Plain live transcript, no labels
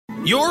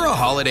You're a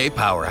holiday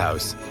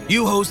powerhouse.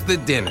 You host the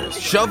dinners,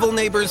 shovel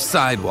neighbors'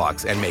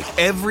 sidewalks, and make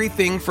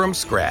everything from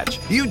scratch.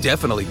 You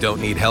definitely don't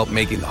need help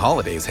making the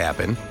holidays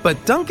happen.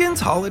 But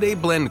Dunkin's Holiday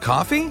Blend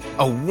Coffee?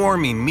 A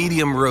warming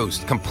medium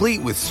roast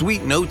complete with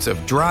sweet notes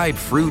of dried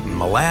fruit and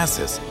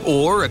molasses.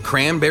 Or a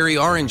cranberry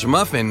orange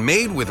muffin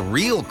made with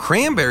real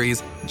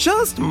cranberries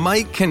just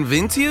might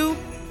convince you?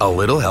 A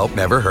little help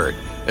never hurt.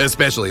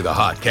 Especially the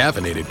hot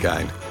caffeinated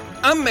kind.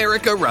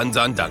 America runs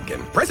on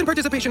Dunkin'. Price and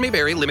participation may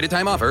vary. Limited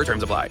time offer.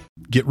 Terms apply.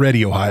 Get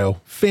ready, Ohio.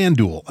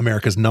 FanDuel,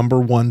 America's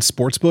 #1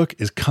 sportsbook,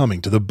 is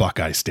coming to the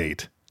Buckeye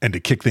State. And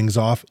to kick things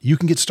off, you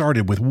can get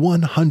started with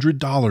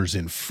 $100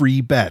 in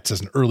free bets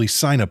as an early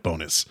sign-up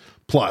bonus.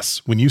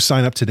 Plus, when you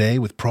sign up today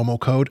with promo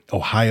code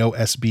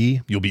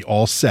OhioSB, you'll be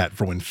all set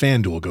for when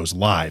FanDuel goes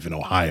live in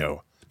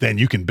Ohio. Then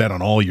you can bet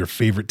on all your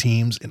favorite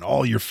teams and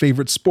all your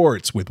favorite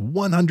sports with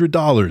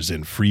 $100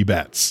 in free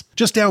bets.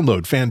 Just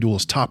download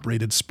FanDuel's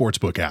top-rated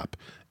sportsbook app.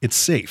 It's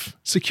safe,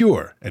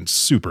 secure, and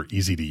super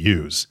easy to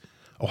use.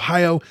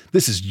 Ohio,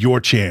 this is your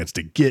chance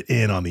to get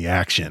in on the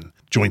action.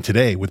 Join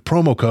today with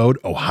promo code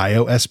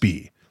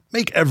OhioSB.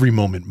 Make every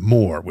moment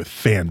more with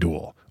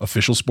FanDuel,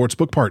 official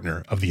sportsbook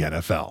partner of the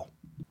NFL.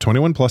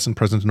 21 plus and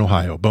present in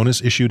Ohio.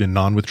 Bonus issued in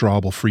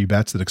non-withdrawable free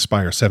bets that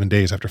expire 7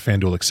 days after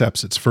FanDuel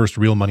accepts its first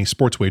real money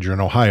sports wager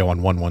in Ohio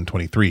on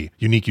 1/1/23.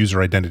 Unique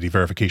user identity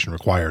verification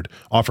required.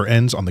 Offer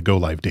ends on the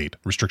go-live date.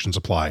 Restrictions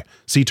apply.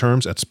 See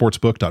terms at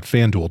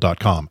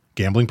sportsbook.fanduel.com.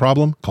 Gambling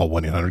problem? Call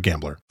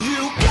 1-800-GAMBLER.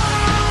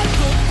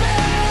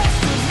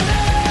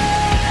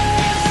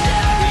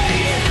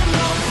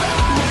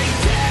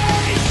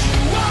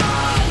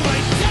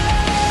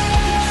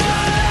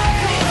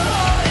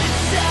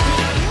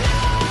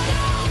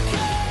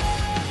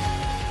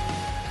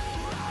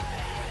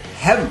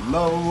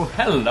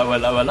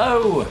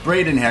 Hello.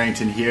 Braden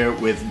Harrington here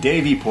with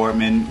Davey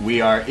Portman. We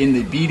are in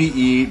the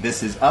BDE.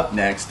 This is Up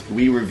Next.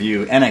 We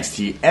review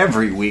NXT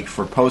every week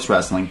for Post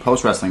Wrestling,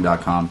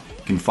 postwrestling.com.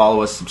 You can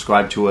follow us,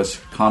 subscribe to us,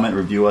 comment,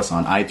 review us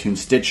on iTunes,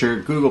 Stitcher,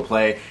 Google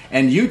Play,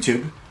 and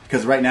YouTube.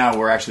 Because right now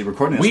we're actually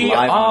recording this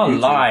live on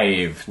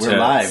YouTube. We're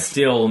live.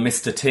 Steal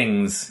Mr.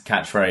 Ting's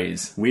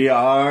catchphrase. We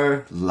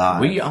are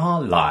live.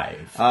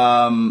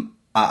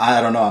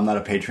 I don't know. I'm not a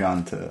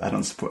Patreon.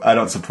 I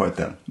don't support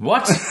them.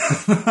 What?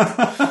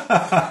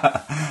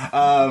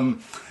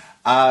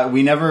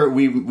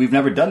 We've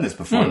never done this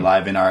before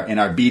live in our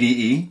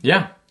BDE.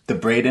 Yeah. The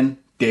Braden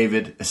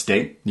David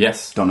Estate.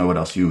 Yes. Don't know what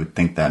else you would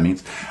think that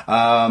means.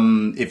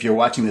 If you're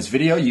watching this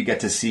video, you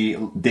get to see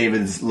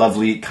David's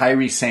lovely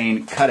Kairi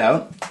Sane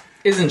cutout.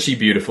 Isn't she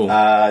beautiful?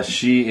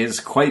 She is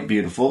quite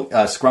beautiful.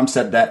 Scrum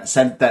sent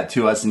that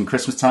to us in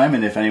Christmas time,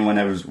 and if anyone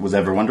was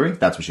ever wondering,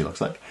 that's what she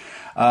looks like.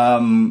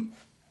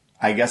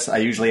 I guess I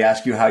usually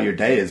ask you how your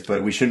day is,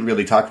 but we shouldn't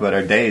really talk about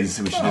our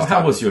days.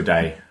 How was your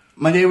day?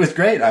 My day was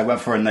great. I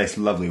went for a nice,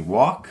 lovely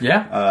walk.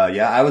 Yeah?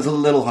 I was a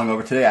little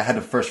hungover today. I had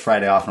the first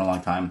Friday off in a long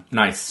time.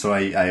 Nice. So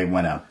I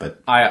went out,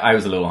 but... I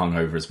was a little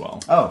hungover as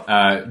well. Oh.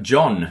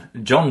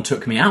 John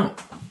took me out.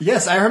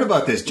 Yes, I heard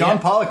about this. John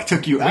Pollock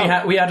took you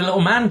out. We had a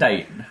little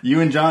mandate. You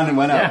and John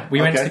went out. Yeah,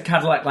 we went to the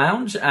Cadillac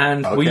Lounge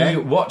and we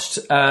watched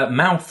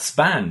Mouth's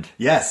band.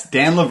 Yes,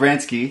 Dan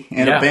Lovransky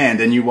and a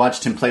band, and you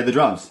watched him play the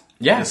drums.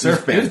 Yeah, the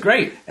surf band. It was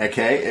great.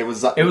 Okay, it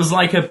was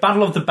like a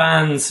battle of the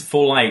bands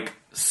for like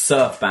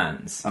surf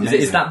bands.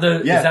 Is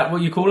that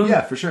what you call them?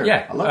 Yeah, for sure.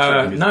 Yeah, I love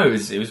surf music. No,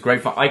 it was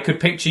great fun. I could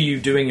picture you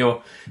doing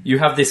you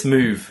have this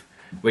move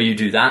where you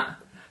do that.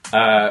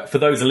 For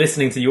those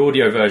listening to the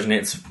audio version,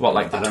 it's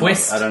the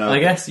twist. I don't know.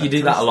 I guess you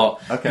do that a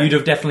lot. Okay. You'd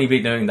have definitely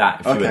been doing that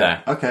if you were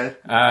there. Okay.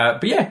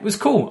 But yeah, it was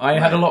cool. I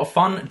had a lot of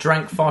fun.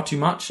 Drank far too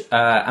much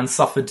and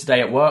suffered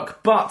today at work,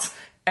 but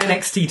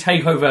NXT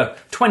TakeOver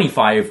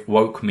 25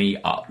 woke me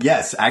up.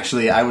 Yes,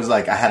 actually, I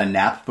had a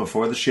nap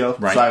before the show,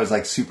 right. So I was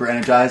super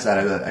energized. I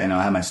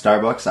had my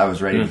Starbucks. I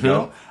was ready to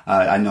go.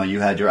 I know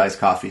you had your iced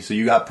coffee, so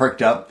you got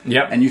perked up.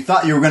 Yep. And you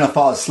thought you were going to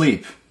fall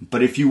aslipe,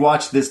 but if you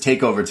watched this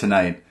TakeOver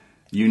tonight,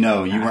 you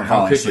weren't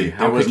falling asleep.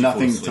 There was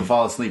nothing to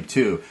fall asleep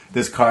to.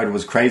 This card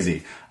was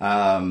crazy.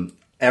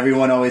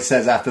 Everyone always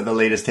says after the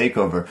latest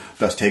TakeOver,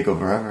 best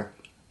TakeOver ever.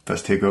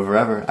 Best TakeOver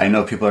ever. I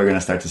know people are going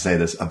to start to say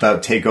this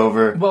about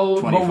TakeOver 25.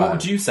 Well, what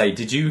would you say?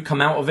 Did you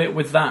come out of it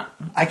with that?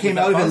 I came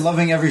out of it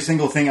loving every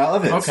single thing out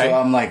of it. Okay. So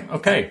I'm like,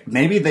 okay.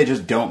 Maybe they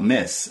just don't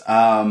miss.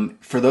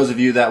 For those of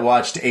you that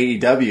watched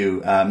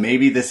AEW,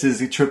 maybe this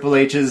is Triple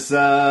H's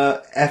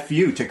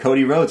FU to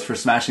Cody Rhodes for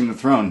smashing the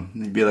throne.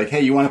 He'd be like,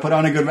 hey, you want to put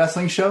on a good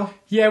wrestling show?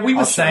 Yeah, we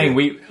were saying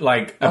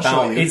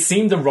it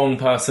seemed the wrong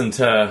person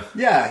to.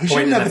 Yeah, he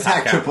shouldn't have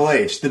attacked Triple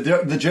H.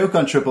 The joke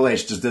on Triple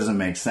H just doesn't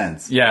make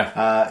sense.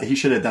 Yeah, he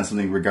should have done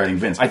something regarding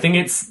Vince. I think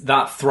it's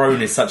that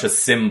throne is such a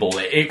symbol.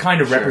 It kind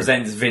of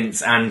represents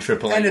Vince and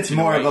Triple H, and it's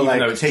more of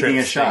a taking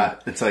a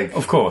shot. It's like,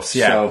 of course,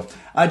 yeah. So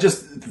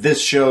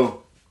this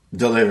show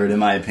delivered, in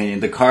my opinion.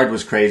 The card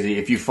was crazy.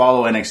 If you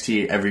follow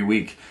NXT every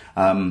week,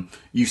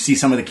 you see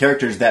some of the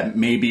characters that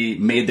maybe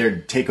made their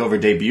TakeOver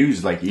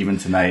debuts, even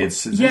tonight.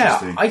 It's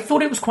interesting. I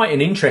thought it was quite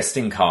an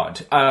interesting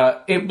card.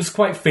 It was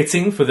quite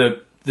fitting for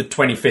the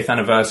 25th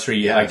anniversary,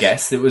 yes. I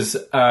guess. It was,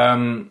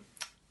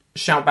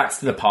 shout-backs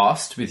to the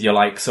past with your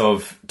likes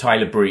of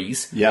Tyler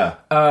Breeze. Yeah.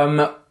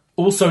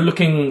 Also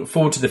looking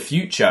forward to the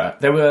future,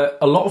 there were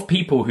a lot of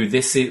people who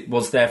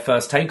was their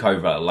first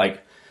takeover,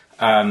 like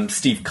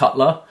Steve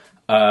Cutler.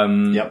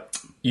 Yep.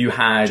 You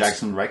had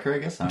Jackson Riker, I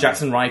guess.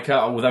 Jackson Riker,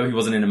 although he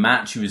wasn't in a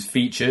match, he was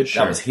featured.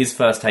 Sure. That was his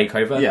first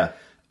takeover. Yeah.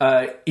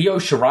 Io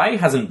Shirai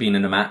hasn't been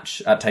in a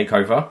match at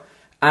takeover,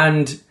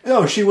 and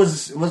she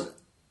was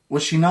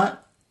she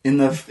not in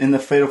the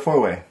Fatal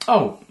 4-Way?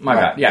 Oh, my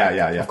bad.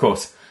 Yeah, of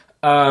course.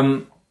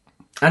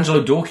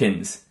 Angelo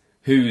Dawkins,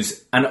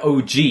 who's an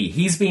OG.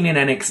 He's been in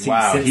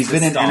NXT since he's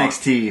been the start, in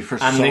NXT for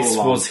so long. And this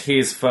was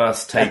his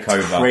first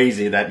takeover. That's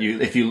crazy that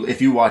if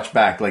you watch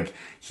back, like,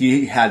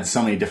 he had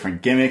so many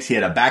different gimmicks. He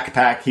had a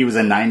backpack. He was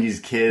a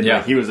 90s kid. Yeah.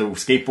 Like, he was a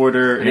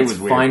skateboarder. And it was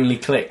weird. Finally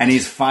clicked. And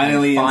he's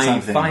finally in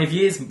something. 5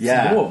 years more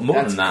than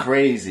that. That's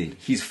crazy.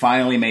 He's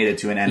finally made it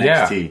to an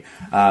NXT.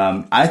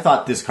 Yeah. I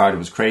thought this card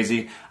was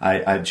crazy.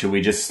 Should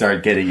we just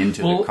start getting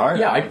into the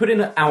card? Yeah, I put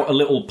out a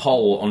little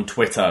poll on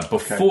Twitter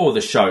before the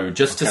show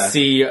just to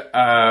see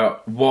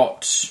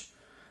what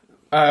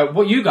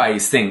you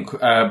guys think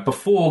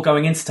before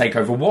going into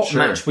TakeOver. What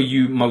match were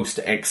you most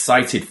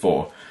excited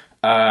for?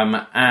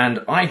 And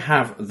I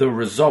have the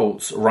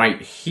results right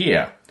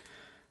here.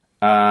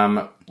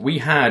 We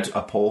had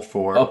a poll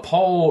for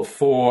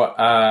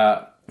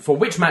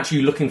which match are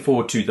you looking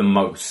forward to the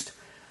most?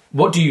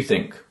 What do you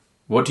think?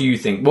 What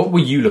were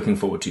you looking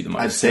forward to the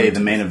most? I'd say the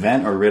main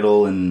event, or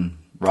Riddle and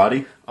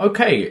Roddy.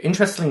 Okay,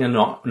 interestingly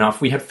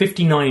enough, we had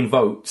 59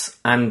 votes,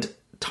 and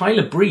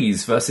Tyler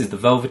Breeze versus the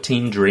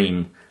Velveteen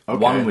Dream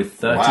won with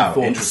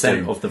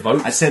 34% of the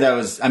votes. I'd say that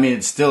was. I mean,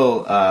 it's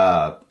still.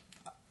 I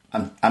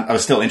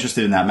was still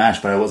interested in that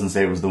match, but I wasn't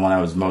say it was the one I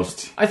was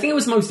most. I think it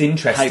was most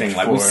interesting.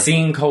 Like, we've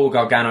seen Cole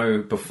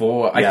Gargano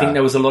before. I think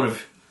there was a lot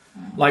of.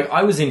 Like,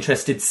 I was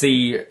interested to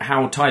see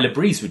how Tyler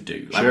Breeze would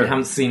do. Like, we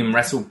haven't seen him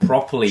wrestle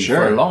properly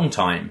for a long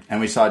time. And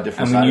we saw a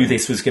different side. And we knew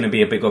this was going to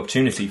be a big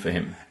opportunity for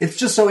him. It's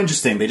just so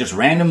interesting. They just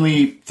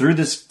randomly threw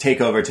this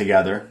takeover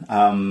together.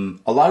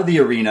 A lot of the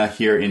arena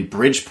here in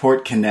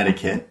Bridgeport,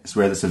 Connecticut is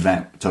where this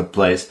event took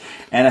place.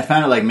 And I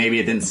found it like maybe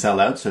it didn't sell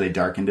out, so they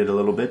darkened it a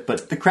little bit.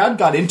 But the crowd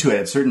got into it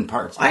at certain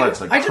parts. I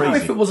don't know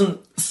if it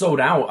wasn't sold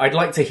out. I'd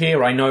like to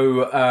hear. I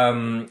know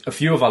a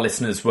few of our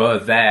listeners were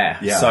there.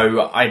 Yeah.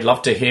 So I'd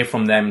love to hear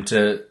from them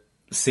to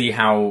see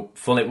how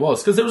full it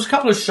was, because there was a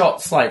couple of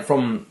shots like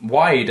from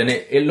wide and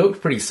it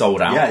looked pretty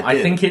sold out. Yeah,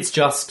 I think it's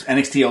just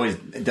NXT always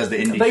does the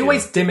indie. They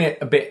always dim it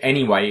a bit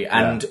anyway,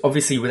 and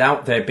obviously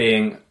without there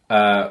being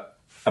a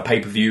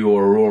pay-per-view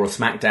or a Raw or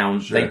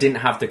SmackDown, they didn't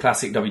have the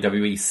classic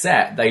WWE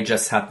set. They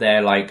just had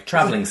their like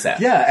traveling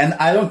set. Yeah, and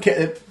I don't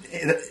care.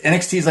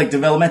 NXT is like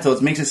developmental.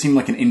 It makes it seem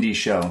like an indie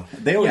show.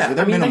 They always,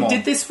 they're minimal. They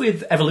did this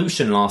with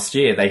Evolution last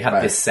year. They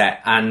had this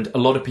set, and a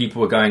lot of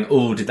people were going,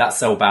 "Oh, did that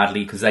sell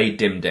badly?" Because they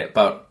dimmed it,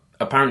 but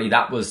apparently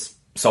that was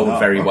sold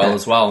very well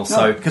as well.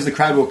 So because the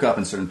crowd woke up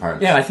in certain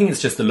parts. Yeah, I think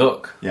it's just the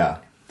look. Yeah,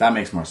 that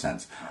makes more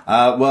sense.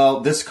 Well,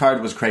 this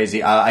card was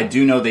crazy. I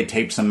do know they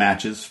taped some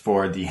matches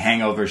for the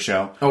Hangover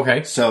show.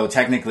 Okay. So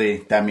technically,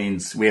 that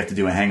means we have to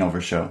do a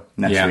Hangover show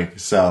next week.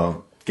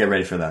 So get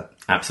ready for that.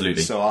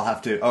 Absolutely. So I'll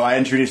have to... Oh, I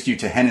introduced you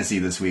to Hennessy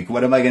this week.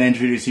 What am I going to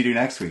introduce you to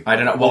next week? I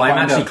don't know. Well, I'm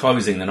actually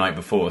closing the night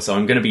before, so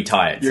I'm going to be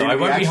tired. So I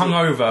won't be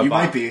hungover. You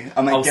might be.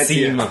 I'll get to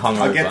you.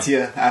 I'll get to you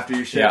after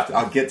your shift. Yeah.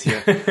 I'll get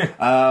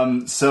to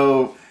you.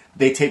 So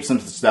they taped some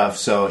stuff.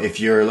 So if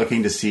you're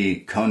looking to see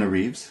Kona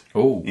Reeves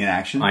in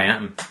action... I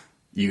am.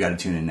 You got to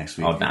tune in next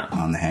week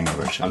on the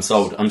Hangover show. I'm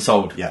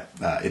sold. Yeah,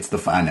 it's the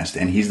finest,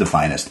 and he's the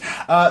finest.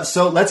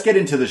 So let's get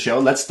into the show.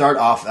 Let's start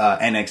off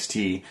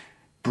NXT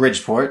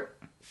Bridgeport.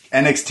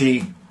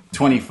 NXT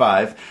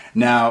 25.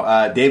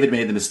 Now, David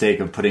made the mistake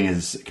of putting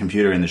his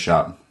computer in the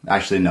shop.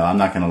 Actually, no, I'm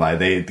not going to lie.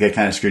 They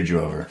kind of screwed you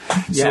over.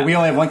 So we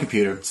only have one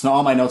computer. So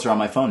all my notes are on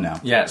my phone now.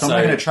 Yeah, so I'm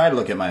not going to try to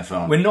look at my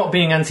phone. We're not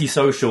being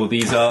antisocial.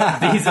 These are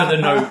the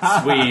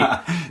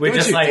notes. We're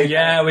just like,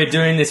 we're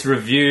doing this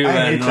review.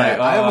 I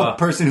am a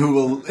person who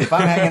will, if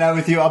I'm hanging out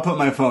with you, I'll put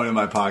my phone in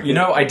my pocket. You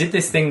know, I did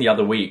this thing the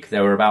other week.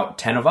 There were about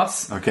 10 of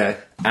us. Okay.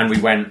 And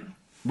we went...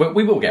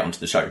 We will get onto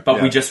the show,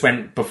 but we just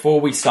went,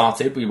 before we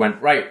started, we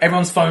went, right,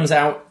 everyone's phones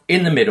out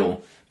in the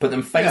middle, put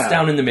them face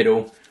down in the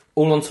middle,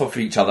 all on top of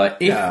each other.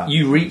 If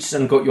you reached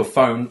and got your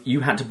phone,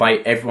 you had to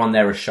buy everyone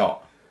there a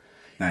shot.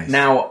 Nice.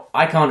 Now,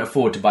 I can't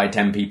afford to buy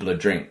 10 people a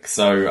drink,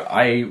 so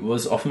I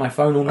was off my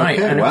phone all night,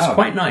 and it was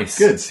quite nice.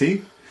 Good,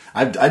 see?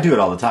 I do it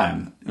all the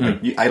time.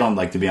 Like, I don't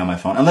like to be on my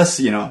phone, unless,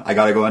 I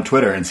gotta go on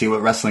Twitter and see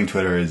what wrestling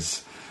Twitter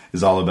is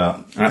all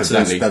about.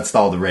 Absolutely. That's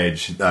all the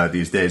rage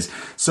these days.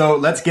 So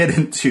let's get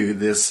into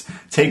this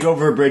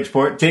TakeOver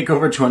Bridgeport,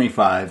 TakeOver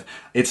 25.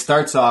 It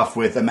starts off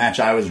with a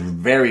match I was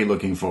very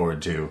looking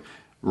forward to.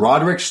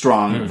 Roderick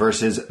Strong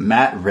versus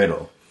Matt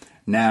Riddle.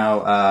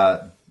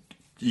 Now,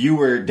 you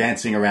were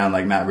dancing around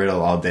like Matt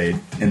Riddle all day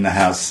in the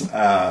house.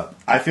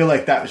 I feel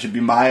like that should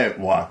be my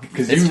walk.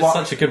 It's just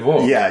such a good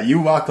walk. Yeah,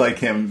 you walk like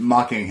him,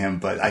 mocking him,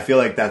 but I feel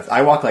like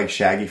I walk like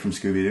Shaggy from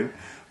Scooby-Doo.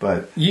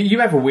 But you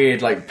have a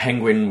weird like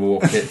penguin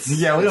walk. It's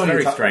we don't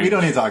very strange. We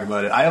don't need to talk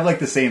about it. I have like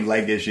the same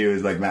leg issue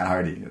as like Matt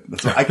Hardy.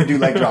 That's why I can do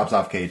leg drops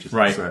off cages.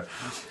 Right.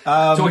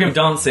 Talking of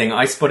dancing,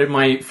 I spotted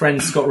my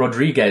friend Scott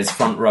Rodriguez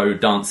front row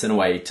dancing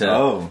away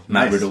to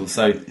Matt Riddle.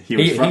 So he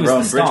was front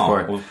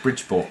row in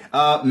Bridgeport.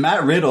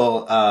 Matt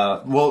Riddle.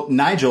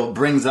 Nigel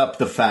brings up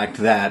the fact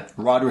that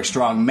Roderick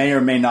Strong may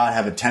or may not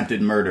have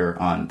attempted murder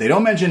on. They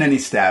don't mention any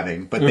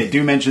stabbing, but they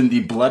do mention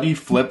the bloody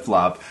flip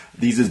flop.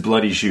 These is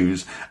bloody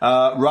shoes.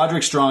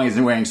 Roderick Strong is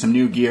wearing some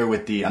new gear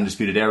with the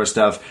Undisputed Era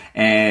stuff,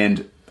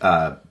 and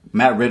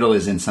Matt Riddle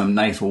is in some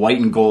nice white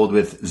and gold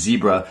with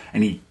zebra,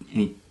 and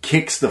he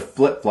kicks the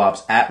flip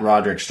flops at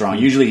Roderick Strong.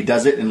 Usually he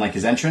does it in like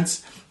his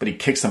entrance, but he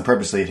kicks them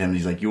purposely at him.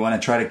 He's like, "You want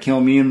to try to kill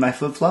me in my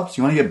flip flops?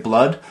 You want to get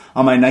blood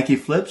on my Nike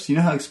flips? You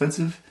know how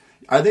expensive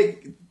are they?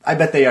 I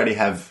bet they already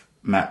have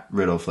Matt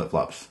Riddle flip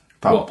flops.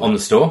 What, on the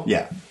store?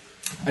 Yeah."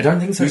 I don't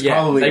think so.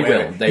 Yeah, they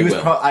will. They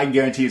will. I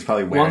guarantee he's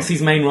probably wearing. Once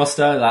he's main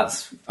roster,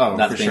 that's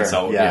being sure.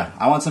 sold. Yeah,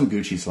 I want some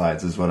Gucci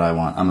slides. Is what I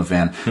want. I'm a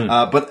fan.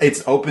 But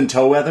it's open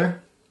toe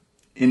weather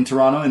in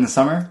Toronto in the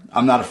summer.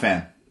 I'm not a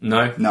fan.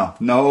 No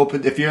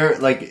open. If you're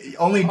like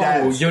only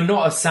dads. You're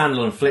not a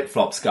sandal and flip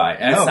flops guy.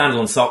 Sandal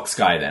and socks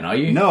guy, then, are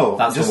you? No,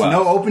 that's just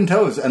no open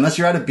toes unless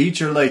you're at a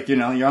beach or like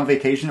you're on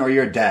vacation or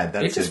you're a dad.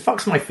 That's it. Just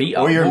fucks my feet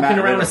up. Or you're walking Matt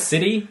around Riddle. a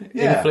city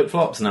in flip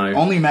flops. No,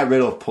 only Matt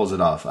Riddle pulls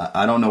it off.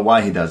 I don't know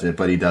why he does it,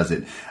 but he does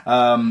it.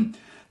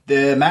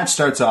 The match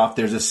starts off.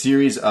 There's a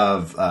series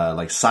of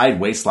like side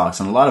waist locks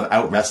and a lot of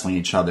out wrestling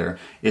each other.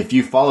 If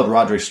you followed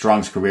Roderick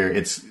Strong's career,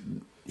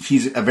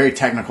 he's a very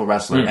technical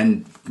wrestler,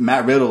 and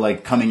Matt Riddle,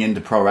 like coming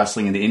into pro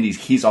wrestling in the indies,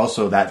 he's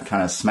also that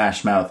kind of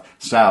smash mouth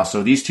style.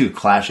 So these two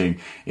clashing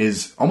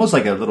is almost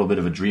like a little bit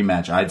of a dream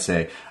match, I'd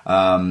say.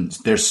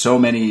 There's so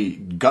many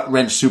gut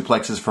wrench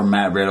suplexes from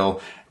Matt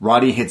Riddle.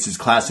 Roddy hits his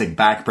classic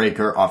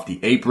backbreaker off the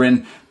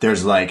apron.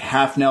 There's like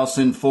half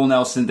Nelson, full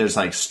Nelson. There's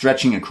like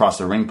stretching across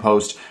the ring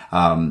post.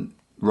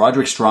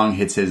 Roderick Strong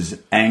hits his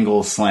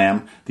angle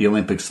slam, the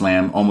Olympic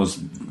slam,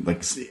 almost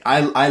like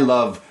I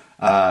love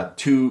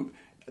two.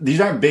 These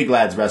aren't big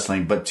lads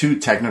wrestling, but two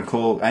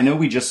technical. I know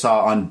we just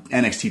saw on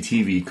NXT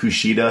TV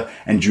Kushida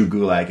and Drew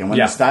Gulak, and when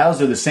the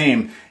styles are the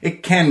same,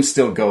 it can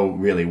still go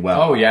really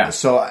well. Oh yeah.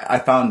 So I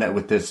found that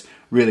with this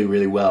really,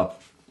 really well.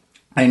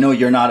 I know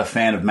you're not a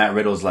fan of Matt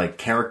Riddle's like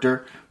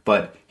character,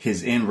 but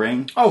his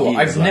in-ring. Oh,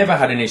 I've never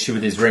had an issue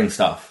with his ring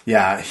stuff.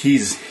 Yeah,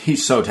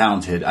 he's so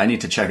talented. I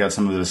need to check out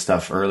some of his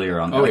stuff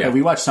earlier on.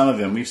 We watched some of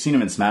him. We've seen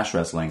him in Smash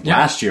Wrestling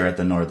last year at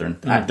the Northern.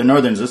 The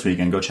Northern's this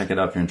weekend. Go check it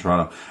out here in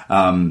Toronto.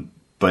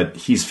 But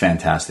he's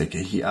fantastic.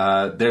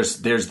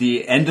 There's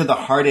the end of the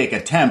heartache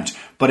attempt,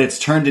 but it's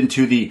turned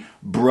into the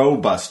bro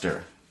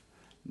buster.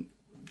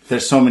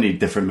 There's so many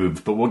different moves,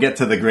 but we'll get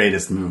to the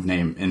greatest move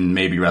name in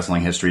maybe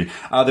wrestling history.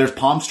 There's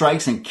palm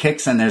strikes and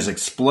kicks, and there's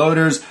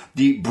exploders,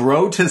 the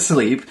bro to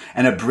sleep,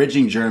 and a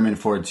bridging German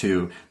for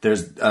 2.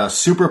 There's a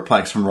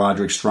superplex from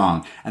Roderick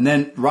Strong. And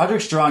then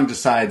Roderick Strong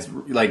decides,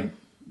 like,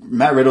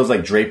 Matt Riddle's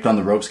like draped on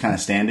the ropes, kind of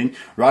standing.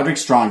 Roderick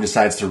Strong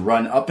decides to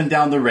run up and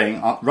down the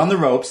ring, run the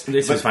ropes.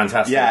 This is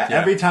fantastic. Yeah,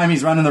 every time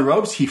he's running the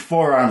ropes, he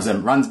forearms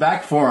him, runs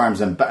back, forearms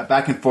him,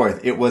 back and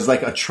forth. It was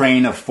like a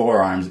train of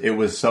forearms. It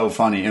was so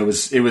funny. It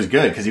was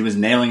good because he was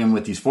nailing him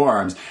with these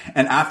forearms.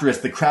 And after this,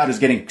 the crowd is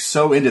getting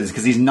so into this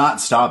because he's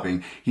not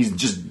stopping. He's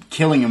just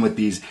killing him with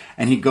these.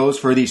 And he goes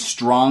for the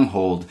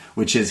stronghold,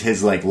 which is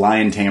his like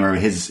lion tamer,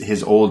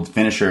 his old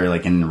finisher,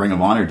 like in Ring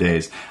of Honor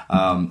days.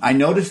 I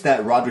noticed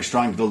that Roderick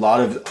Strong did a lot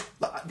of.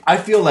 I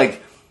feel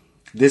like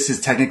this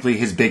is technically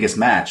his biggest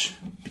match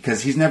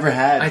because he's never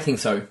had. I think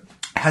so.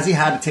 Has he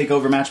had a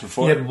takeover match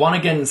before? He had one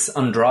against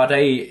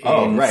Andrade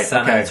in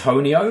San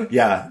Antonio.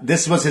 Yeah,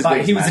 this was his.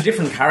 But he was a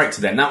different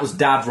character then. That was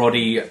Dad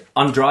Roddy.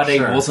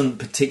 Andrade wasn't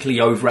particularly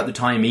over at the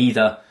time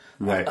either.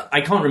 Right.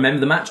 I can't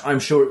remember the match. I'm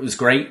sure it was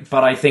great,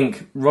 but I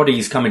think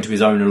Roddy's coming to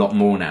his own a lot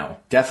more now.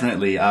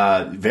 Definitely.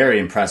 Very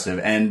impressive.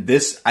 And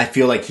this, I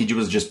feel like he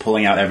was just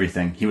pulling out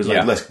everything. He was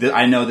like, listen,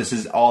 I know this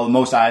is all the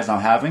most eyes I'm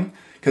having.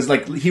 Because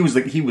he was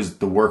the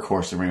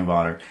workhorse in Ring of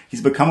Honor.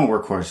 He's become a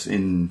workhorse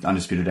in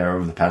Undisputed Era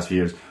over the past few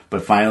years.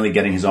 But finally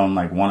getting his own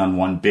like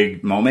one-on-one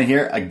big moment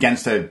here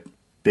against a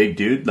big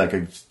dude, like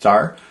a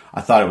star. I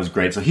thought it was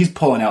great. So he's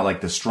pulling out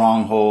like the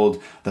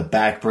stronghold, the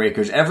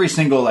backbreakers, every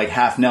single like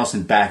half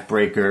Nelson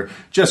backbreaker,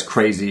 just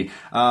crazy.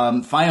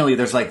 Finally,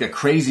 there's like a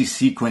crazy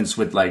sequence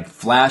with like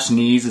flash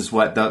knees is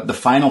what the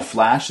final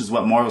flash is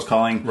what Moore was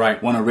calling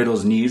one of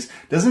Riddle's knees.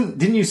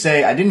 Didn't you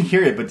say, I didn't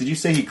hear it, but did you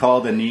say he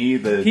called a knee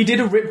He did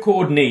a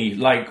ripcord knee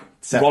like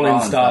Seth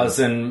Rollins does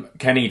and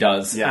Kenny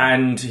does. Yeah.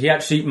 And he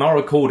actually,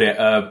 Mara called it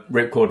a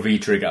ripcord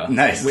V-trigger.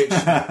 Nice. Which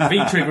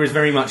V-trigger is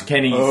very much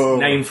Kenny's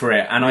name for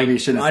it. And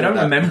I don't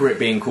remember it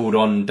being called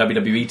on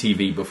WWE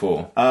TV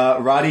before.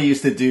 Roddy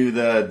used to do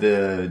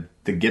the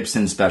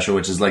Gibson special,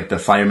 which is like the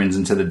fireman's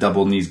into the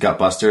double knees gut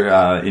buster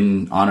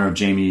in honor of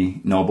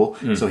Jamie Noble.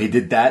 So he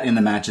did that in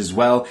the match as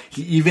well.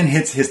 He even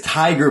hits his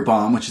tiger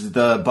bomb, which is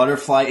the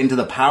butterfly into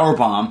the power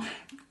bomb.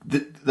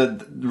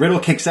 the Riddle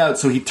kicks out,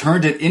 so he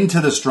turned it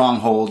into the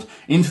stronghold,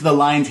 into the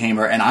Lion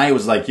Tamer, and I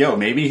was like, yo,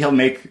 maybe he'll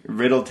make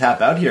Riddle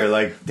tap out here.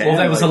 Like, damn, well,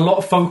 there was a lot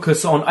of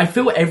focus on... I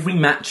feel every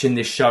match in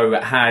this show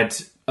had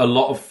a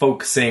lot of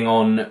focusing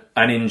on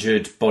an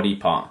injured body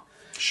part.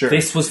 Sure.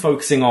 This was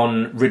focusing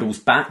on Riddle's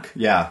back.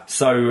 Yeah.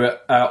 So,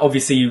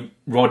 obviously,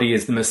 Roddy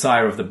is the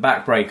messiah of the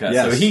backbreaker.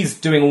 Yes. So he's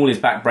doing all his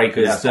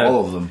backbreakers. Yes,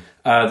 all of them.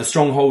 The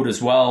stronghold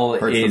as well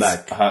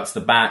hurts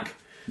the back.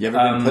 You ever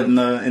been put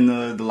in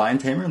the Lion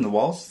Tamer in the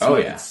walls? Oh,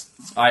 yeah.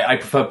 I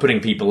prefer putting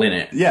people in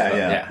it.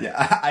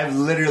 Yeah. I've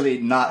literally,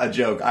 not a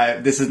joke.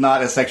 This is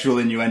not a sexual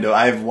innuendo.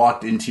 I've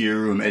walked into your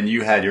room and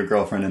you had your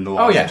girlfriend in the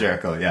walls of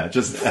Jericho. Yeah,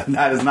 just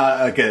that is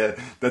not okay.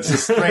 That's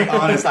just straight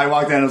honest. I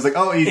walked in and I was like,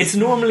 oh, it's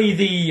normally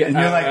the and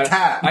you're like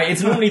cat.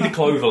 It's normally the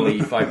clover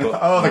leaf. I put.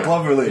 Oh, the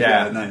clover leaf.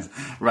 Yeah, nice.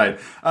 Right.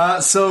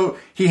 So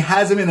he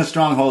has him in a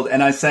stronghold,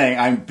 and I'm saying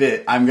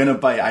I'm gonna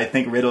bite. I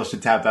think Riddle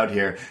should tap out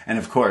here, and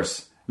of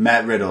course,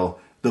 Matt Riddle.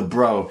 The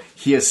bro,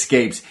 he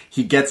escapes.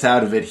 He gets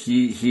out of it.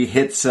 He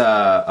hits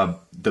the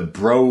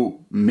bro.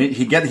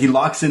 He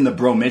locks in the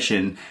bro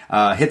mission.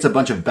 Hits a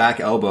bunch of back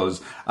elbows.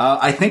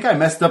 I think I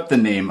messed up the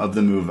name of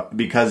the move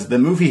because the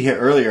move he hit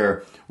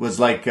earlier was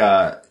like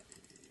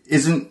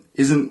doesn't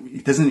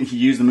he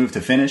use the move to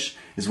finish?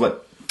 Is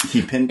what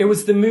he pinned. It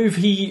was the move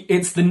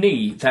it's the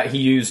knee that he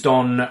used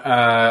on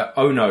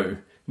Ono,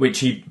 which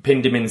he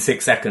pinned him in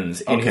 6 seconds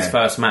in his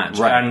first match.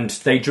 Right. And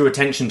they drew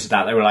attention to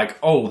that. They were like,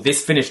 oh,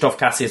 this finished off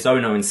Cassius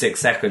Ono in 6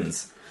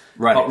 seconds.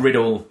 Right. But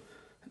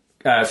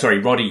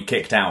Roddy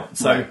kicked out.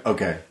 So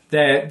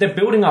they're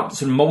building up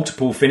some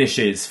multiple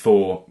finishes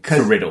for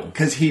Riddle.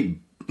 Because he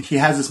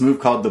has this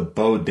move called the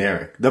Bo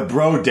Derek. The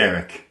Bro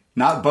Derek.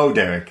 Not Bo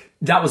Derek.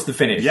 That was the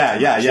finish.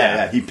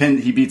 Yeah. He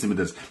beats him with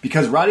this.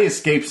 Because Roddy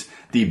escapes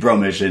the bro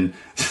mission.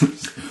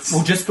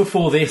 Well, just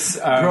before this...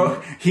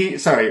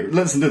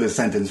 listen to this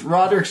sentence.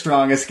 Roderick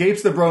Strong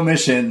escapes the bro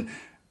mission,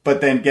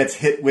 but then gets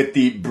hit with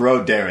the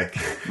Bro Derek.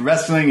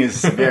 Wrestling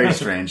is very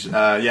strange.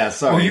 Well,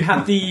 you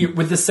had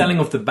with the selling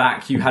of the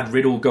back, you had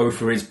Riddle go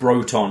for his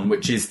Broton,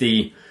 which is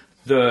the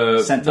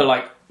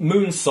like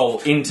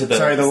moonsault into the...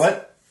 Sorry, the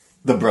what?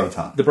 The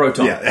Broton. The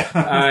Broton.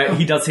 Yeah.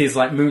 He does his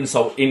like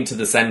moonsault into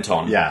the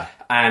senton. Yeah.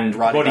 And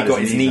Roddy got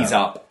his knees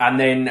up. And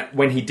then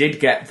when he did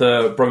get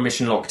the bro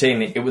mission locked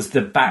in, it was the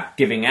back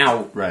giving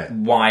out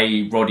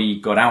why Roddy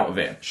got out of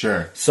it.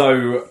 Sure.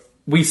 So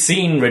we've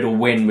seen Riddle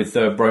win with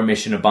the bro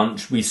mission a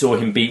bunch. We saw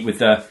him beat with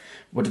the,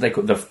 what do they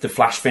call it, the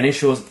flash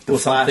finish or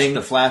something?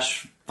 The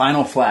flash...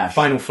 Final Flash.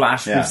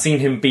 Yeah. We've seen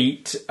him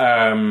beat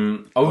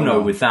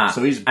Ono with that.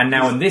 So and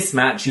now in this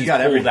match, he's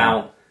pulled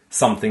out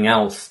something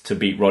else to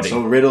beat Roddy.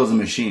 So Riddle's a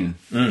machine.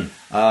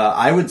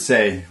 I would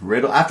say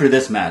Riddle, after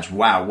this match,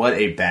 wow, what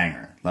a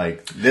banger.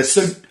 Like this.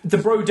 So the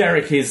Bro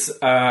Derek is,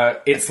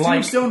 it's like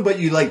tombstone, but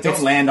you like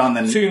don't land on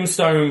the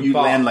tombstone. You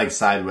land like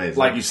sideways,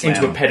 like you slam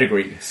into a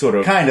pedigree, sort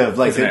of. Kind of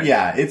like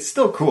it's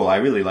still cool. I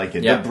really like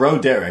it. Yeah. The Bro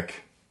Derek.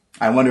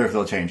 I wonder if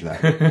they'll change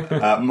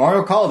that.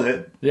 Mario called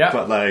it,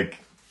 but like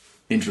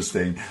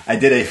interesting. I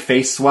did a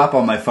face swap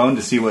on my phone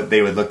to see what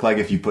they would look like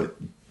if you put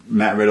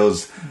Matt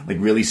Riddle's like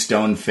really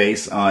stoned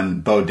face on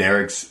Bo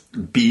Derek's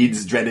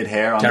beads, dreaded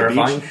hair on the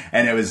beach,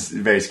 and it was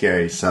very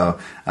scary. So,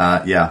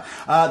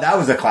 that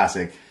was a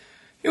classic.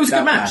 It was a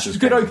good match. It was a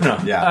good opener.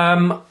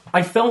 Yeah.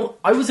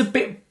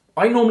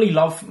 I normally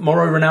love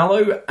Mauro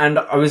Ranallo, and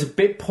I was a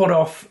bit put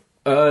off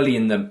early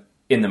in the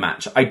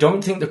match. I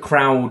don't think the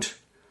crowd,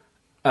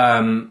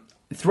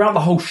 throughout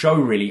the whole show,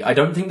 really, I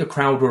don't think the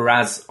crowd were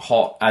as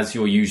hot as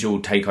your usual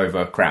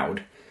TakeOver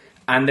crowd.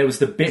 And there was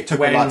the bit it took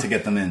when a lot to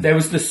get them in. There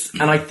was this,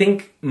 and I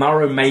think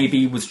Mauro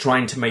maybe was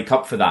trying to make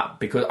up for that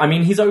because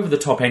he's over the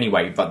top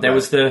anyway. But there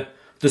was the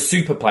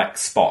superplex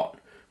spot,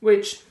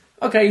 which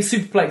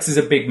superplex is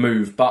a big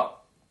move, but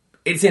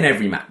it's in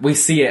every match. We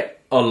see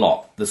it a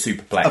lot. The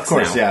superplex, of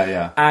course, now.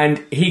 yeah. And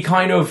he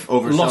kind of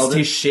lost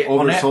his shit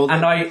on it,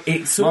 and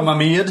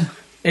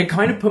it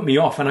kind of put me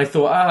off. And I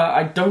thought,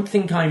 I don't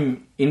think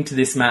I'm into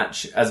this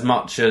match as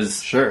much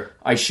as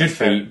I should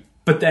be.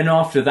 But then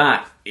after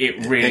that,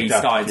 it really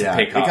started to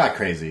pick up. It got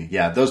crazy.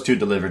 Yeah, those two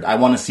delivered. I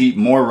want to see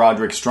more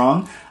Roderick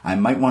Strong. I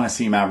might want to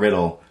see Matt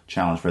Riddle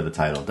challenge for the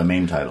title, the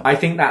main title. I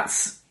think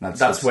that's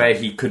where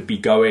he could be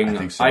going. I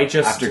think so.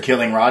 After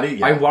killing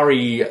Roddy? I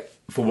worry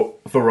for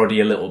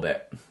Roddy a little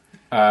bit.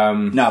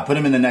 No, put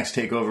him in the next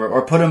TakeOver,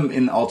 or put him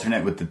in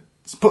alternate with the...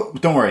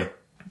 Don't worry.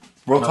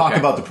 We'll talk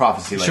about the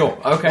prophecy later. Sure,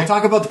 okay. We'll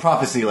talk about the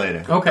prophecy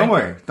later. Okay. Don't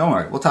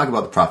worry. We'll talk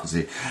about the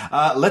prophecy.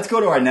 Let's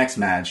go to our next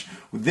match.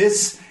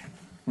 This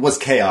was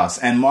Chaos,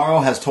 and Mauro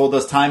has told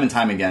us time and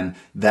time again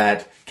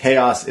that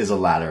Chaos is a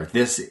ladder.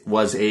 This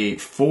was a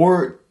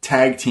 4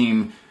 tag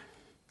team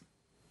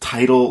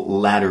title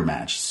ladder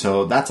match.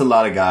 So that's a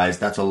lot of guys.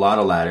 That's a lot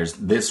of ladders.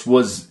 This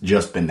was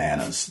just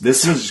bananas.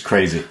 This was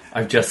crazy.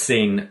 I've just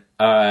seen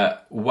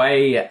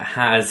Way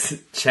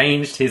has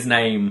changed his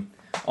name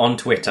on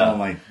Twitter. Oh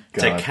my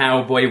God. To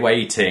Cowboy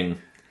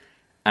Waiting.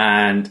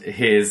 And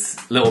his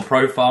little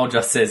profile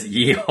just says,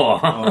 yeehaw.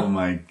 Oh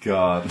my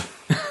God.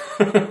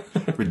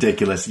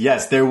 ridiculous.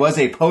 Yes, there was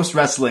a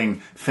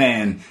post-wrestling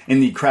fan in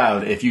the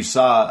crowd. If you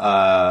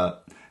saw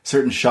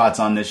certain shots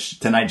on this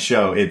tonight's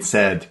show, it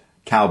said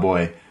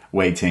cowboy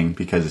waiting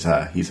because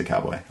he's a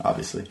cowboy,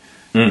 obviously.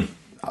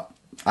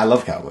 I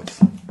love cowboys.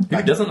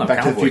 Who doesn't love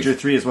Back cowboys? to the Future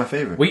 3 is my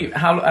favorite.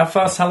 Our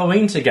first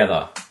Halloween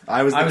together.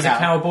 I was a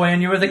cowboy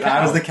and you were the cow.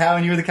 I was the cow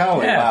and you were the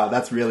cowboy. Yeah. Wow,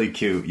 that's really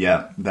cute.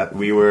 Yeah,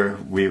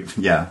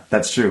 yeah,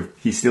 that's true.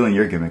 He's stealing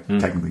your gimmick,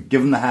 technically.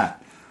 Give him the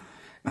hat.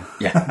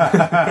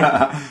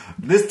 Yeah.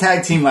 This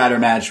tag team ladder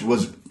match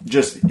was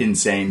just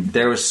insane.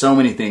 There were so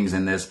many things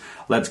in this.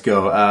 Let's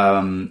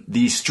go.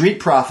 The Street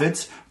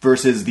Profits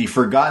versus the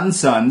Forgotten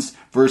Sons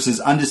versus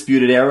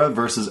Undisputed Era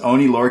versus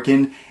Oney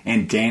Lorcan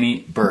and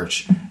Danny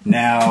Burch.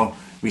 Now,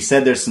 we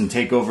said there's some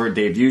TakeOver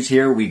debuts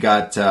here. We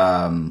got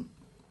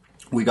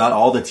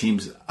all the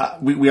teams.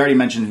 We already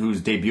mentioned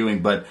who's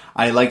debuting, but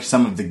I like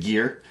some of the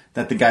gear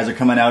that the guys are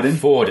coming out in.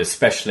 Ford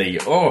especially.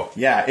 Oh.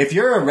 Yeah, if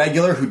you're a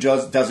regular who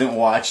just doesn't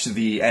watch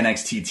the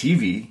NXT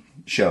TV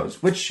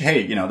shows, which,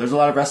 hey, there's a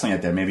lot of wrestling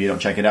out there. Maybe you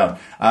don't check it out.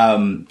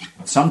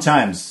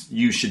 Sometimes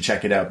you should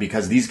check it out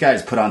because these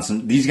guys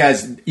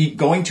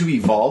going to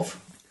Evolve.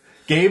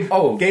 Gabe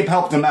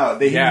helped them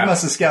out. He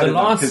must have scouted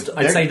them.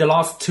 I'd say the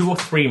last 2 or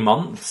 3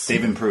 months.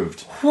 They've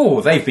improved. Oh,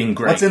 they've been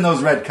great. What's in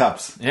those red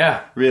cups?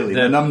 Yeah. Really.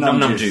 The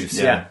num-num juice.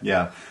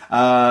 Yeah.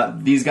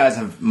 These guys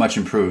have much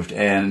improved,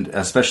 and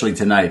especially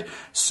tonight.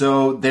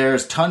 So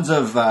there's tons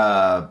of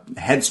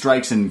head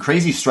strikes and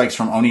crazy strikes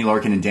from Oney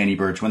Lorcan and Danny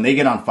Burch. When they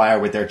get on fire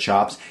with their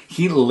chops,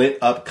 he lit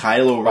up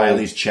Kyle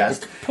O'Reilly's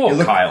chest. Poor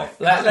Kyle.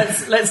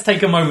 Let's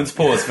take a moment's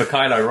pause for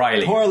Kyle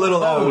O'Reilly. Pour a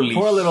little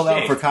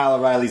out for Kyle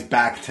O'Reilly's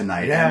back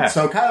tonight. Yeah. And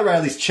so Kyle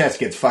O'Reilly's chest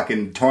gets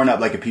fucking torn up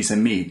like a piece of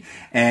meat,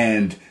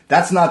 and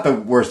that's not the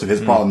worst of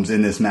his problems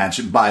in this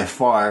match by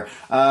far.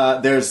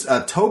 There's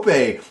a tope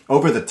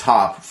over the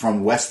top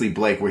from Wesley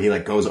Blake where he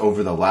goes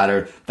over the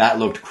ladder. That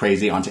looked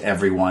crazy onto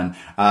everyone.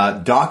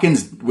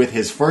 Dawkins with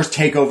his first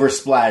takeover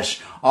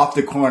splash off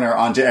the corner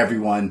onto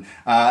everyone.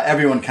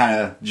 Everyone kind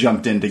of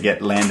jumped in to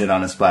get landed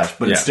on a splash,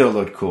 but it still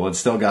looked cool. It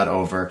still got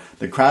over.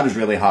 The crowd was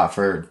really hot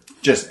for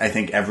just, I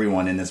think,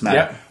 everyone in this match.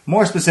 Yep.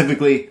 More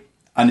specifically,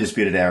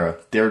 Undisputed Era.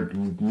 They're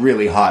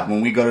really hot.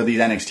 When we go to these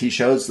NXT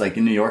shows, like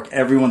in New York,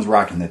 everyone's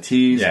rocking the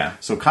tees. Yeah.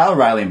 So Kyle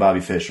O'Reilly and Bobby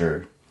Fish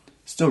are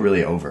still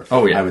really over.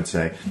 Oh, yeah. I would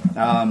say.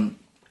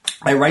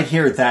 I write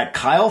here that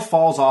Kyle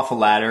falls off a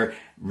ladder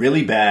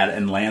really bad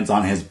and lands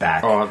on his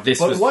back.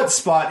 What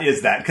spot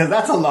is that? Because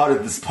that's a lot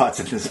of the spots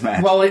in this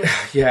match. Well,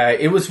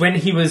 it was when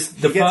he was...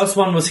 First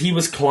one was he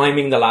was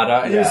climbing the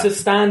ladder, and it was the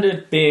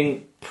standard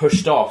being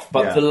pushed off,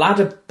 but the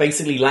ladder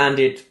basically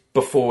landed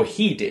before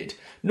he did.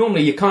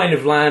 Normally, you kind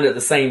of land at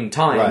the same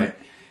time. Right.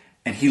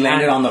 And he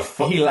landed on the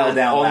He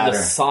landed on the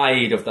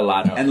side of the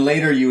ladder. And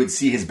later you would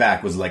see his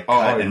back was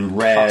cut and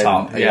red. Cut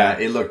up,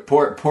 It looked...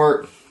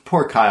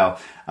 Poor Kyle.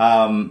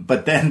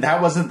 But then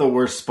that wasn't the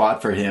worst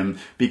spot for him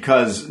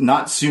because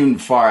not soon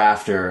far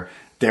after,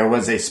 there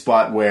was a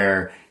spot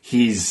where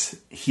there's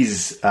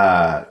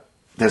a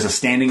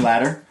standing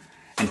ladder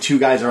and 2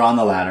 guys are on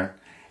the ladder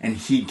and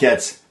he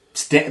gets...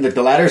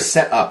 the ladder's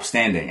set up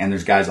standing and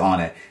there's guys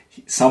on it.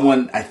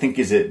 Someone, I think,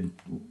 is it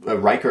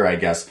Riker, I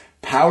guess,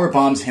 power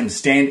bombs him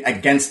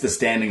against the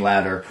standing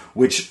ladder,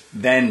 which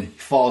then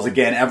falls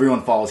again.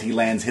 Everyone falls. He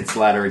lands, hits the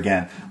ladder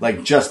again.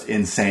 Just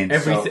insane.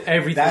 Everything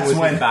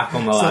was back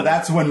on the ladder. So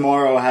that's when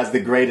Morrow has the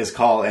greatest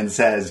call and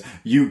says,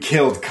 "You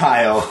killed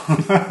Kyle,"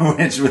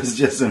 which was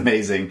just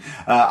amazing.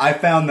 I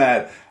found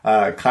that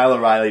Kyle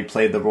O'Reilly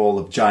played the role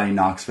of Johnny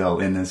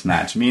Knoxville in this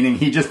match, meaning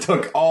he just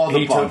took all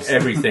the bumps. He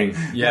took everything.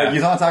 Yeah.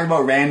 You want to talk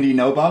about Randy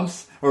no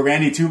bumps? Or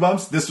Randy 2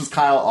 bumps? This was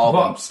Kyle all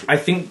bumps. I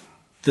think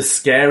the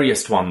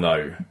scariest one,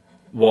 though,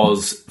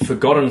 was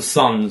Forgotten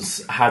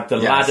Sons had the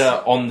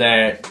ladder on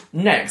their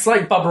necks,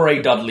 like Bubba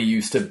Ray Dudley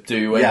used to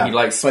do, and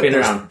he'd spin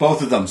around.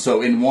 Both of them,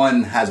 so in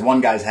one has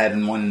one guy's head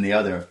and one in the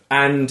other.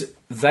 And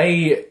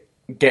they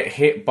get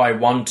hit by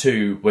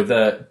 1-2 with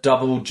a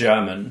double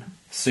German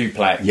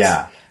suplex.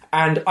 Yeah.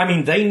 And, I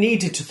mean, they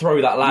needed to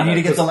throw that ladder. You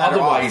need to get the ladder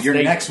otherwise off. Your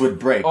necks would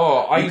break.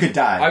 You could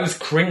die. I was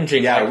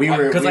cringing. Yeah,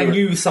 because I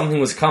knew something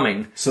was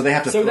coming. So they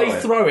have to throw it. So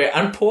they throw it,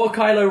 and poor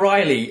Kyle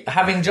O'Reilly,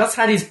 having just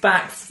had his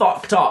back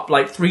fucked up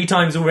 3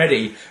 times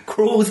already,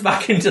 crawls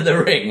back into the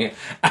ring,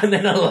 and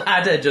then a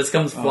ladder just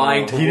comes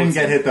flying towards him. He didn't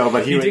get hit, though,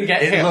 but he didn't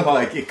get hit. It looked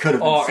like it could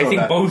have been so I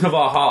think bad. both of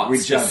our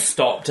hearts just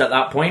stopped at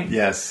that point.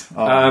 Yes.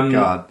 Oh, my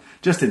God.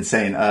 Just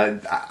insane.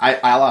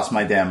 I lost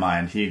my damn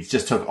mind. He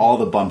just took all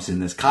the bumps in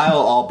this. Kyle,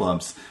 all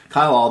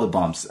the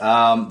bumps.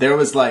 There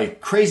was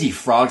crazy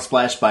frog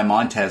splash by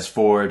Montez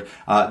Ford.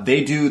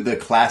 They do the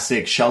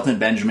classic Shelton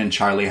Benjamin,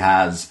 Charlie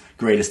Haas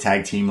greatest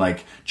tag team,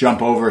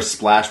 jump over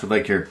splash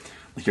with your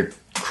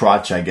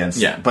crotch, I guess.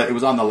 Yeah. But it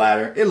was on the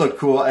ladder. It looked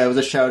cool. It was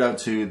a shout out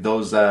to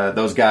those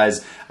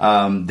guys.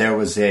 There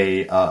was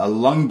a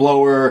lung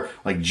blower,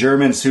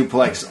 German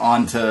suplex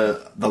onto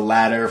the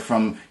ladder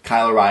from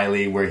Kyle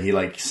O'Reilly where he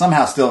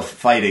somehow still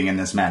fighting in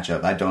this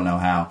matchup. I don't know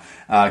how.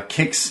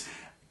 Kicks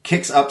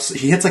kicks up.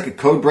 He hits like a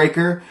code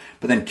breaker,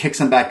 but then kicks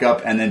him back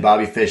up, and then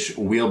Bobby Fish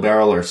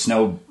wheelbarrow or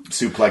snow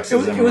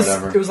suplexes him or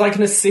whatever. It was like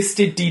an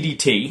assisted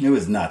DDT. It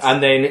was nuts.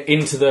 And then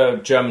into the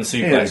German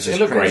suplex. It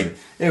looked crazy. great.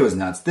 It was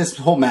nuts. This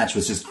whole match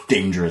was just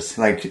dangerous.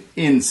 Like,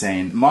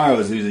 insane. Mario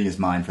was losing his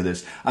mind for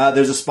this.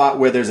 There's a spot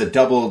where there's a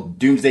double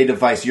Doomsday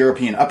Device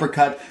European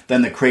uppercut,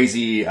 then the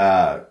crazy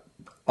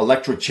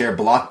electric chair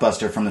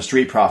blockbuster from the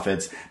Street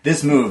Profits.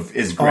 This move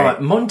is great.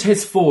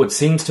 Montez Ford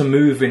seems to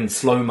move in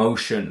slow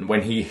motion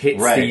when he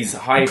hits these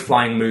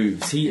high-flying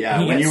moves. He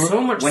gets so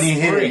much when he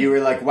hit it, you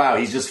were like, wow,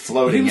 he's just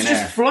floating in air. He was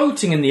just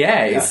floating in the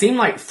air. Yeah. It seemed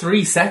like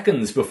 3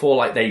 seconds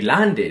before they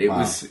landed. It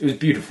was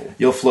beautiful.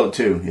 You'll float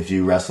too if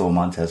you wrestle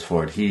Montez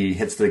Ford. He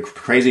hits the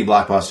crazy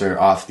blockbuster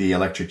off the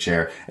electric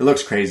chair. It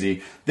looks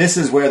crazy. This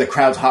is where the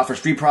crowd's hot for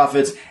Street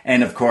Profits,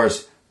 and of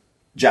course,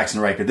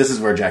 Jackson Riker. This is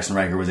where Jackson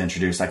Riker was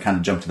introduced. I kind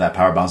of jumped to that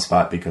powerbomb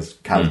spot because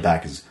Kyle's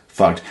back is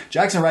fucked.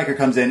 Jackson Riker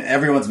comes in.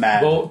 Everyone's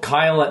mad. Well,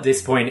 Kyle at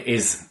this point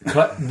is...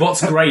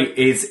 What's great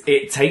is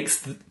it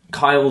takes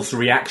Kyle's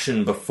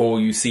reaction before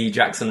you see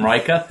Jackson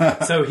Riker.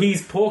 So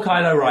poor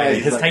Kyle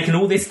O'Reilly has taken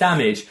all this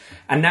damage,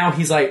 and now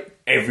he's like,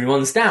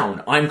 everyone's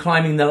down. I'm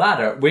climbing the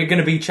ladder. We're going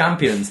to be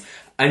champions.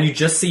 And you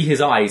just see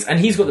his eyes, and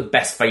he's got the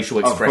best facial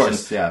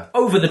expressions. Of course, yeah.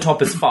 Over the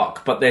top as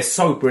fuck, but they're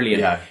so brilliant.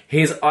 Yeah.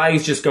 His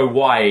eyes just go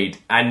wide,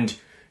 and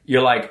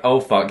you're like, oh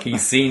fuck,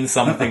 he's seen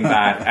something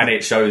bad, and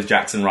it shows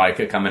Jackson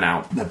Riker coming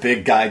out. The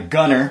big guy,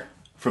 Gunner,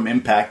 from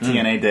Impact,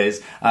 TNA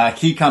days.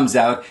 He comes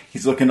out,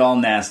 he's looking all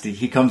nasty.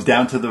 He comes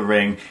down to the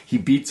ring, he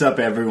beats up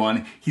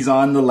everyone, he's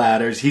on the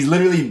ladders, he's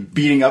literally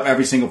beating up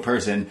every single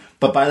person.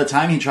 But by the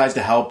time he tries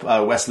to help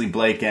Wesley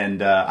Blake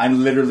and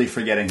I'm literally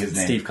forgetting his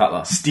name.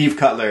 Steve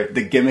Cutler.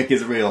 The gimmick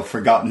is real.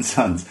 Forgotten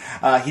Sons.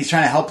 He's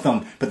trying to help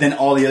them, but then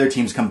all the other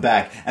teams come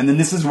back. And then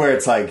this is where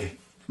it's like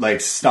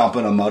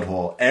stomping a mud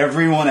hole.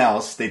 Everyone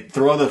else, they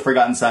throw the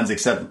Forgotten Sons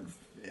except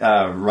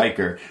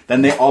Riker.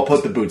 Then they all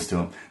put the boots to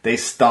him. They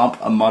stomp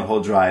a mud hole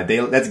dry.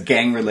 That's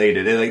gang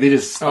related. They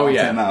just stomped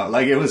him out.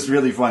 It was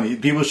really funny.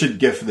 People should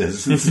GIF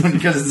this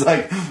because it's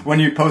like when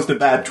you post a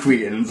bad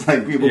tweet and it's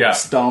like people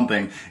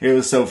stomping. It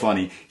was so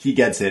funny. He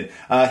gets it.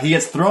 He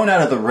gets thrown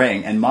out of the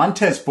ring, and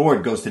Montez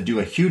Ford goes to do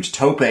a huge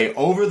tope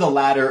over the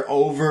ladder,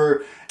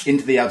 over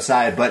into the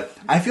outside. But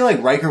I feel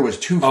like Riker was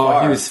too far.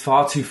 Oh, he was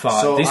far too far.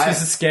 So this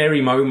was a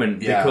scary moment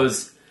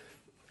because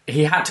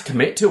he had to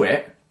commit to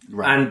it.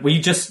 Right. And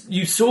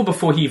you saw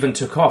before he even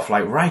took off,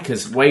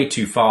 Riker's way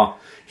too far.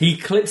 He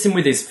clips him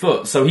with his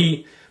foot, so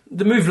the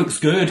move looks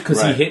good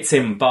because he hits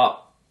him,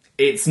 but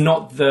it's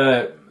not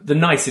the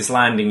nicest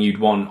landing you'd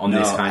want on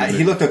this kind of move.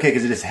 He looked okay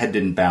because his head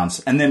didn't bounce.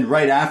 And then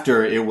right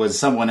after, it was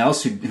someone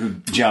else who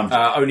jumped.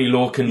 Only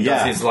Lorcan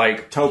does his,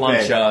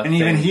 plunger. And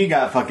even he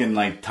got fucking,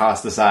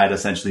 tossed aside,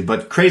 essentially.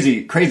 But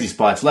crazy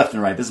spots left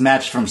and right. This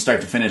match from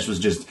start to finish was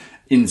just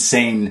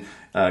insane,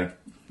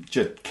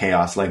 just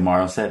chaos, like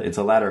Mario said. It's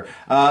a ladder.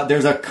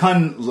 There's a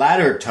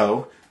ladder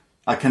toe,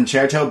 a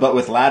concerto, but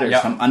with ladders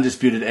from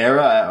Undisputed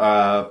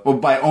Era,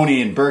 by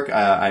Oni and Burke,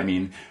 I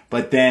mean.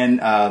 But then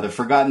the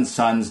Forgotten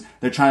Sons,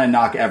 they're trying to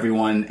knock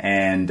everyone,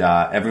 and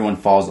everyone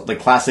falls. The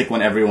classic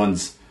when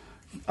everyone's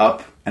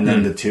up, and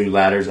then the two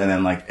ladders, and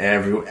then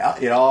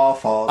it all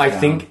falls down. I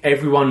think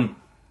everyone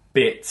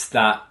bits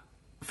that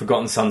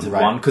Forgotten Sons have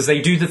won, because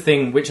they do the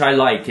thing which I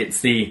like. It's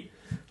the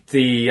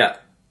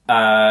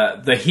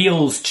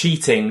heels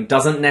cheating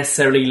doesn't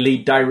necessarily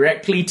lead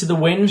directly to the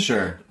win.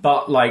 Sure.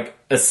 But,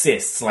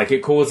 assists.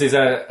 It causes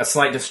a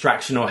slight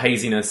distraction or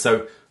haziness.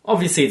 So,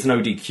 obviously it's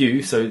no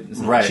DQ, so it's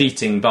not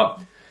cheating. But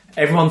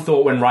everyone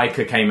thought when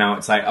Riker came out,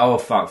 it's like, oh,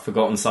 fuck,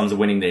 Forgotten Sons are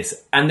winning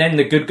this. And then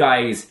the good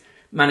guys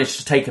managed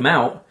to take him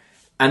out.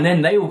 And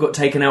then they all got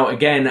taken out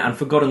again, and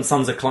Forgotten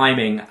Sons are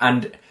climbing.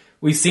 And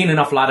we've seen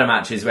enough ladder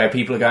matches where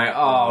people are going,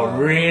 oh,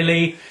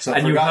 really? So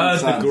and you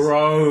heard the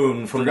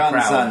groan from the crowd.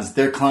 Forgotten Sons,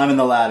 they're climbing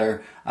the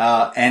ladder,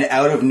 and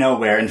out of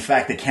nowhere, in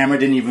fact, the camera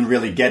didn't even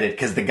really get it,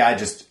 because the guy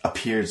just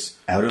appears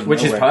out of nowhere.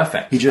 Which is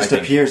perfect. He just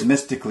appears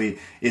mystically,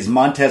 is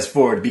Montez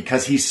Ford,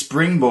 because he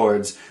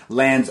springboards,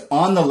 lands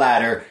on the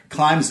ladder,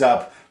 climbs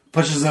up,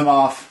 pushes him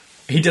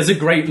off. He does a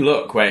great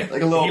look where he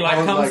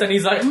comes and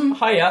he's like,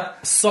 hiya,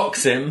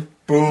 socks him.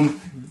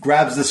 Boom,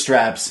 grabs the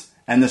straps,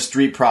 and the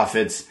Street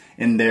Profits,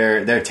 in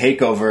their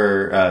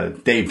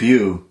TakeOver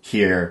debut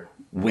here,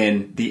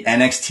 win the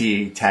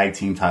NXT tag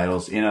team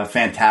titles in a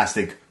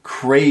fantastic,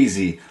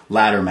 crazy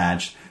ladder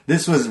match.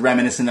 This was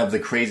reminiscent of the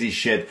crazy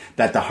shit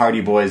that the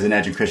Hardy Boys and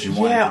Edge and Christian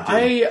wanted to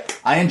do.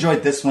 I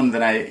enjoyed this one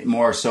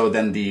more so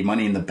than the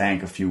Money in the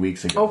Bank a few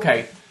weeks ago.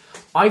 Okay.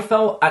 I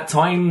felt at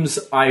times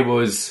I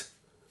was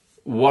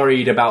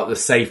worried about the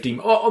safety.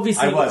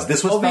 Obviously, I was.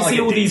 This was obviously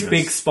all these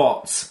big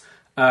spots.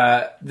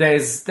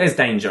 There's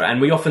danger,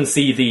 and we often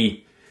see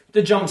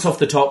the jumps off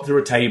the top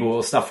through a table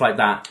or stuff like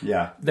that.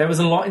 Yeah. There was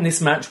a lot in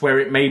this match where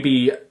it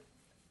maybe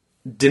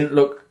didn't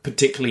look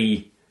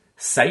particularly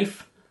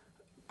safe.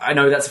 I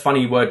know that's a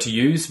funny word to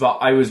use, but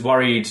I was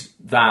worried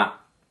that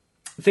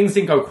things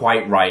didn't go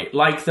quite right.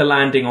 Like the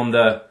landing on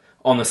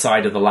the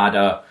side of the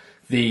ladder,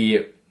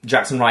 the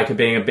Jackson Riker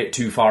being a bit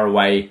too far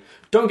away.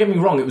 don't get me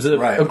wrong, it was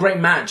a great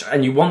match,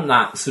 and you want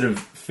that sort of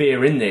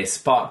fear in this,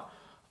 but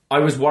I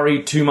was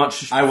worried too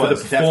much for the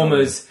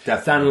performers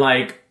than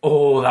like,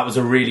 oh, that was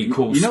a really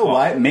cool spot. You know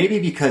why? Maybe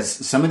because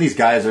some of these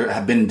guys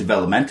have been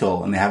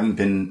developmental and they haven't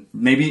been,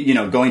 maybe, you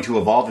know, going to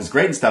Evolve is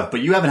great and stuff,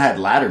 but you haven't had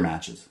ladder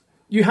matches.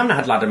 You haven't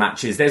had ladder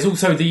matches. There's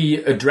also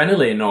the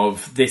adrenaline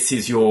of this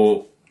is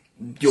your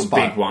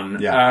big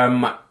one.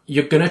 Yeah.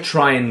 You're going to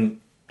try and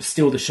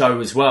steal the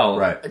show as well.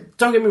 Right.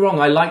 Don't get me wrong,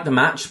 I like the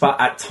match,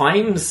 but at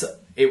times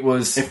it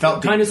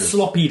felt kind of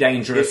sloppy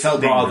dangerous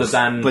rather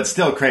than but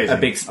still crazy. A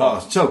big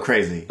spot. Oh, so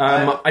crazy.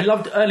 I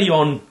loved early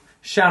on,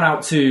 shout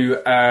out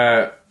to,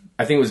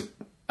 I think it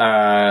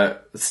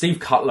was Steve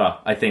Cutler,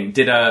 I think,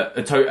 did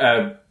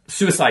a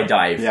suicide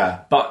dive.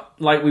 Yeah. But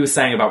like we were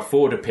saying about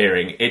Ford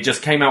appearing, it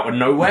just came out of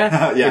nowhere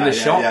in the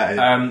shot.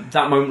 Yeah.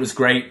 That moment was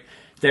great.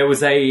 There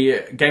was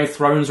a Game of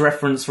Thrones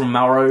reference from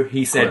Mauro.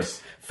 He said,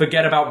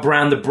 forget about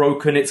Bran the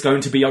Broken, it's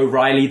going to be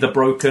O'Reilly the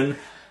Broken.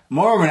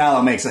 Mauro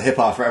Ranallo makes a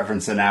hip-hop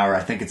reference an hour. I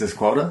think it's his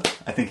quota.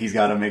 I think he's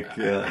got to make...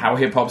 How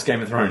hip-hop's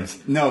Game of Thrones?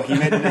 No, he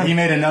made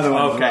another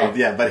one. Okay. As well.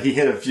 Yeah, but he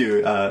hit a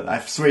few.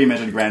 I swear you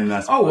mentioned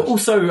Grandmaster. Oh,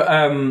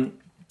 also,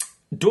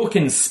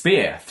 Dawkins'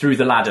 spear through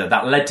the ladder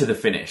that led to the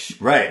finish.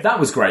 Right. That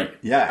was great.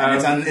 Yeah,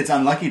 and it's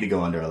unlucky to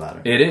go under a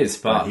ladder. It is,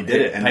 but he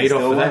did it and paid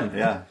off for them.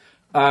 Yeah.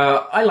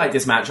 I like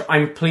this match.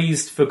 I'm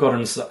pleased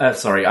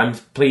I'm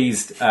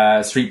pleased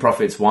Street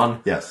Profits won.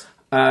 Yes.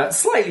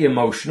 Slightly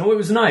emotional. It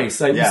was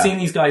nice. We've seen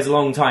these guys a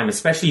long time,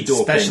 especially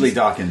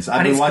Dawkins.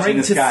 I've been watching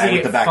this guy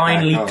with the backpack.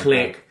 Finally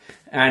click,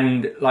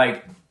 and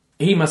like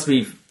he must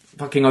be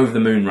fucking over the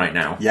moon right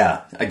now.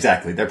 Yeah,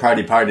 exactly. They're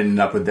partying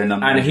up with their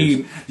number. And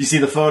you see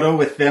the photo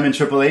with them and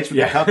Triple H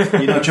with the cups.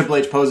 You know, Triple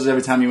H poses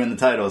every time you win the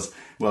titles.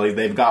 Well,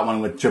 they've got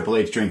one with Triple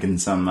H drinking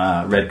some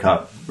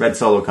red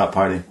Solo Cup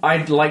party.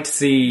 I'd like to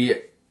see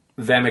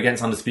them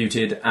against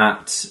Undisputed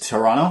at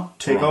Toronto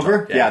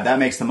TakeOver. Yeah, that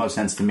makes the most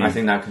sense to me. I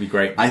think that could be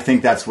great. I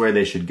think that's where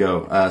they should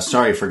go.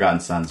 Sorry, Forgotten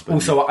Sons. But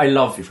also, I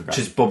love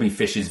just Bobby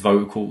Fish's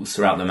vocals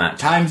throughout the match.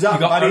 Time's up, you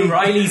got buddy.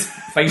 O'Reilly's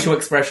facial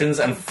expressions,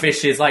 and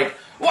Fish is like,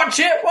 "Watch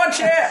it!"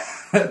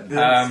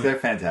 They're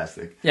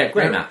fantastic. Yeah,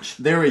 great match.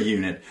 They're a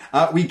unit.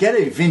 We get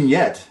a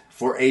vignette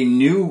for a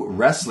new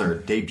wrestler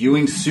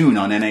debuting soon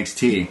on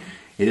NXT.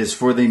 It is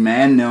for the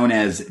man known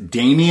as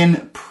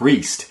Damian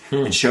Priest.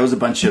 It shows a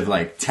bunch of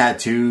like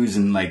tattoos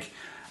and like,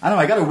 I don't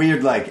know, I got a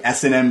weird like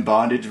S&M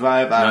bondage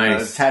vibe. I don't know,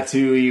 it's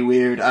tattoo-y,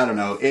 weird. I don't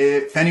know.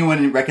 If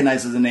anyone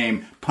recognizes the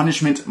name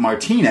Punishment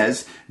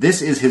Martinez,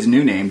 this is his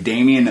new name,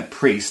 Damian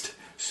Priest.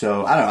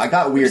 So, I don't know, I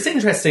got weird... It's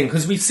interesting,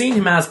 because we've seen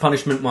him as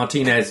Punishment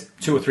Martinez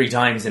 2 or 3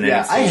 times in NXT.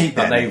 Yeah, I hate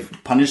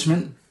that.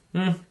 Punishment?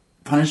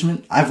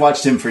 Punishment? I've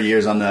watched him for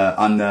years on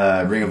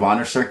the Ring of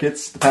Honor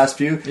circuits, the past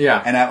few.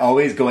 Yeah. And I'm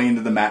always going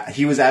into the match.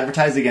 He was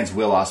advertised against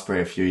Will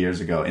Ospreay a few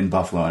years ago in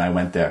Buffalo, and I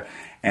went there.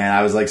 And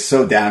I was like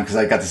so down because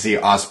I got to see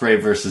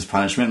Ospreay versus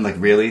Punishment. Like,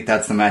 really?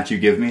 That's the match you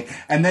give me?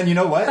 And then you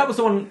know what? That was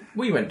the one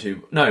we went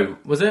to. No,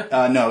 was it?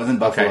 No, it was in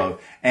Buffalo.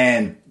 Okay.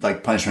 And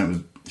like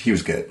Punishment he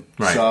was good.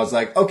 Right. So I was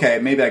like, okay,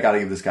 maybe I got to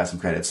give this guy some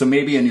credit. So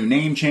maybe a new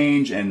name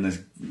change and this,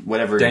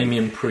 whatever.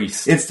 Damian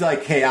Priest. It's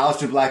like, hey,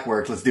 Aleister Black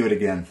worked. Let's do it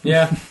again.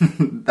 Yeah.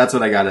 That's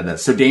what I got at that.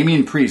 So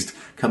Damian Priest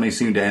coming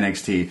soon to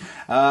NXT.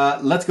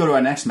 Let's go to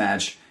our next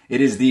match.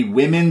 It is the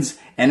Women's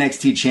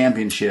NXT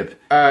Championship.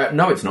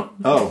 No, it's not.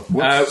 Oh,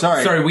 whoops,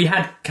 sorry. Sorry, we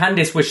had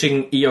Candice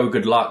wishing Io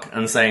good luck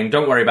and saying,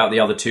 don't worry about the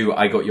other two,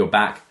 I got your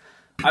back.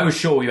 I was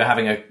sure we were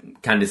having a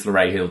Candice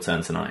LeRae heel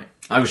turn tonight.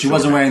 She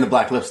wasn't wearing the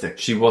black lipstick.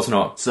 She was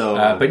not. So,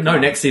 but no,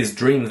 next is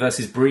Dream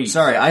versus Brie.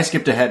 Sorry, I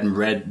skipped ahead and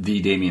read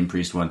the Damian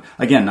Priest one.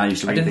 Again, not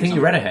used to reading. I didn't think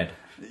you read ahead.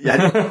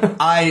 Yeah,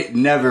 I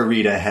never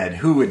read ahead.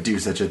 Who would do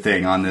such a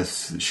thing on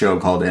this show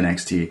called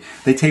NXT?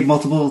 They tape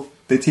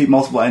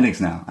multiple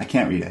endings now. I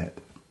can't read ahead.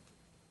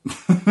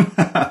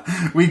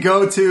 We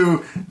go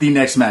to the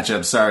next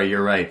matchup. Sorry,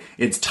 you're right.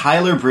 It's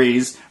Tyler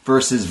Breeze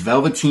versus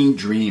Velveteen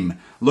Dream.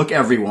 Look,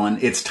 everyone,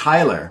 it's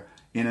Tyler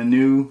in a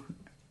new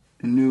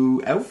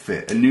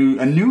outfit, a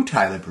new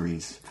Tyler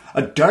Breeze,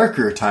 a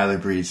darker Tyler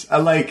Breeze,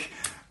 a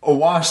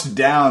washed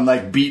down,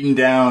 like beaten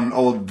down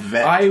old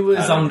vet. I was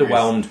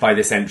underwhelmed by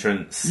this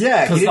entrance.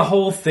 Yeah, because the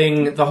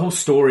whole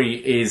story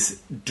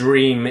is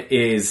Dream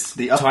is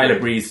Tyler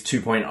Breeze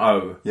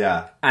 2.0.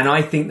 Yeah, and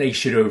I think they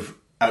should have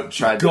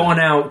gone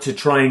out to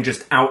try and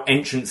just out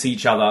entrance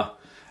each other.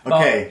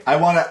 Okay, I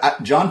want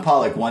to. John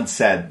Pollock once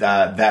said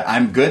that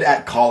I'm good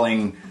at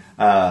calling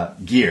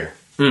gear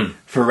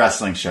for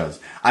wrestling shows.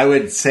 I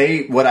would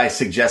say what I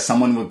suggest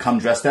someone would come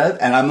dressed as,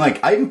 and I'm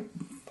like,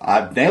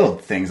 I've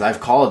nailed things. I've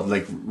called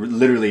like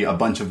literally a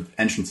bunch of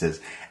entrances.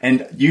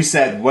 And you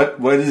said,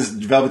 what is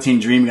Velveteen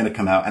Dream going to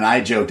come out? And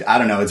I joked, I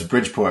don't know, it's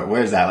Bridgeport.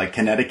 Where is that? Like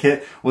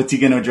Connecticut? What's he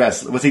going to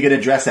dress? What's he going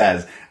to dress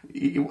as?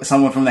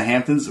 Someone from the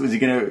Hamptons? Was he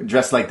going to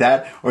dress like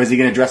that? Or is he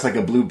going to dress like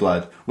a blue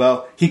blood?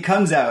 Well, he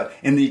comes out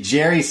in the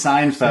Jerry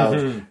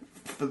Seinfeld,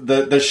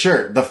 the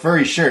shirt, the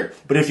furry shirt.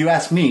 But if you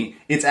ask me,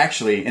 it's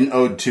actually an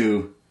ode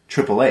to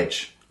Triple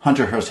H.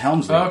 Hunter Hearst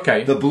Helmsley. Oh,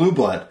 okay. The Blue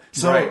Blood.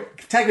 So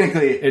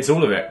technically... It's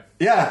all of it.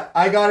 Yeah,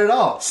 I got it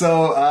all.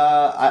 So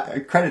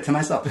credit to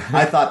myself.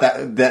 I thought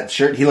that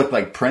shirt, he looked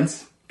like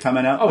Prince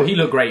coming out. Oh, he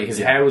looked great. His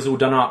hair was all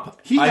done up.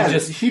 He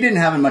didn't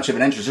have much of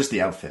an entrance, just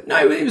the outfit.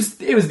 No, it was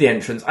the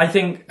entrance. I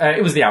think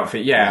it was the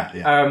outfit,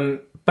 yeah.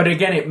 But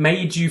again, it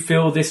made you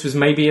feel this was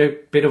maybe a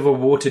bit of a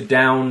watered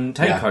down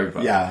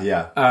takeover.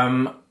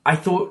 Yeah. I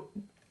thought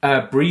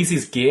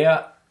Breeze's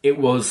gear, it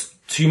was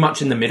too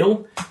much in the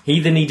middle. He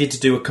either needed to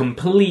do a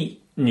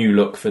complete new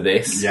look for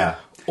this. Yeah.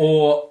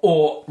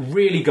 Or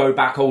really go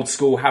back old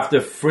school, have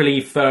the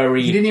frilly,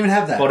 furry... He didn't even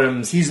have that.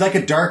 ...bottoms. He's like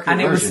a darker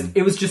version.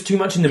 It was just too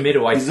much in the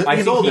middle.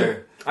 He's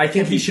older. I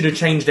think he should have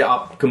changed it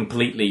up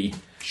completely.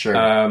 Sure.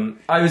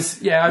 I was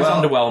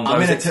underwhelmed. I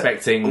was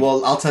expecting...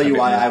 Well, I'll tell you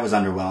why I was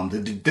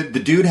underwhelmed. The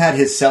dude had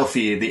his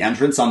selfie, the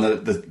entrance on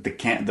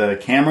the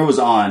camera was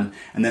on,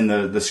 and then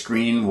the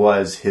screen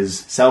was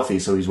his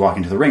selfie, so he's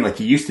walking to the ring like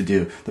he used to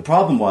do. The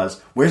problem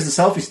was, where's the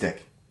selfie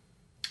stick?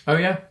 Oh,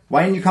 yeah.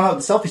 Why didn't you come out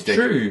with the selfie stick?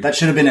 True. That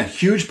should have been a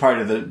huge part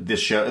of this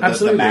show,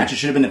 the match. It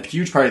should have been a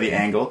huge part of the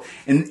angle.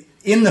 And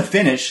in the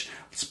finish,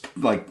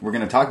 like we're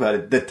going to talk about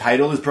it, the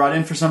title is brought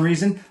in for some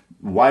reason.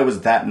 Why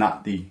was that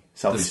not the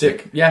selfie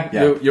stick? Yeah.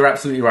 You're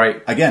absolutely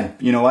right. Again,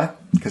 you know why?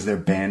 Because they're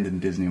banned in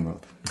Disney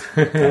World.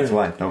 That's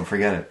why. Don't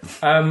forget it.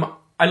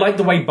 I like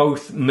the way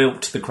both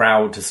milked the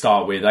crowd to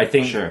start with. I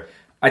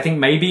think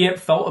maybe it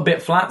felt a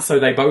bit flat, so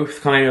they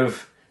both kind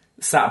of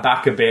sat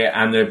back a bit,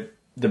 and the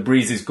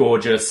Breeze is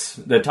gorgeous,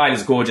 the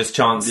Tyler's gorgeous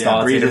chant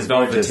started, Breeze and is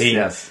gorgeous, Velveteen.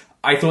 yes.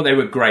 I thought they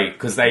were great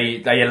because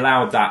they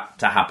allowed that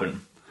to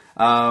happen.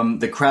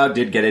 The crowd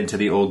did get into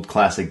the old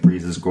classic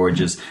Breeze is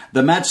gorgeous.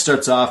 The match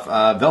starts off,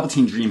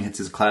 Velveteen Dream hits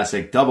his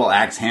classic double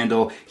axe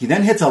handle. He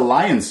then hits a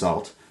lion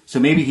salt. So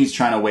maybe he's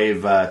trying to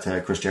wave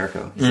to Chris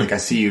Jericho. He's like, I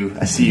see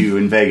you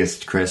in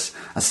Vegas, Chris.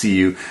 I see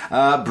you.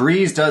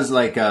 Breeze does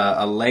like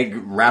a leg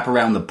wrap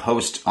around the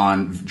post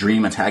on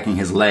Dream attacking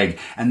his leg,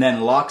 and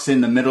then locks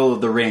in the middle of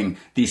the ring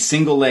the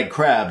single leg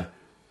crab,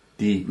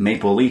 the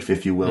maple leaf,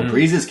 if you will.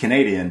 Breeze is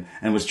Canadian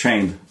and was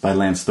trained by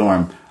Lance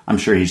Storm. I'm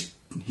sure he's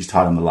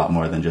taught him a lot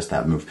more than just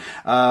that move.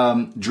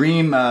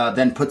 Dream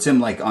then puts him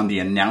like on the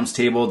announce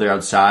table. They're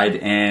outside,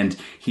 and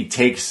he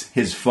takes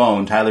his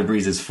phone, Tyler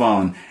Breeze's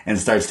phone, and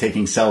starts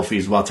taking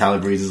selfies while Tyler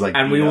Breeze is like...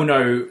 And we all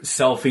know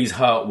selfies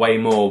hurt way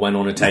more when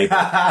on a table.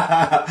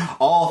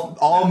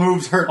 all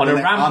moves hurt. On a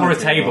ramp or a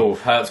table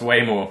hurts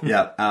way more.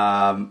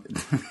 Yeah.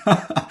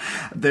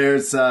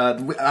 There's...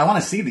 I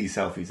want to see these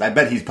selfies. I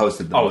bet he's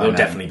posted them. Oh, they'll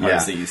definitely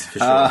post these, for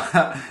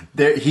sure.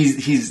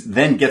 He's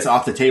then gets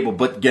off the table,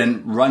 but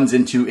again runs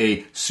into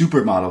a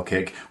supermodel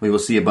kick. We will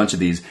see a bunch of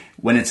these.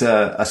 When it's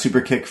a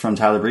super kick from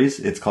Tyler Breeze,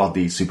 it's called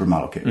the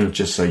supermodel kick,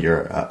 just so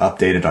you're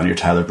updated on your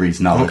Tyler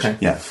Breeze knowledge. Okay.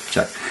 Yeah,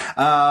 check.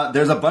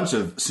 There's a bunch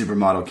of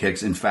supermodel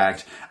kicks, in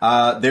fact.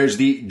 There's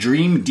the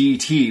Dream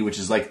DT, which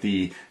is like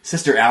the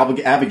Sister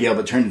Abigail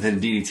that turned into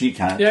the DDT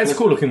kind of. Yeah, it's a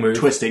cool looking move.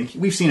 Twisting.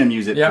 We've seen him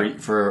use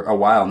it for a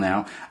while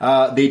now.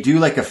 They do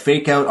like a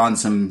fake out on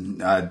some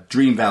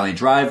Dream Valley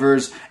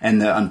drivers and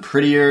the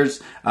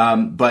Unprettiers,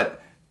 but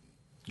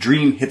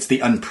Dream hits the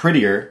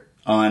Unprettier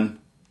on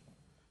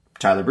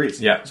Tyler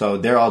Breeze. Yeah. So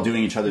they're all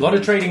doing each other's A lot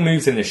of trading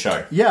moves in this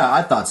show. Yeah,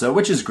 I thought so,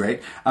 which is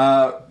great.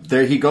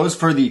 There he goes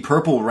for the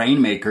purple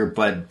Rainmaker,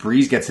 but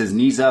Breeze gets his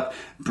knees up.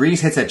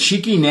 Breeze hits a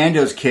cheeky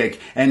Nando's kick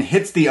and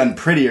hits the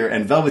Unprettier,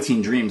 and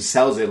Velveteen Dream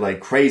sells it like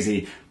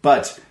crazy,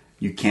 but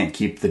you can't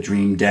keep the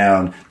Dream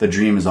down. The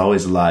Dream is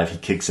always alive. He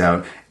kicks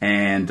out.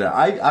 And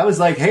I was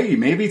like, hey,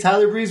 maybe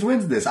Tyler Breeze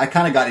wins this. I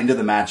kind of got into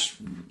the match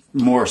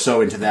more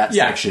so into that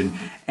section.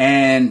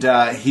 And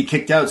he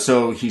kicked out,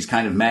 so he's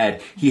kind of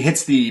mad. He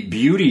hits the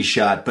beauty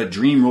shot, but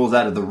Dream rolls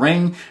out of the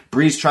ring.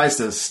 Breeze tries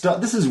to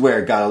stop. This is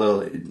where it got a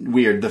little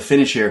weird, the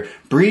finish here.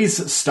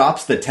 Breeze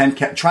stops the 10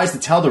 count, tries to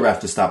tell the ref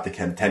to stop the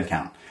 10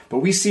 count. But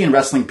we see in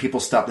wrestling people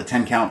stop the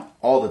 10 count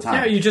all the time.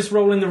 Yeah, you just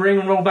roll in the ring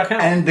and roll back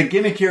out. And the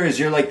gimmick here is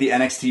you're like the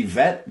NXT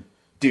vet.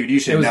 Dude, you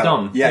should know. It was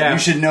dumb. Yeah, you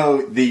should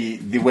know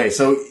the way.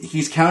 So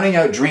he's counting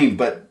out Dream,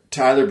 but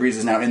Tyler Breeze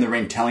is now in the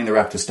ring telling the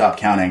ref to stop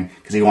counting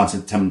because he wants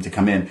him to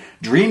come in.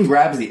 Dream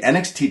grabs the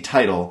NXT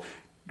title,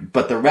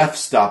 but the ref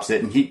stops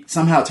it, and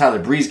somehow Tyler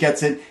Breeze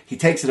gets it. He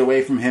takes it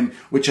away from him,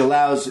 which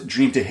allows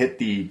Dream to hit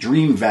the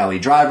Dream Valley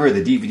driver,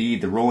 the DVD,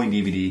 the rolling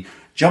DVD,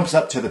 jumps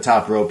up to the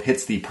top rope,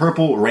 hits the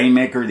purple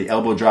Rainmaker, the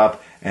elbow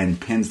drop, and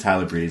pins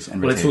Tyler Breeze.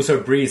 And it's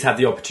also Breeze had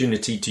the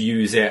opportunity to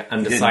use it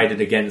and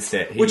decided against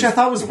it. Which I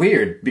thought was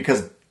weird,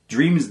 because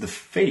Dream is the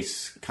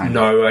face, kind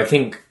of. No, I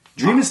think...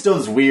 Dream is still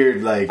this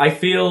weird, like... I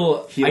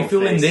feel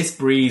in this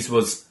Breeze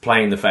was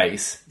playing the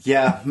face.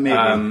 Yeah,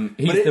 maybe.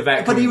 He's the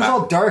vet. But he was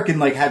all dark and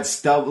like had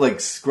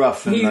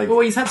scruff and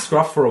he's had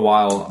scruff for a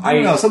while. I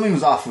don't know, something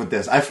was off with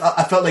this. I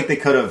felt like they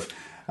could have...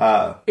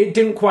 it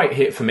didn't quite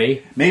hit for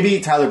me. Maybe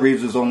Tyler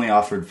Breeze was only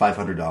offered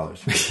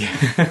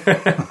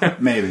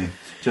 $500. Maybe.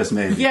 Just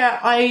maybe. Yeah,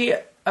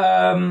 I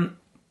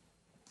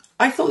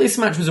thought this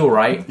match was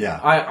alright. Yeah.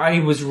 I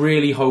was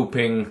really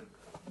hoping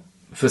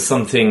for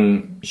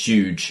something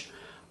huge.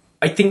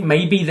 I think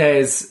maybe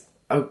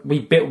we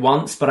bit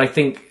once, but I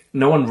think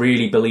no one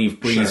really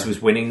believed Breeze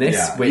was winning this.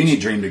 Yeah, which, you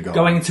need Dream to go.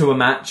 Going into a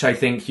match, I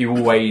think you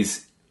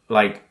always,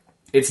 like,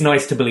 it's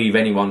nice to believe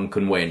anyone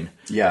can win.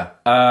 Yeah.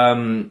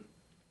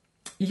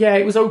 Yeah,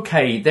 it was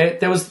okay.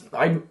 There was,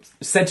 I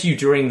said to you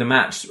during the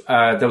match,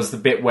 there was the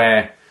bit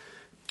where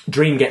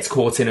Dream gets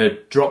caught in a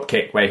drop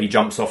kick where he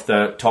jumps off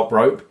the top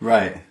rope.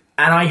 Right.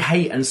 And I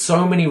hate, and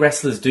so many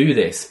wrestlers do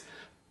this.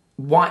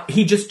 Why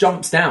he just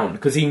jumps down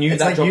because he knew It's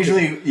that like drop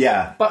usually, kick.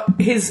 yeah. But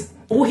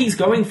all he's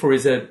going for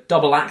is a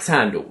double axe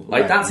handle.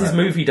 Like, that's his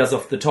move he does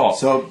off the top.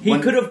 So he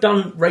could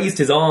have raised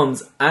his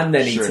arms and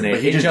then eaten it.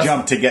 But he just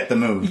jumped to get the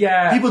move.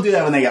 Yeah. People do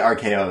that when they get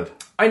RKO'd.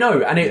 I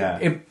know, and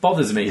it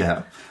bothers me.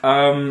 Yeah.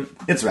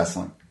 It's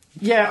wrestling.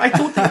 Yeah, I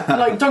thought,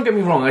 like, don't get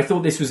me wrong, I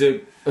thought this was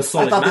a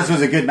solid match. I thought this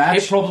was a good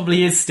match. It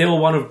probably is still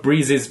one of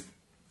Breeze's,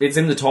 it's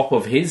in the top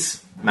of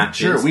his matches.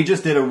 Sure, we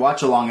just did a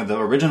watch along of the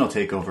original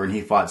TakeOver, and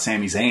he fought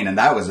Sami Zayn, and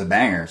that was a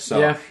banger.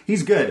 So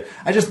he's good.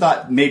 I just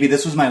thought maybe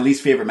this was my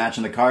least favorite match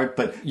on the card,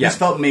 but this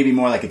felt maybe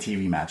more like a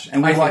TV match.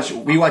 And we watch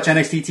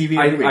NXT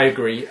TV every week. I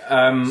agree.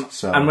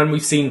 And when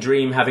we've seen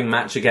Dream having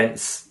match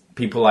against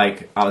people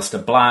like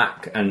Aleister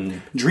Black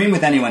and Dream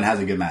with anyone has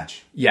a good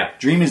match. Yeah,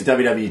 Dream is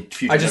WWE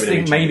future. I just WWE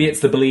think maybe champion. it's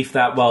the belief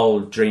that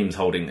Dream's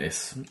holding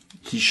this.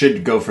 He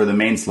should go for the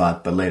main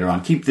slot, but later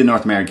on, keep the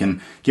North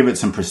American, give it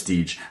some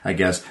prestige, I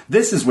guess.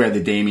 This is where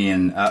the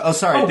Damien.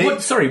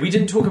 Sorry, we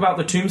didn't talk about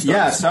the tombstones.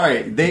 Yeah,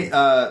 sorry.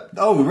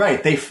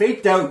 They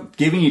faked out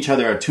giving each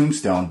other a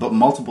tombstone, but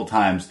multiple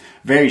times.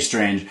 Very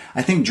strange.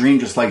 I think Dream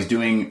just likes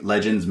doing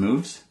Legends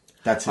moves.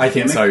 That's his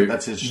gimmick. So.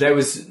 That's his. There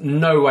was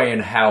no way in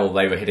hell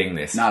they were hitting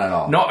this. Not at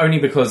all. Not only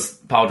because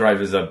pile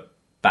drivers are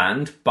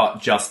banned,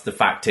 but just the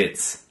fact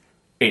it's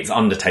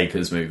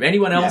Undertaker's move.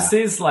 Anyone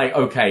else's, like,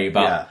 okay,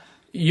 but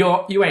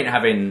you ain't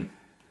having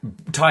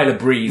Tyler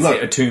Breeze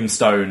hit a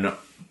tombstone.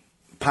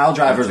 Pile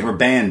drivers were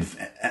banned,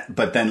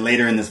 but then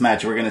later in this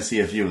match, we're going to see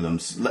a few of them.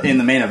 In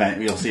the main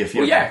event, you'll see a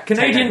few of them.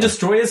 Canadian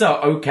destroyers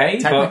are okay,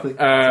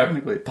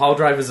 technically. Pile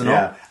drivers are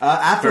not.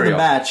 After the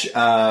match,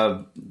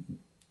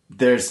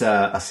 there's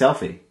a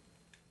selfie.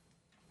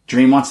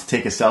 Dream wants to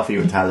take a selfie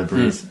with Tyler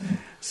Breeze.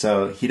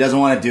 So he doesn't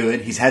want to do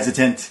it. He's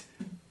hesitant,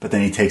 but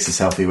then he takes a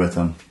selfie with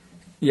him.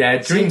 Yeah,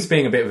 Dream's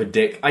being a bit of a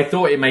dick. I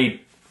thought it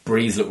made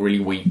Breeze look really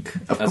weak.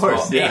 Of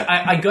course, yeah.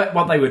 I got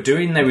what they were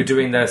doing. They were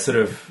doing their sort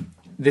of...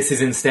 This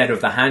is instead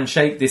of the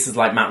handshake. This is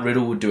like Matt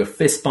Riddle would do a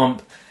fist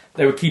bump.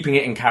 They were keeping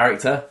it in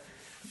character.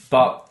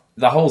 But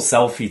the whole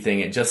selfie thing,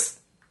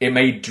 it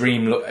made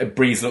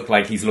Breeze look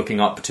like he's looking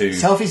up to...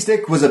 Selfie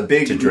stick was a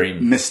big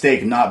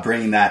mistake not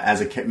bringing that as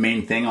a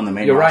main thing on the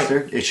main roster.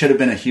 Right. It should have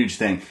been a huge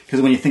thing.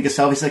 Because when you think of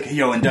selfie stick, in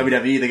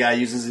WWE, the guy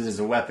uses it as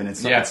a weapon. It's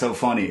so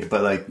funny.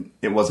 But, like,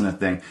 it wasn't a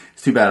thing.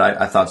 It's too bad.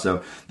 I thought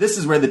so. This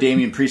is where the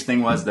Damian Priest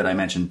thing was that I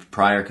mentioned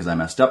prior because I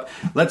messed up.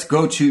 Let's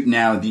go to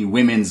now the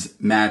women's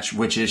match,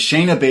 which is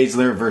Shayna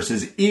Baszler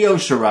versus Io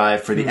Shirai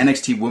for the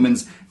NXT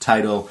Women's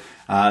title.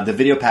 The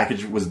video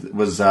package was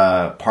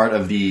part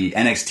of the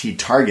NXT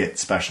Target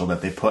special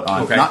that they put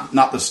on. Okay.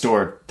 Not the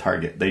store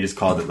Target. They just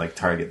called it like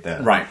Target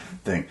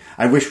thing.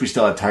 I wish we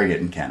still had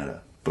Target in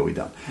Canada, but we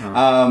don't.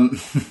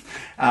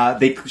 Oh.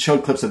 They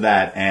showed clips of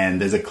that,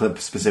 and there's a clip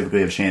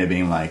specifically of Shayna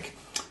being like,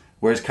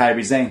 "Where's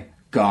Kairi Sane?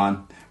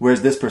 Gone.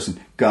 Where's this person?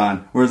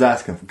 Gone. Where's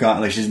Asuka? Gone."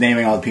 Like, she's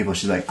naming all the people.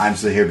 She's like, "I'm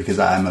still here because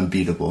I'm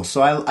unbeatable."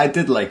 So I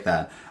did like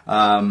that.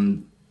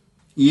 Io...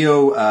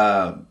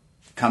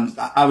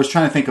 I was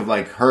trying to think of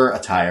like her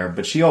attire,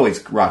 but she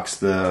always rocks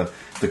the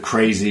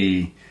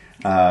crazy,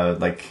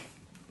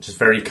 just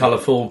very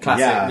colorful,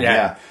 classic.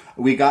 Yeah.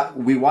 We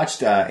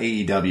watched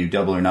AEW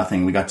Double or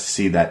Nothing. We got to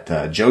see that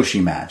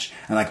Joshi match,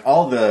 and like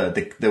all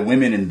the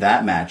women in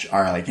that match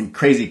are like in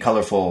crazy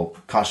colorful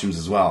costumes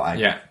as well.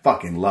 I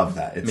fucking love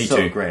that. It's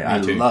so great. I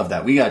love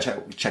that. We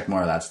gotta check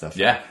more of that stuff.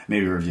 Yeah,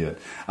 maybe review it.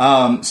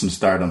 Some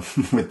Stardom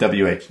with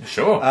WH.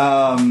 Sure.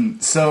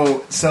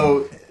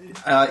 So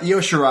Io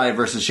Shirai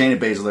versus Shayna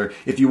Baszler.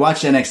 If you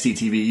watch NXT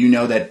TV, you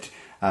know that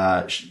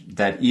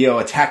Io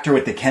attacked her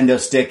with the kendo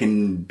stick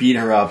and beat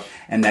her up,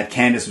 and that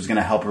Candice was going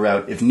to help her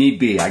out. If need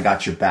be, I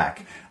got your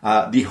back.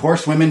 The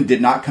Horsewomen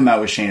did not come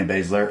out with Shayna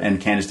Baszler,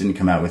 and Candice didn't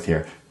come out with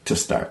her to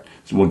start.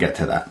 So we'll get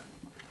to that.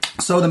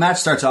 So the match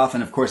starts off,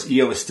 and of course,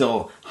 Io is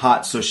still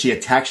hot, so she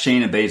attacks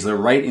Shayna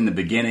Baszler right in the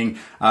beginning.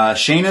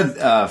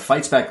 Shayna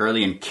fights back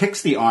early and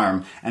kicks the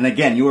arm. And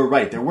again, you were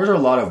right. There were a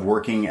lot of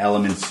working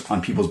elements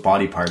on people's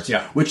body parts,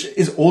 which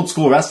is old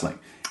school wrestling.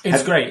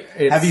 It's great.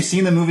 Have you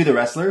seen the movie The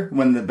Wrestler?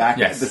 When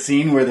the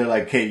scene where they're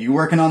like, "Hey, you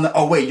working on the?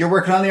 Oh wait, you're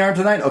working on the arm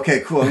tonight? Okay,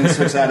 cool. Let me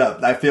switch that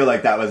up." I feel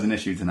like that was an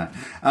issue tonight.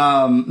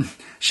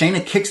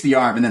 Shayna kicks the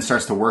arm and then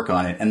starts to work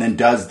on it, and then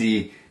does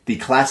the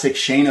classic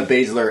Shayna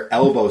Baszler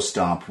elbow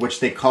stomp, which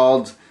they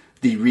called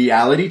the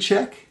reality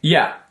check.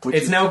 Yeah,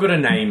 it's now got a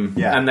name,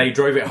 and they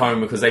drove it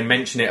home because they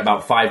mention it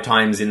about 5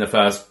 times in the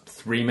first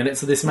 3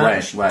 minutes of this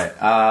match. Right.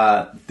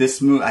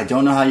 This move, I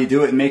don't know how you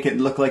do it and make it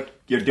look like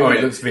you're doing it.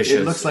 It looks vicious.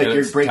 It looks like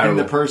you're breaking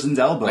the person's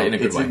elbow. Like, in a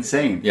good way.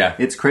 Insane. Yeah.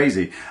 It's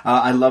crazy.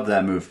 I love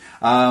that move.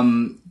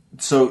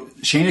 So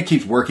Shayna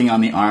keeps working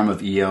on the arm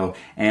of Io,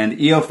 and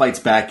Io fights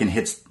back and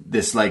hits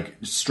this like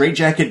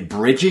straitjacket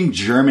bridging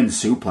German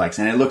suplex,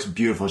 and it looks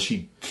beautiful.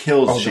 She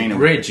kills Shayna. The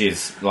bridge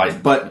is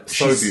like, but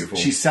so beautiful.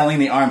 She's selling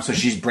the arm, so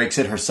she breaks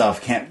it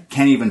herself. Can't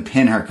even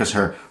pin her because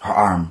her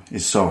arm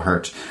is so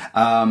hurt.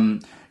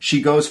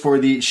 She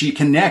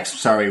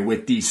connects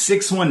with the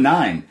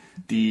 619,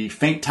 the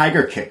feint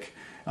tiger kick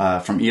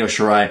from Io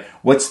Shirai.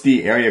 What's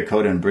the area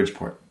code in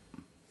Bridgeport?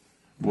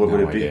 What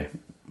would it be?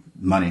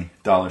 Money,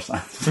 $.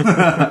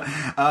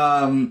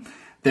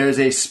 There's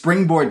a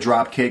springboard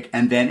drop kick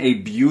and then a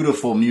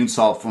beautiful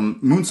moonsault from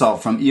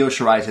Io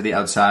Shirai to the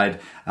outside.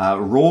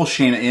 Rolls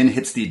Shayna in,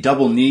 hits the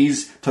double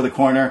knees to the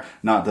corner,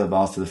 not the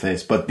balls to the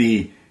face, but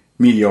the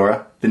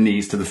Meteora, the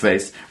knees to the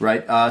face,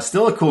 right?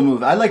 Still a cool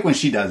move. I like when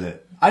she does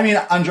it. I mean,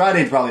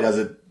 Andrade probably does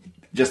it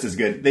just as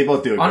good. They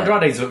both do it.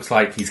 Andrade looks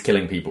like he's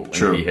killing people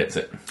when he hits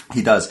it.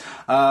 He does.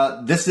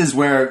 This is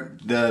where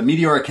the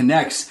Meteora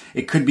connects.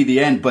 It could be the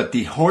end, but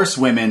the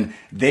horsewomen,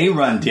 they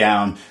run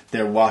down.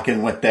 They're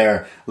walking with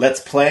their let's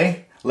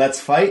play, let's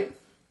fight,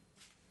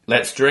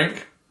 let's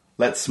drink,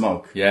 let's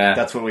smoke. Yeah.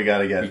 That's what we got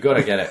to get. You got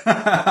to get it.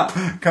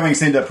 Coming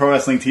soon to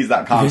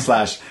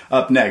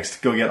ProWrestlingTees.com/Up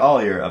Next. Go get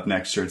all your Up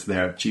Next shirts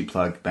there. Cheap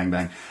plug. Bang,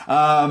 bang.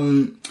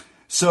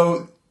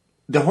 So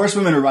the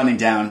horsewomen are running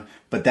down,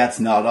 but that's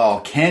not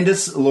all.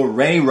 Candice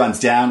LeRae runs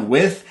down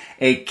with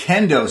a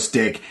kendo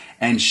stick,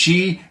 and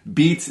she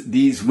beats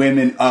these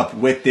women up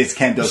with this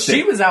kendo stick.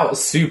 She was out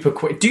super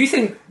quick. Do you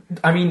think...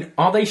 I mean,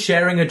 are they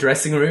sharing a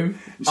dressing room?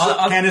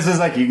 Candice is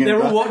like,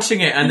 they're all watching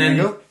it, and then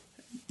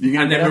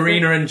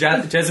Marina and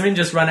Jasmine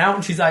just run out,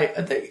 and she's like,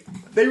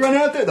 they run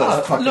out there.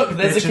 Look,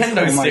 there's a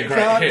kendo stick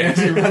right here. And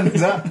she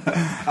runs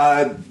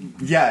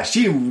out.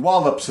 She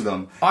wallops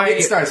them.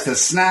 It starts to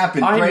snap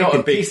and break. I'm not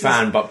a big pieces.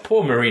 fan, but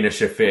poor Marina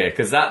Shafir,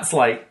 because that's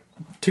like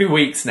 2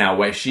 weeks now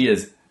where she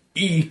has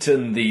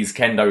eaten these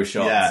kendo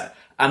shots,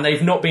 and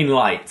they've not been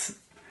light.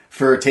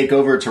 For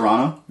TakeOver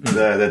Toronto,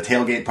 the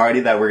tailgate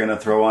party that we're going to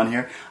throw on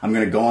here, I'm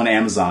going to go on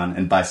Amazon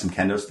and buy some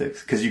kendo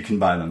sticks, because you can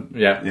buy them.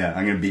 Yeah,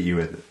 I'm going to beat you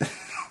with it.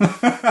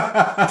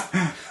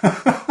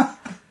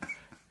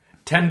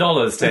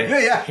 $10 to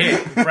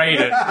hit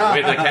Braden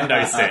with a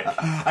kendo stick.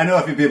 I know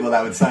a few people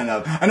that would sign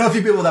up. I know a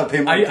few people that would pay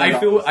more.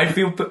 I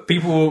feel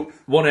people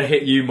want to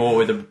hit you more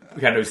with a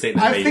kendo stick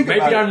than me.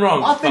 Maybe I'm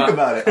wrong. I'll think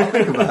about it.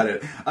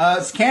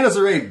 Candice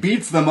LeRae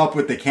beats them up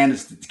with the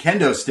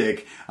kendo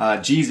stick.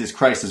 Jesus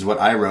Christ is what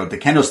I wrote. The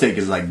kendo stick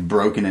is like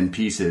broken in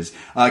pieces.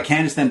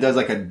 Candice then does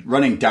like a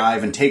running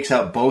dive and takes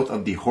out both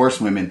of the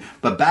horsewomen.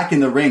 But back in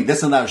the ring,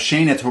 this allows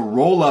Shayna to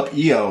roll up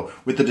Io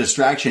with the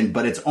distraction,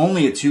 but it's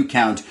only a 2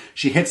 count.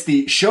 She hits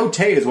the shote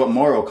is what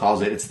Morrow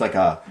calls it. It's like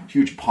a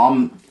huge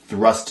palm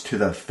thrust to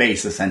the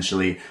face,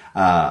 essentially.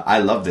 I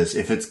love this.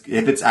 If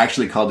it's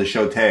actually called a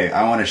shote,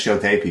 I want to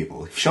shote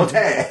people. Shote!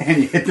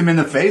 And you hit them in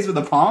the face with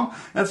a palm?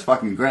 That's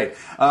fucking great.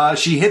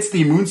 She hits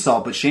the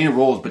moonsault, but Shayna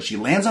rolls, but she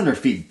lands on her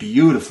feet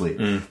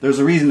beautifully. There's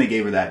a reason they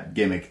gave her that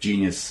gimmick,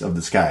 Genius of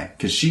the Sky,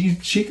 because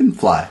she can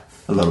fly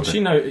a little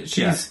bit.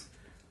 She's...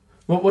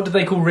 What do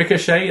they call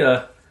Ricochet?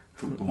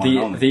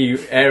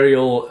 The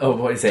aerial... Oh,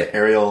 what is it?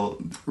 Aerial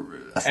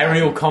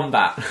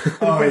combat.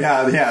 Oh,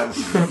 yeah.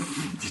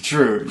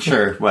 True,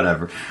 sure,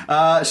 whatever.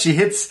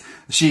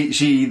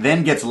 She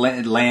then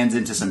lands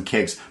into some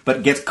kicks,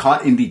 but gets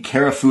caught in the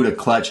Karafuda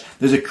clutch.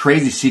 There's a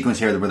crazy sequence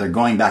here where they're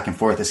going back and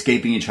forth,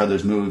 escaping each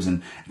other's moves,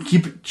 and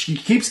she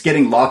keeps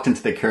getting locked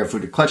into the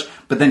Karafuda clutch,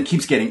 but then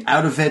keeps getting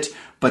out of it.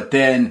 But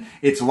then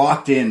it's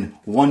locked in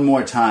one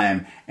more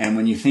time, and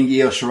when you think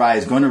Io Shirai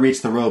is going to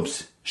reach the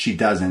ropes, she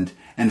doesn't.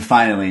 And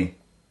finally,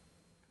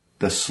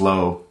 the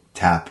slow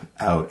tap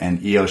out, and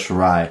Io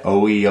Shirai,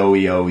 oe,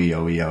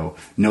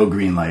 no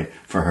green light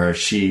for her.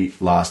 She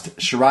lost.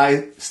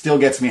 Shirai still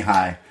gets me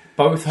high.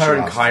 Both her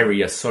and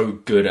Kairi are so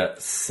good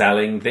at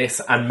selling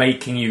this and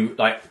making you,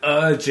 like,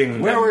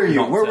 urging Where were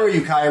you,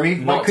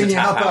 Kairi? Why couldn't you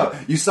help out?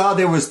 You saw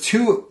there was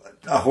 2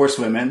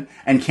 horsewomen,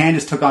 and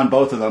Candice took on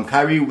both of them.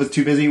 Kairi was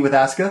too busy with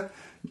Asuka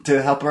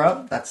to help her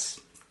out. That's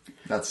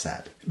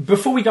sad.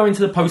 Before we go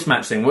into the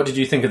post-match thing, what did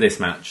you think of this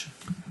match?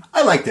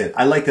 I liked it.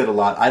 I liked it a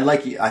lot. I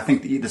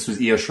think this was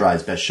Io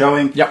Shirai's best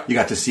showing. Yep. You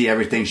got to see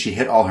everything. She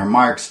hit all her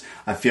marks.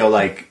 I feel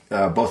like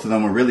both of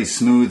them were really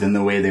smooth in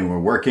the way they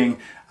were working.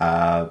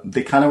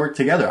 They kind of worked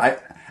together.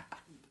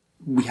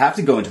 We have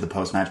to go into the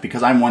post-match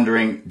because I'm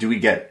wondering, do we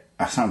get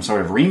some sort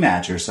of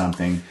rematch or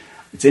something?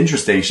 It's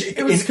interesting.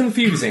 It was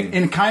confusing.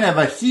 In kind of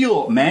a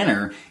heel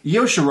manner,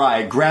 Io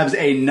Shirai grabs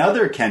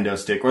another kendo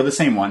stick, or the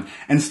same one,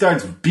 and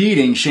starts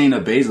beating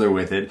Shayna Baszler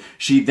with it.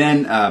 She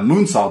then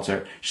moonsaults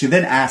her. She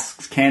then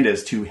asks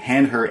Candice to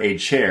hand her a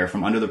chair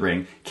from under the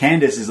ring.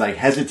 Candice is like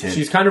hesitant.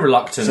 She's kind of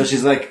reluctant. So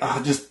she's like, oh,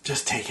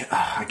 just take it.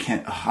 Oh, I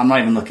can't. Oh, I'm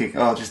not even looking.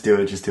 Oh, just do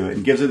it.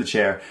 And gives her the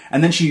chair.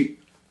 And then she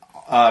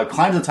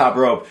climbs the top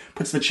rope,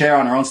 puts the chair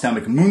on her own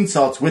stomach,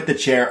 moonsaults with the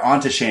chair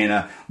onto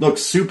Shayna,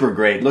 looks super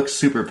great, looks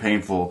super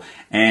painful,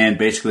 and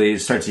basically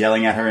starts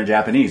yelling at her in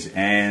Japanese.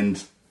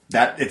 And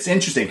that it's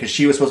interesting because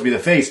she was supposed to be the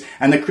face,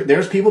 and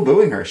there's people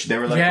booing her. They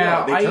were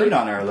like, they turned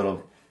on her a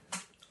little.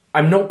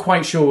 I'm not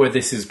quite sure where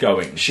this is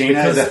going. Shayna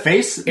as a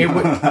face? It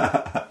would,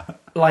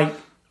 like,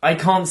 I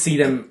can't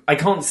see,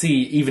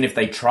 even if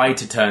they try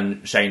to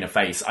turn Shayna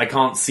face, I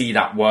can't see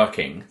that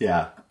working.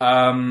 Yeah.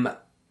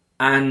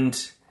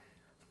 And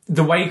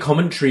the way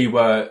commentary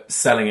were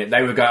selling it,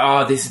 they would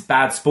go, this is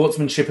bad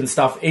sportsmanship and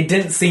stuff. It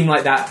didn't seem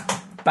like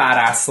that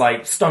badass,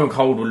 like, Stone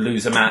Cold would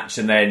lose a match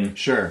and then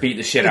beat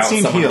the shit out of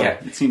someone.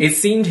 It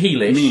seemed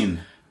heelish.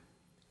 Mean.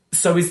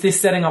 So is this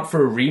setting up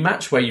for a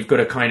rematch where you've got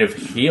a kind of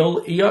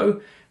heel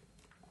Io?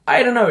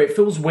 I don't know, it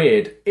feels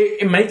weird.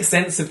 It makes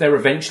sense if they're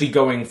eventually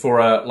going for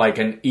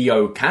an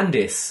Io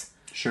Candice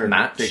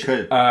match. They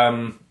could.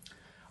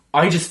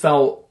 I just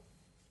felt,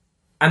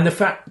 and the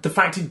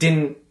fact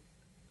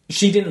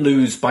she didn't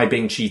lose by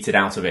being cheated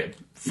out of it.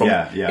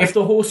 If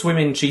the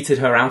horsewomen cheated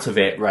her out of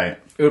it,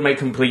 it would make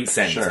complete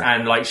sense. Sure.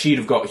 And she'd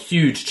have got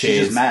huge cheers.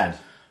 She's just mad.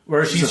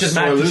 Whereas she's just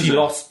mad because she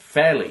lost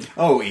fairly.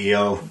 Oh,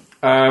 Io.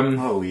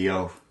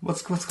 Io.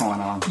 What's going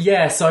on?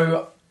 Yeah,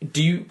 so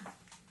do you...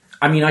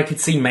 I mean, I could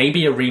see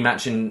maybe a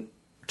rematch in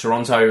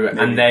Toronto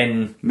and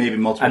then... Maybe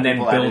multiple and then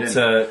people build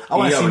to I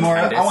want to see more.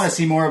 Candice. I want to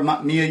see more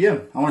of Mia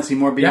Yim. I want to see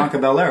more Bianca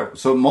Belair.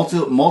 So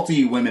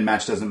multi-women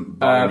match doesn't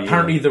bother me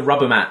apparently either. the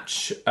rubber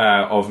match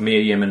of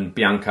Mia Yim and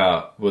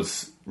Bianca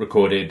was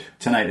recorded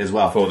tonight as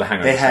well for the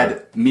Hangover. They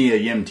had Mia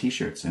Yim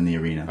t-shirts in the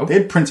arena. They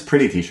had Prince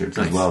Pretty t-shirts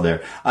as well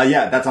there.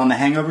 That's on the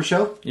Hangover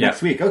show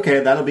next week.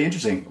 Okay, that'll be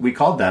interesting. We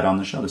called that on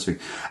the show this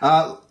week.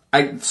 So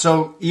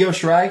Io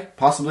Shirai,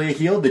 possibly a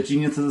heel, the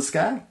genius of the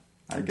sky.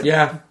 I guess.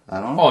 Yeah. I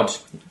don't know. Odd.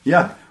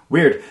 Yeah.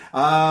 Weird.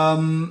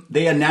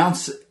 They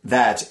announced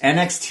that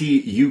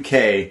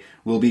NXT UK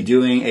will be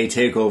doing a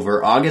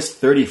takeover August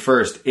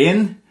 31st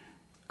in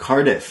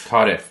Cardiff.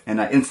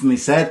 And I instantly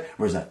said,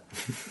 where's that?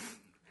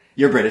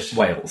 You're British.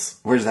 Wales.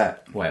 Where's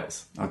that?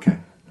 Wales. Okay.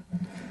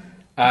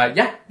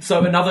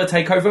 So another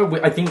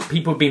takeover. I think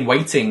people have been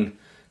waiting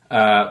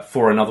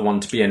for another one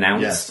to be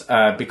announced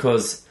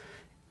because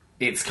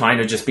it's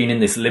kind of just been in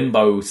this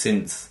limbo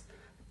since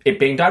it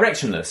being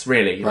directionless,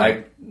 really.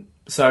 Right.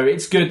 So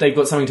it's good they've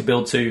got something to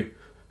build to.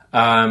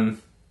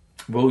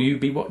 Will you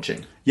be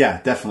watching?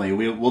 Yeah, definitely.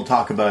 We'll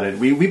talk about it.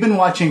 We've been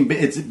watching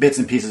bits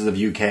and pieces of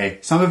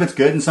UK. Some of it's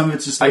good, and some of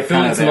it's just I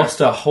feel it's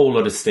lost a whole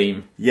lot of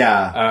steam.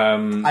 Yeah.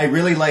 I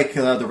really like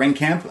the ring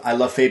camp. I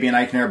love Fabian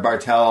Eichner,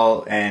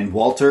 Bartel, and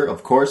Walter,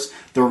 of course.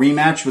 The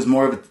rematch was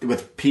more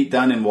with Pete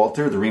Dunne and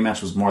Walter. The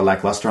rematch was more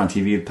lackluster on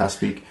TV the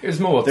past week. It was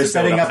more. They're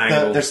setting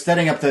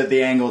up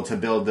the angle to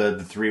build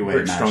the three-way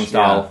Rich match. Strong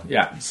style.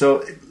 Yeah.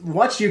 So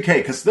watch UK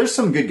because there's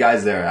some good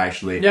guys there.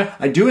 Actually. Yeah.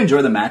 I do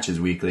enjoy the matches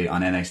weekly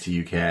on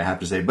NXT UK. I have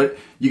to say, but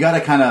you got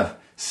to kind of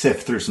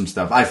sift through some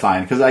stuff. I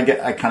find because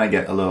I kind of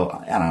get a little.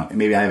 I don't know.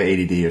 Maybe I have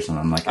ADD or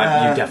something. I'm like,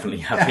 you definitely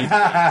have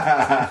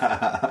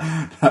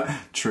ADD.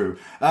 True.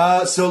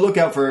 So look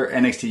out for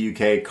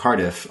NXT UK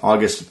Cardiff,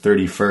 August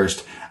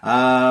 31st.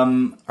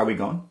 Are we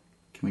going?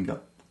 Can we go?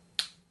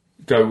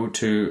 Go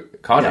to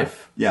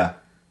Cardiff? Yeah.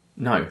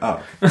 No.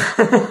 Oh,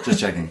 just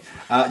checking.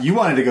 You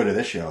wanted to go to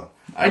this show.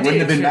 I wouldn't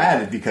have been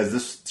mad because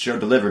this show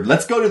delivered.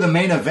 Let's go to the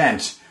main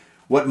event.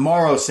 What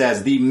Morrow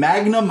says, the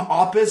magnum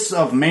opus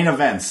of main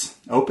events.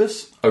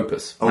 Opus.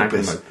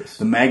 Magnum opus.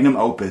 The magnum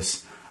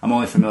opus. I'm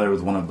only familiar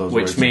with one of those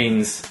words. Which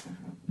means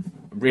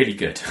really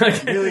good.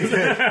 Really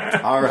good.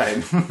 All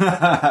right.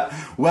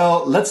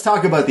 Well, let's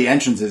talk about the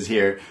entrances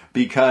here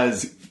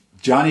because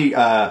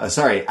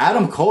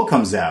Adam Cole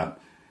comes out,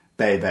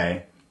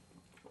 baby.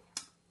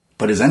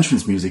 But his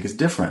entrance music is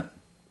different.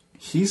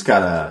 He's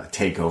got a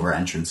takeover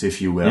entrance,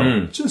 if you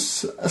will.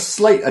 Just a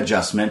slight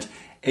adjustment.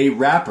 A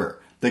rapper.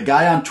 The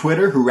guy on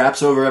Twitter who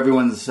raps over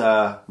everyone's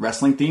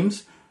wrestling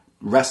themes,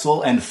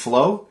 Wrestle and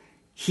Flow,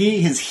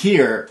 he is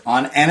here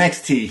on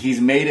NXT. He's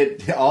made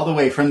it all the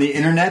way from the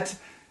internet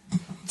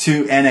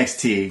to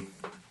NXT.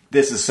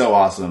 This is so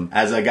awesome.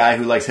 As a guy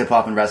who likes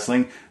hip-hop and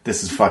wrestling,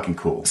 this is fucking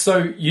cool.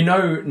 So,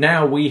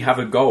 now we have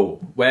a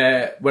goal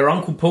where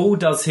Uncle Paul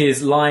does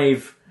his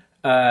live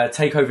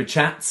takeover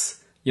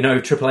chats.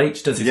 Triple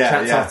H does his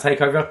chats after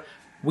takeover.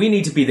 We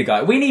need to be the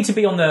guy. We need to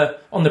be on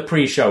the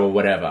pre-show or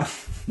whatever.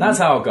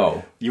 That's our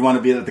goal. You want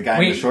to be the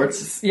guy in the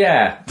shorts?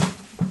 Yeah.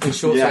 In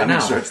shorts right now.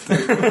 Shorts.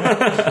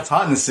 It's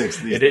hot in the 6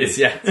 these days. It is,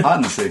 yeah. It's hot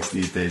in the 6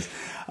 these days.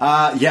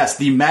 Yes,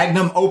 the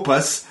magnum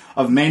opus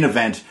of main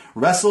event,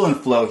 Wrestle and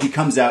Flow. He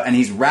comes out and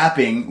he's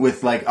rapping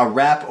with a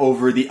rap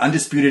over the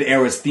Undisputed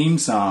Era's theme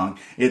song.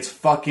 It's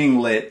fucking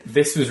lit.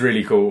 This was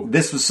really cool.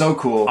 This was so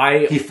cool.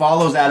 He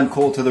follows Adam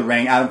Cole to the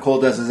ring. Adam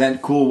Cole does his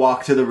cool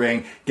walk to the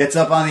ring, gets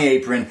up on the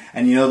apron,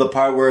 and the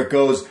part where it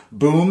goes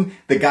boom?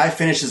 The guy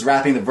finishes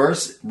rapping the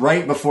verse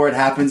right before it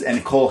happens,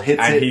 and Cole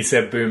hits it. And he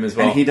said boom as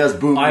well. And he does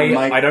boom.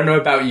 I don't know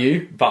about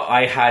you, but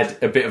I had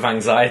a bit of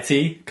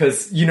anxiety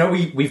because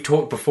we've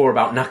talked before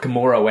about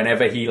Nakamura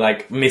whenever he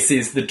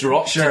misses the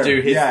drop to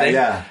do his thing.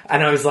 Yeah.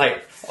 And I was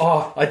like,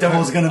 I don't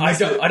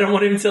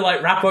want him to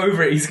rap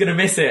over it. He's gonna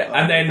miss it.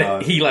 And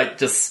then he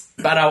just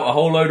spat out a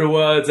whole load of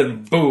words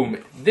and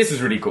boom. This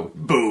is really cool.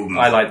 Boom.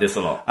 I like this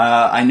a lot.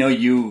 I know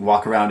you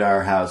walk around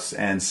our house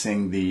and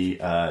sing the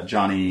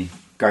Johnny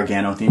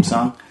Gargano theme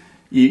song.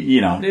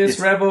 you know, this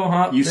rebel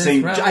heart. You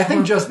sing. I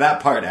think just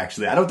that part.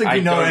 Actually, I don't think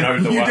you know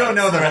it. You don't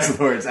know the rest of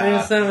the words.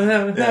 I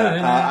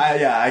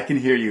can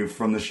hear you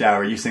from the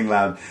shower. You sing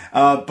loud.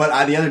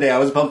 But the other day I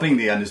was bumping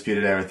the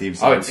Undisputed Era theme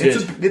song. Oh,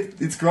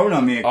 it's grown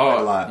on me quite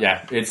a lot.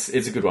 Yeah, it's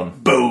a good one.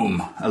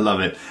 Boom! I love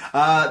it.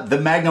 The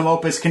magnum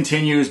opus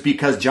continues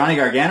because Johnny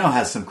Gargano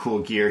has some cool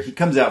gear. He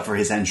comes out for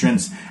his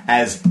entrance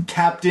as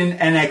Captain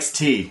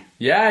NXT.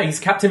 Yeah, he's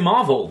Captain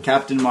Marvel.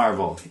 Captain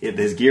Marvel.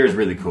 His gear is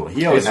really cool.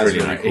 He always has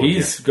really cool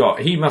gear.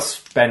 He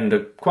must spend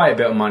quite a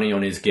bit of money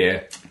on his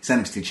gear. He's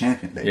NXT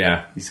champion, baby.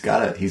 Yeah. He's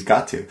got it. He's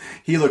got to.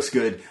 He looks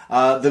good.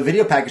 The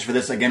video package for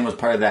this, again, was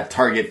part of that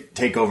Target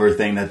takeover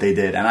thing that they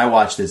did. And I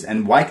watched this.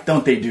 And why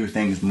don't they do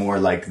things more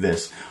like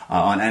this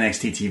on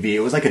NXT TV?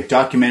 It was like a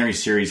documentary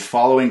series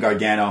following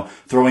Gargano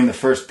throwing the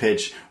first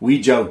pitch.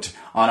 We joked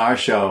on our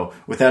show,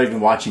 without even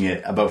watching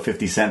it, about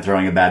 50 Cent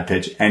throwing a bad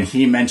pitch. And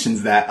he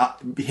mentions that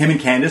him and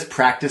Candice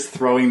practiced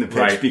throwing the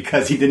pitch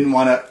because he didn't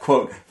want to,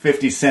 quote,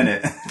 50 Cent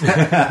it.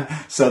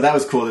 So that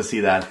was cool to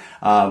see that.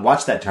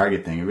 Watch that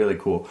Target thing. Really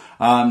cool.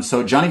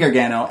 So Johnny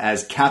Gargano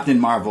as Captain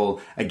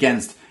Marvel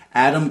against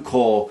Adam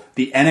Cole.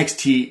 The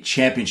NXT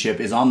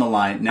Championship is on the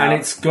line now. And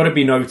it's got to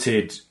be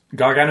noted,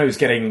 Gargano's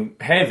getting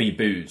heavy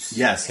boos.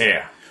 Yes.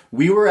 Here.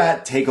 We were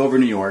at TakeOver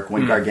New York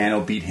when Gargano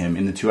beat him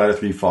in the 2 out of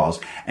 3 falls.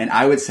 And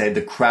I would say the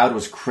crowd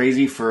was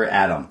crazy for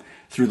Adam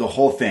through the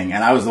whole thing.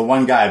 And I was the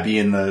one guy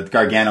being the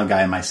Gargano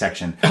guy in my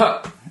section.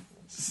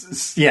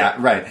 Yeah,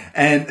 right.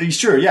 And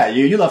sure, yeah,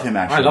 you love him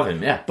actually. I love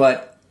him, yeah.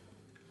 But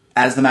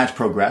as the match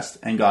progressed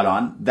and got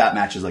on, that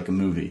match is like a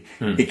movie.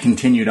 It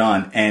continued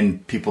on,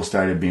 and people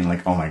started being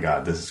like, oh my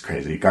God, this is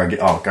crazy.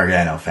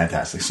 Gargano,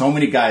 fantastic. So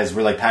many guys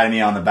were like patting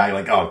me on the back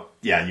like, oh,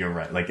 yeah, you're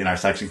right, like in our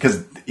section,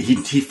 because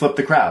he flipped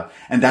the crowd.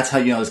 And that's how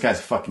you know this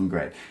guy's fucking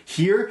great.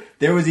 Here,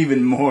 there was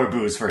even more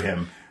boos for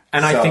him.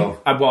 And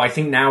so, I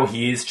think now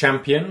he is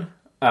champion.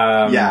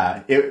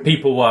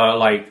 People were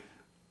like,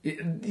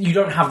 you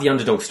don't have the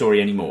underdog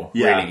story anymore,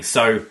 really.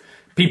 So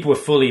people were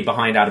fully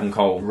behind Adam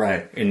Cole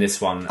in this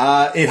one.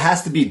 It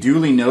has to be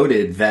duly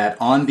noted that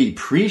on the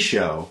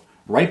pre-show,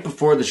 right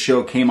before the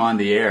show came on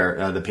the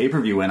air, the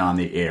pay-per-view went on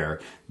the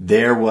air,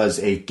 there was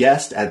a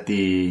guest at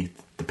the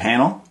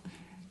panel,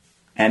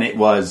 and it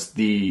was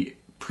the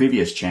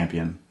previous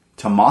champion,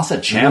 Tommaso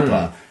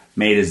Ciampa,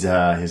 made his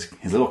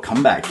little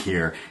comeback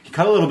here. He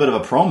cut a little bit of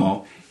a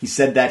promo. He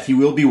said that he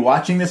will be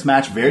watching this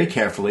match very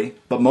carefully,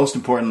 but most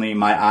importantly,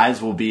 my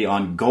eyes will be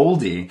on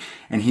Goldie.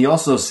 And he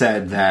also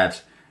said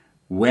that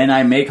when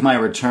I make my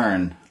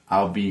return,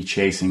 I'll be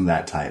chasing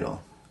that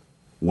title.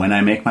 When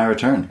I make my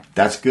return.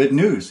 That's good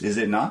news, is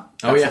it not?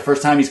 That's the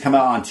first time he's come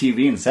out on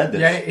TV and said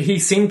this. Yeah, he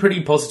seemed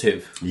pretty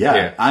positive.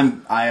 Yeah.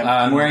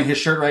 I'm wearing his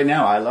shirt right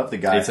now. I love the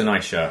guy. It's a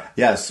nice shirt.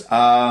 Yes.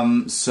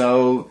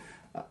 So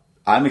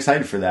I'm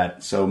excited for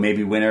that. So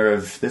maybe winner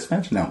of this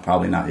match? No,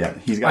 probably not yet.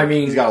 He's got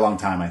a long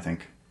time, I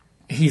think.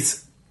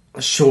 He's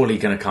surely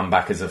going to come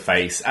back as a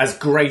face. As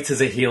great as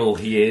a heel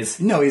he is.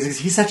 No,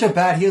 he's such a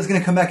bad heel. He's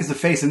going to come back as a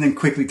face and then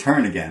quickly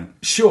turn again.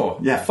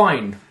 Sure,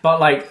 fine.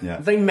 But,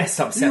 they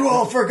messed up Seth. You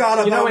all forgot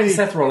about me. You know when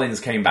Seth Rollins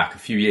came back a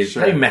few years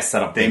ago? They messed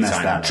that up big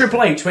time.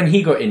 Triple H, when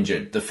he got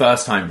injured the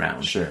first time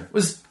round,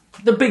 was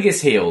the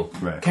biggest heel.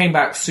 Right. Came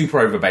back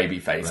super over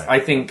babyface. Right. I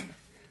think,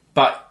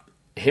 but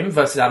him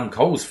versus Adam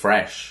Cole's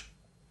fresh.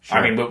 Sure.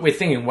 I mean, we're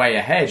thinking way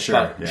ahead,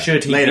 but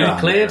should he be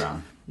cleared?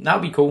 That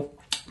would be cool.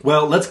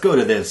 Well, let's go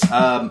to this.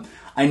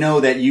 I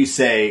know that you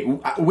say...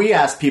 We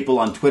asked people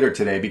on Twitter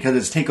today, because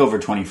it's TakeOver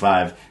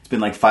 25. It's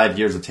been like 5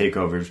 years of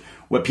TakeOvers,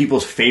 what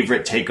people's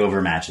favorite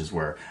TakeOver matches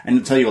were. And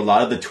to tell you, a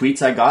lot of the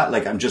tweets I got,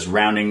 I'm just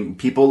rounding...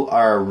 People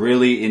are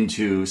really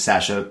into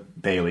Sasha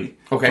Bailey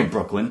from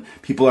Brooklyn.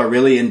 People are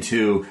really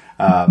into...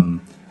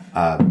 I'm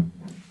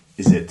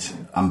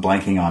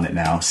blanking on it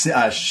now.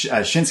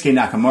 Shinsuke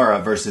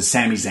Nakamura versus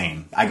Sami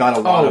Zayn. I got a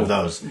lot of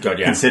those,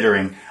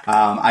 considering.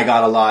 I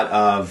got a lot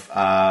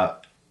of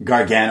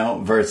Gargano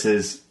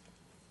versus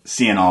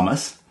Cien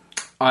Almas.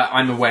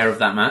 I'm aware of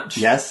that match.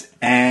 Yes,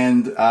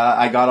 and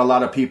I got a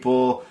lot of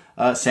people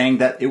saying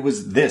that it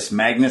was this,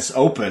 Magnus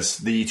Opus,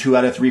 the 2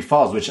 out of 3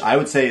 falls, which I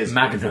would say is...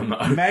 Magnum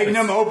Opus.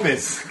 Magnum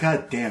Opus.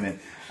 God damn it.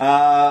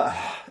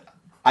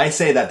 I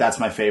say that that's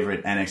my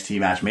favorite NXT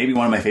match. Maybe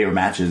one of my favorite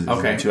matches is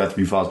 2 out of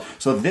 3 falls.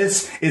 So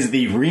this is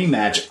the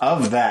rematch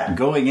of that.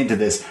 Going into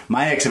this,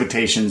 my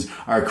expectations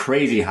are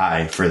crazy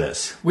high for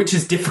this. Which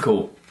is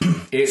difficult.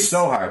 It's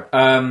so hard.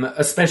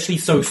 Especially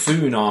so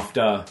soon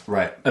after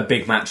a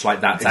big match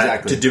like that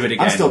to do it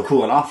again. I'm still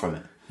cooling off from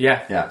it.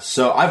 Yeah. Yeah.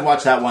 So I've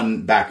watched that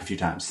one back a few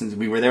times since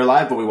we were there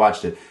live, but we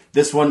watched it.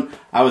 This one,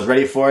 I was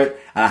ready for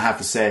it, and I have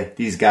to say,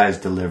 these guys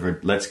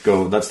delivered. Let's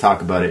go. Let's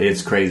talk about it.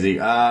 It's crazy.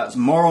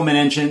 Morrow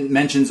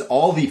mentions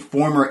all the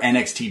former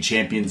NXT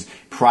champions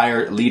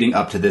leading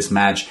up to this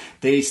match.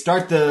 They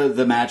start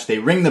the match. They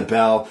ring the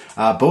bell.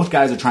 Both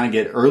guys are trying to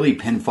get early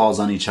pinfalls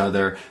on each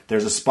other.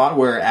 There's a spot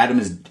where Adam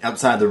is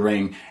outside the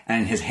ring,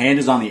 and his hand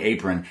is on the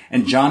apron,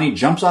 and Johnny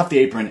jumps off the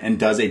apron and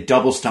does a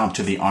double stomp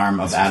to the arm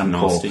of Adam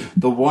Cole.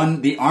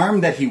 The arm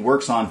that he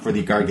works on for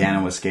the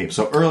Gargano escape.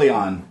 So early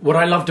on. What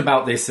I loved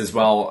about this as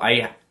well.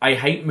 I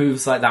hate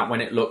moves like that when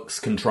it looks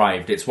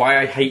contrived. It's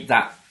why I hate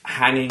that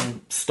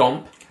hanging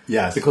stomp.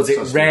 Yes, because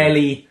it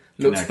rarely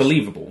looks Connects.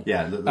 Believable.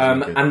 Yeah,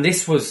 and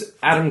this was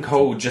Adam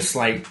Cole just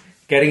like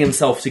getting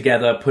himself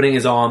together, putting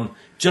his arm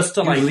just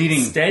to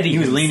steady. He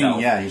was himself. leaning.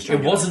 Yeah,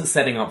 it wasn't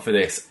setting up for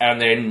this,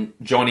 and then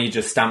Johnny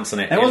just stamps on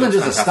it. And it wasn't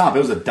just a stomp; it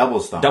was a double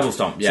stomp. Double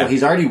stomp. Yeah. So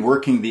he's already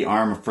working the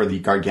arm for the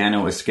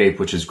Gargano escape,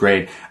 which is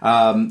great.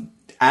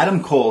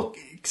 Adam Cole.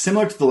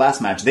 Similar to the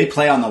last match, they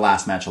play on the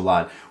last match a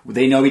lot.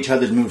 They know each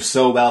other's moves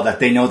so well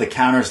that they know the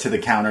counters to the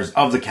counters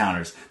of the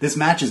counters. This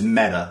match is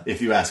meta,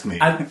 if you ask me.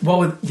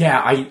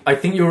 I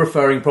think you're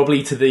referring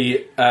probably to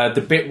the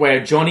bit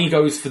where Johnny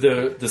goes for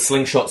the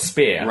slingshot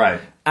spear.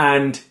 Right.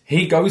 And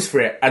he goes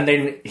for it, and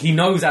then he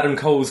knows Adam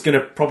Cole's going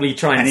to probably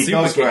try and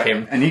super kick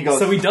him. And he goes,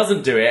 so he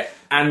doesn't do it,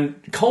 and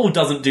Cole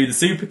doesn't do the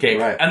super kick.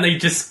 Right. And they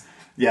just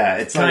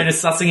it's kind of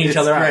sussing each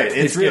other out.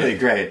 It's really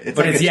great.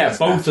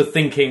 Both are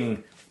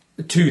thinking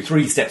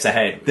 2-3 steps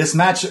ahead. This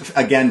match,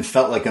 again,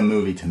 felt like a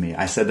movie to me.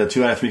 I said that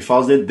 2 out of 3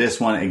 falls did. This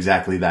one,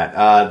 exactly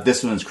that.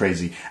 This one's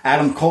crazy.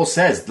 Adam Cole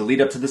says, the lead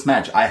up to this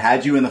match, I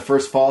had you in the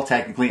first fall.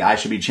 Technically, I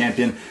should be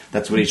champion.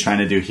 That's what he's trying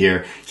to do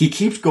here. He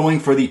keeps going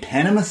for the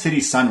Panama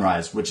City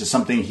Sunrise, which is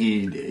something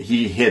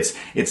he hits.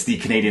 It's the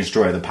Canadian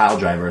Destroyer, the pile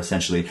driver,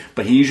 essentially.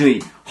 But he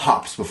usually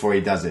hops before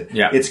he does it.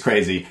 Yeah. It's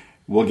crazy.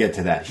 We'll get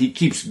to that. He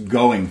keeps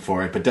going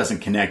for it, but doesn't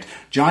connect.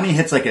 Johnny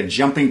hits like a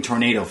jumping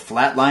tornado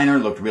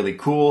flatliner. Looked really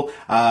cool.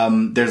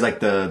 There's like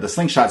the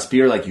slingshot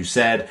spear, like you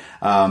said.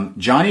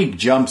 Johnny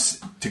jumps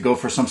to go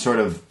for some sort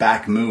of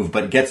back move,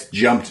 but gets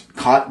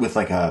caught with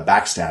like a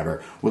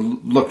backstabber.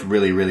 Looked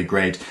really, really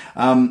great.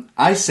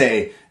 I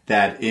say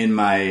that in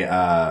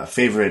my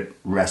favorite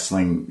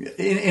wrestling,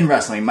 in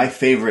wrestling, my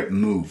favorite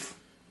move.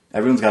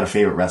 Everyone's got a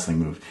favorite wrestling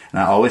move.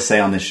 And I always say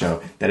on this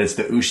show that it's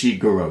the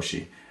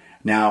Ushi-Goroshi.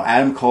 Now,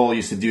 Adam Cole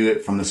used to do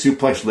it from the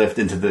suplex lift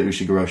into the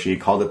Ushi-Goroshi. He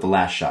called it the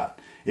last shot.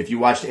 If you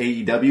watched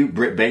AEW,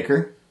 Britt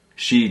Baker,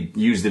 she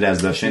used it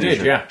as the finisher.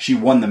 Did, yeah. She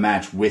won the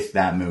match with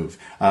that move.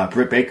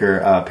 Britt Baker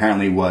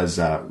apparently was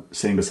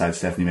sitting beside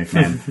Stephanie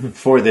McMahon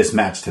for this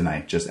match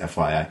tonight, just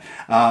FYI.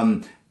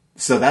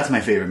 So that's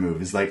my favorite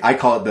move. It's like, I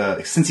call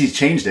it since he's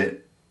changed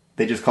it,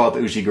 they just call it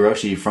the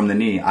Ushi-Goroshi from the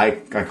knee. I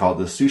call it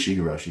the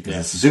Sushi-Goroshi because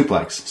it's a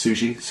suplex.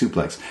 Sushi,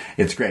 suplex.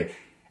 It's great.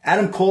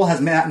 Adam Cole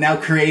has now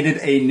created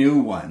a new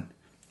one.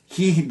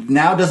 He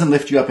now doesn't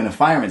lift you up in a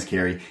fireman's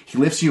carry. He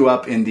lifts you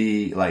up in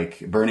the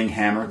burning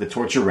hammer, the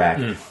torture rack,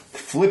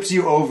 flips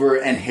you over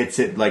and hits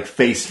it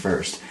face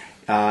first.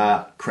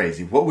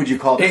 Crazy. What would you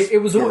call this?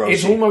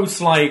 It's almost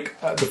like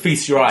the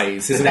Feast Your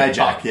Eyes, isn't it?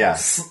 Jack, yeah.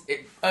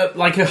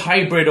 Like a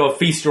hybrid of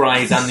Feast Your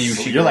Eyes and the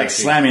Ushi. You're like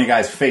slamming a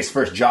guy's face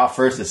first, jaw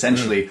first,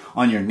 essentially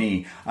on your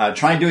knee.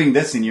 Try doing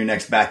this in your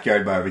next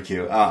backyard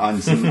barbecue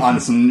on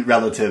some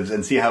relatives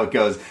and see how it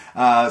goes.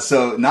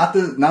 So not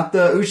the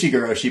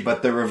Ushi-Goroshi,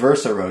 but the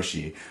reverse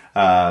Oroshi.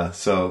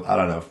 So I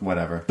don't know,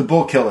 whatever. The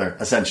Bull Killer,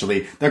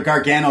 essentially, the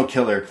Gargano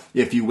Killer,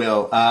 if you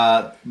will,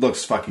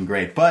 looks fucking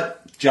great.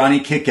 But Johnny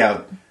kick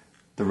out.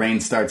 The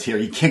rain starts here.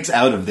 He kicks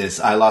out of this.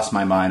 I lost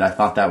my mind. I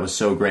thought that was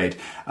so great.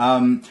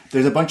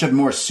 There's a bunch of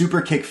more super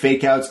kick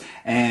fake outs,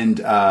 and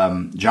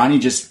Johnny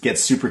just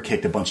gets super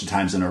kicked a bunch of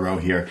times in a row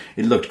here.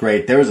 It looked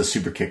great. There was a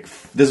super kick.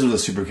 This was a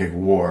super kick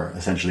war,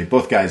 essentially.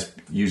 Both guys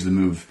use the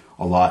move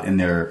a lot in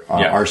their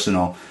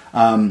arsenal.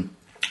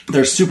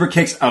 There's super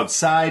kicks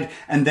outside,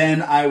 and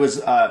then I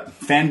was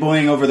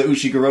fanboying over the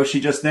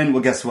Ushi-Goroshi just then.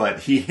 Well, guess what?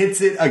 He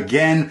hits it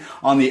again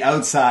on the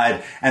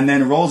outside, and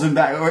then rolls him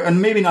back, or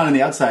maybe not on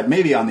the outside,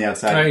 maybe on the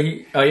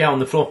outside. On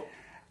the floor.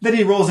 Then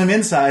he rolls him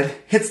inside,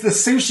 hits the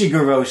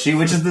Sushi-Goroshi,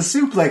 which is the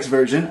suplex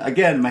version.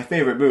 Again, my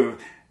favorite move.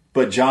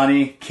 But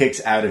Johnny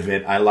kicks out of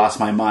it. I lost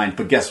my mind.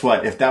 But guess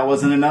what? If that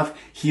wasn't enough,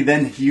 he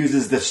then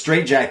uses the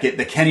straitjacket,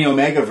 the Kenny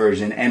Omega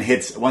version, and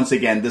hits, once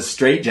again, the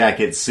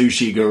straitjacket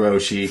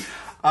Sushi-Goroshi.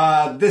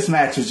 This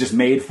match was just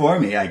made for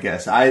me, I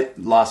guess. I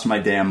lost my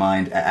damn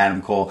mind at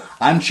Adam Cole.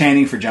 I'm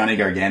chanting for Johnny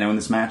Gargano in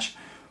this match,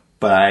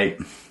 but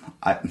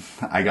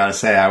I gotta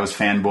say, I was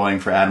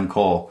fanboying for Adam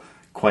Cole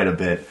quite a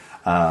bit.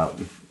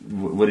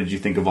 What did you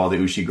think of all the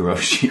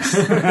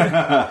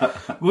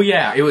Ushi-Goroshis? Well,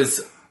 yeah, it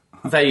was...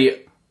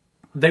 They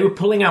were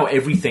pulling out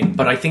everything,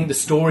 but I think the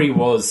story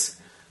was...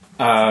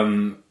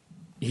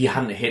 he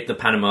hadn't hit the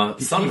Panama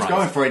Sunrise. He's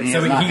going for it.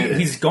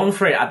 He's gone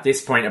for it at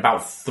this point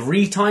about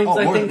 3 times,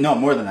 I think. No,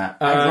 more than that.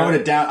 I wrote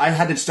it down. I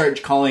had to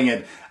start calling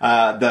it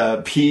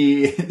the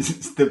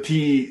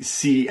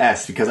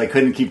PCS because I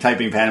couldn't keep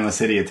typing Panama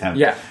City attempt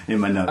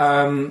in my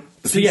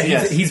notes.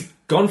 He's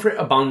gone for it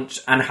a bunch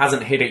and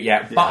hasn't hit it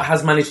yet, but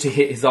has managed to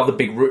hit his other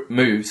big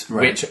moves,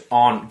 which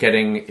aren't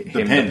getting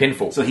him the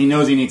pinfall. So he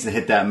knows he needs to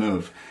hit that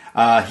move.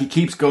 He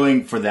keeps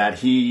going for that.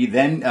 He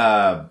then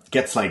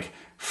gets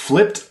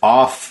flipped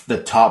off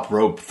the top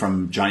rope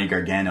from Johnny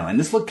Gargano. And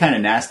this looked kind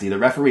of nasty. The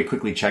referee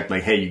quickly checked,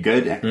 hey, you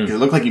good? Because it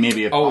looked like he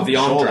maybe popped his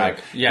shoulder. Drag.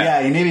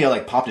 Yeah, he maybe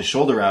popped his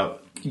shoulder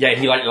out. Yeah,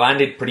 he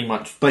landed pretty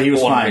much but he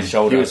was on fine. His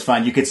shoulder. He was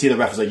fine. You could see the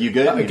ref was like, you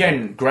good? But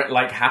again,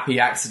 happy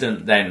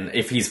accident then,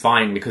 if he's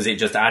fine, because it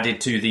just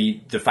added to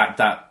the fact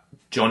that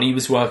Johnny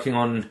was working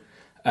on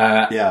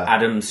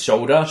Adam's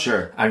shoulder.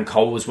 Sure. And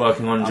Cole was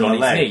working on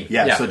Johnny's knee.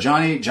 Yeah, so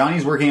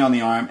Johnny's working on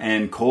the arm,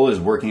 and Cole is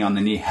working on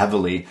the knee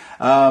heavily.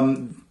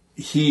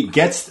 He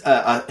hits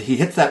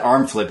that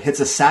arm flip, hits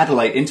a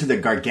satellite into the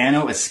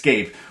Gargano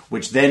escape,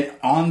 which then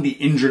on the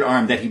injured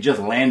arm that he just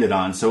landed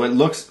on. So it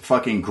looks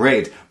fucking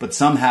great, but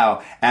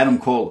somehow Adam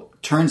Cole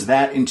turns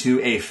that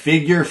into a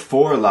figure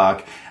 4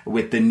 lock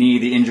with the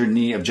injured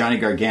knee of Johnny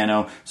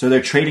Gargano. So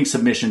they're trading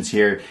submissions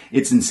here.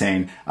 It's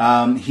insane.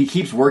 He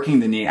keeps working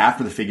the knee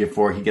after the figure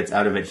 4. He gets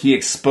out of it. He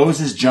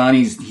exposes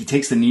he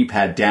takes the knee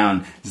pad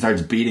down and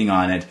starts beating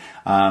on it.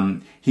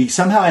 He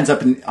somehow ends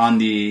up on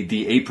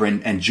the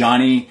apron, and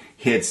Johnny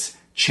hits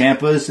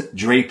Ciampa's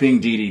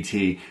draping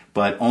DDT,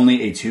 but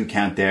only a 2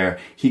 count there.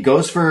 He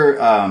goes for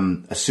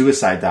a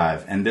suicide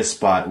dive, and this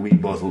spot we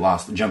both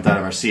jumped out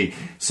of our seat.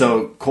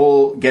 So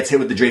Cole gets hit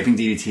with the draping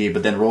DDT,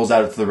 but then rolls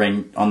out to the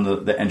ring on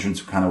the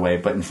entrance kind of way,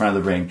 but in front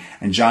of the ring.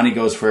 And Johnny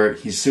goes for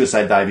his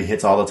suicide dive. He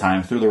hits all the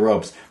time through the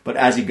ropes, but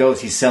as he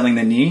goes, he's selling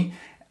the knee.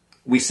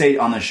 We say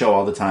on the show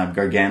all the time,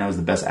 Gargano is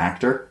the best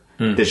actor.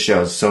 This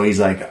shows. So he's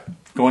like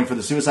going for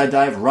the suicide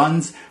dive,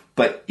 runs,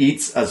 but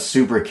eats a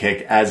super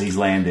kick as he's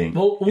landing.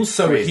 Well,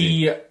 also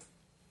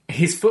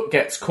his foot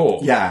gets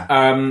caught.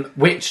 Yeah.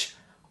 Which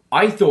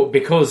I thought,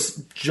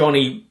 because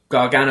Johnny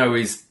Gargano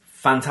is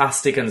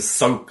fantastic and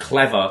so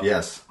clever.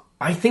 Yes.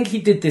 I think he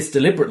did this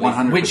deliberately,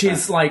 100%. which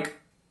is like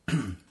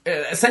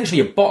essentially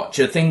a botch.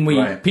 A thing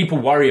people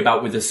worry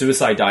about with the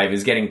suicide dive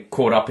is getting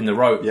caught up in the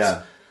ropes.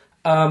 Yeah.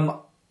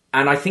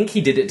 And I think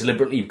he did it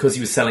deliberately because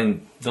he was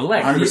selling the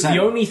leg. 100%.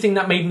 The only thing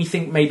that made me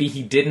think maybe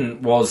he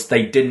didn't was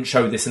they didn't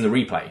show this in the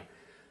replay.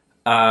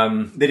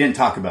 They didn't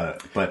talk about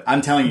it, but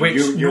I'm telling you,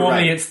 you're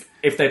normally right. It's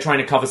if they're trying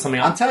to cover something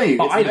up. I'm telling you,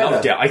 but it's I meta.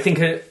 loved it. I think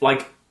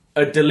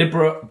a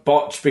deliberate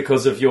botch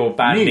because of your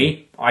bad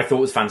knee, I thought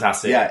was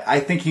fantastic. Yeah, I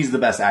think he's the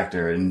best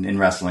actor in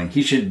wrestling.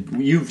 He should.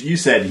 You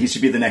said he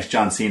should be the next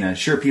John Cena.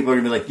 Sure, people are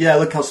gonna be like, yeah,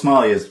 look how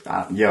small he is.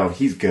 Yo,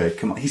 he's good.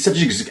 Come on, he's such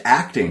a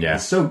acting. Yeah.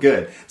 He's so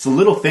good. It's the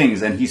little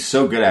things, and he's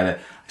so good at it.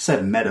 I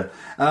said meta.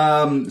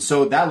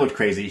 So that looked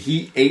crazy.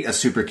 He ate a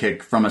super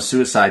kick from a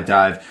suicide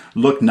dive.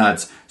 Looked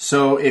nuts.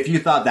 So if you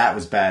thought that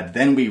was bad,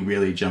 then we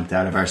really jumped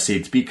out of our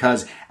seats,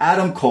 because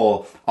Adam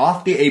Cole,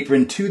 off the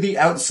apron to the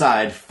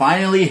outside,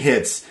 finally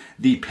hits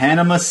the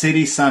Panama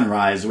City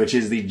Sunrise, which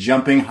is the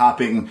jumping,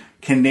 hopping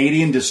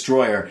Canadian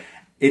destroyer.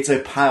 It's a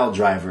pile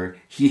driver.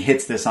 He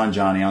hits this on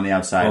Johnny on the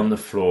outside. On the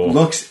floor.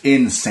 Looks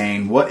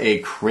insane. What a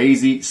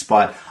crazy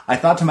spot. I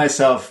thought to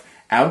myself,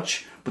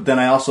 ouch. But then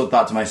I also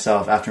thought to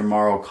myself, after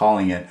Morrow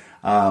calling it,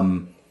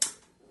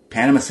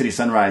 Panama City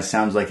Sunrise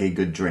sounds like a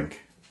good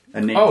drink. A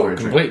name for a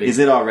completely. drink. Is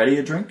it already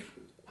a drink?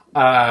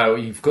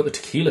 You've got the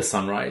Tequila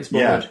Sunrise.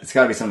 It's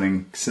got to be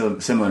something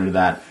similar to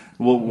that.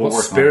 We'll what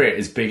work spirit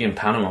is big in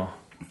Panama?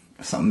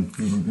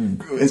 Something.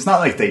 It's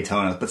not like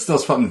Daytona, but still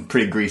something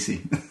pretty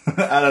greasy.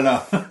 I don't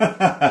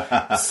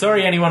know.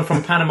 Sorry, anyone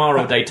from Panama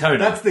or Daytona.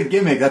 That's the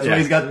gimmick. That's why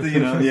he's got the,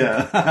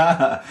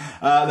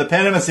 the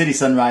Panama City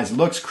Sunrise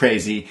looks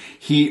crazy.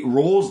 He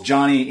rolls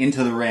Johnny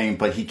into the ring,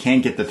 but he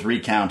can't get the 3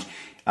 count.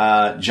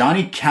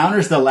 Johnny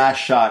counters the last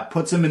shot,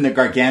 puts him in the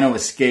Gargano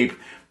escape,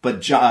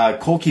 but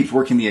Cole keeps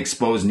working the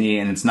exposed knee,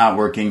 and it's not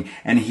working,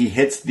 and he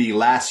hits the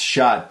last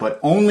shot, but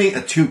only a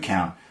 2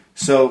 count.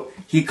 So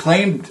he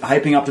claimed,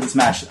 hyping up to this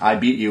match, I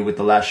beat you with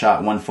the last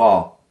shot, 1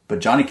 fall. But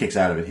Johnny kicks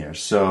out of it here,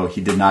 so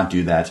he did not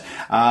do that.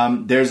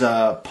 There's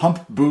a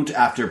pump boot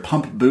after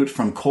pump boot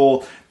from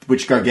Cole,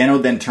 which Gargano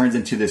then turns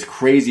into this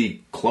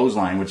crazy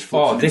clothesline, which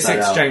flips this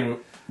exchange,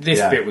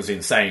 out. bit was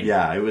insane.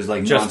 Yeah, it was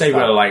like just nonstop. They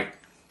were like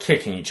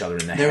kicking each other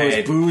in the head. There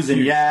was boos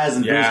and yas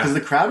and boos, because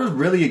the crowd was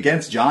really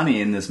against Johnny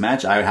in this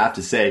match, I would have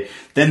to say.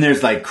 Then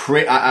there's like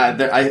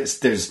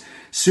there's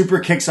super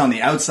kicks on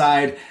the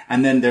outside,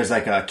 and then there's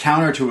like a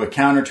counter to a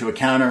counter to a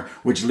counter,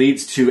 which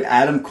leads to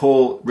Adam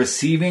Cole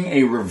receiving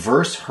a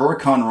reverse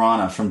Hurricane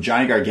Rana from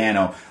Johnny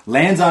Gargano,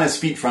 lands on his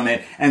feet from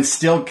it, and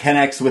still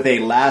connects with a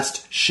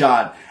last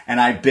shot.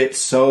 And I bit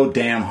so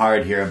damn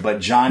hard here,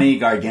 but Johnny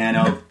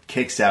Gargano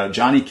kicks out.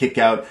 Johnny kick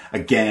out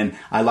again.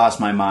 I lost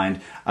my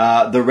mind.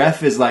 The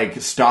ref is like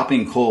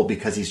stopping Cole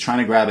because he's trying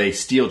to grab a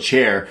steel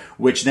chair,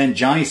 which then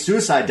Johnny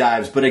suicide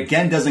dives, but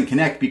again doesn't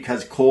connect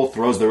because Cole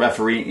throws the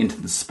referee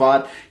into the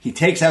spot. He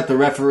takes out the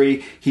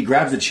referee. He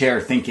grabs the chair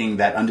thinking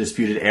that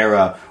Undisputed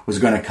Era was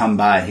going to come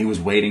by. He was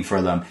waiting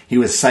for them. He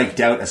was psyched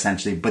out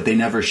essentially, but they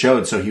never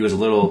showed, so he was a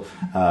little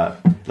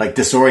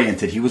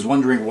disoriented. He was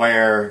wondering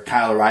where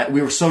Kyle O'Reilly...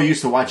 We were so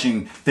used to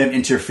watching them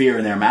interfere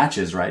in their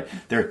matches, right?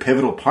 They're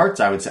pivotal parts,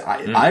 I would say.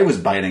 I was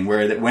biting.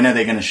 When are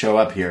they going to show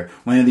up here?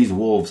 When are these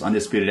Wolves,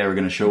 Undisputed Era,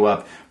 going to show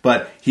up?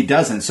 But he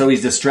doesn't, so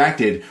he's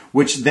distracted,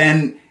 which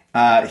then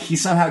he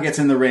somehow gets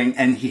in the ring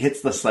and he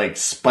hits this like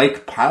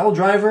spike pile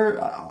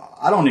driver.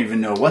 I don't even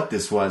know what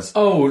this was.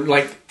 Oh,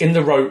 like in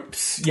the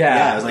ropes.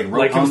 Yeah, it was like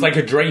it was like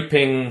a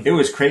draping. It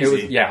was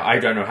crazy. I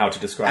don't know how to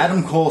describe it.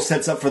 Adam Cole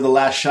sets up for the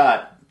last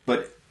shot,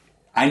 but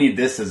I need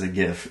this as a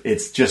gif.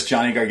 It's just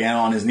Johnny Gargano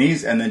on his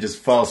knees and then just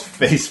falls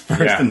face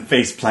first and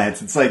face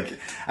plants. It's like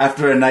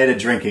after a night of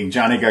drinking,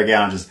 Johnny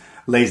Gargano just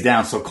lays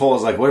down. So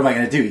Cole's like, what am I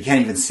going to do? He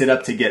can't even sit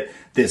up to get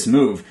this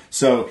move.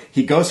 So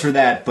he goes for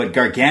that, but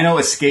Gargano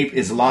escape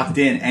is locked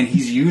in, and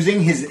he's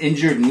using his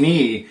injured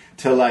knee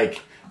to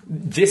like...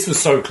 This was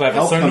so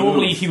clever. So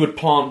normally he would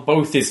plant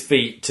both his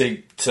feet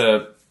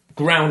to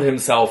ground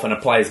himself and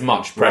apply as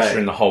much pressure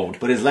in the hold.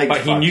 But his leg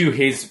he knew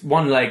his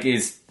one leg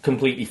is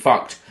completely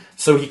fucked.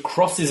 So he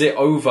crosses it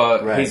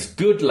over his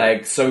good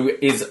leg, so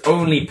is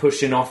only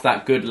pushing off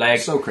that good leg.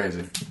 So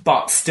crazy.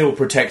 But still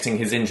protecting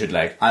his injured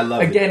leg. I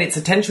love it. Again, it's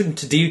attention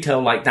to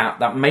detail like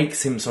that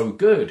makes him so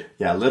good.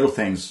 Yeah, little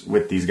things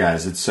with these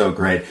guys. It's so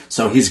great.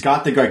 So he's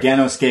got the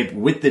Gargano escape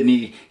with the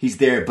knee. He's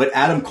there. But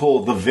Adam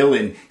Cole, the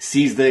villain,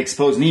 sees the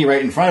exposed knee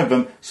right in front of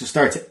him, so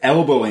starts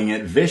elbowing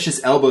it.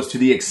 Vicious elbows to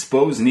the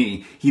exposed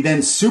knee. He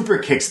then super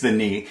kicks the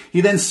knee.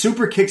 He then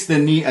super kicks the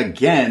knee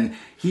again.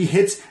 He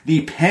hits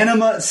the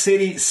Panama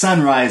City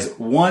Sunrise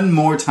one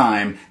more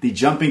time. The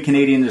jumping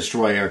Canadian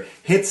Destroyer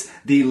hits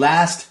the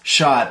last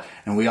shot,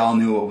 and we all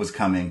knew what was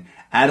coming.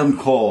 Adam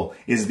Cole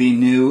is the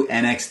new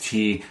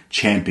NXT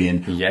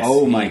champion. Yes,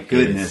 oh my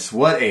goodness, is.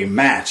 What a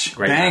match.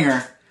 Great Banger.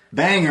 match.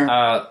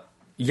 Banger.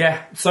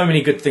 Yeah, so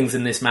many good things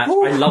in this match.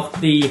 Ooh. I love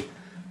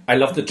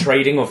the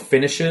trading of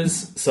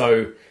finishers.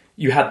 So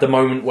you had the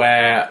moment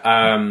where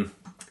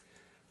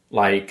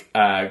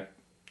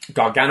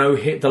Gargano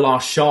hit the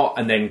last shot,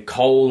 and then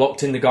Cole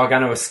locked in the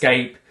Gargano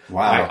escape.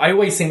 Wow. I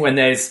always think when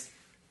there's...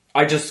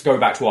 I just go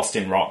back to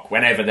Austin Rock.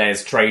 Whenever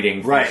there's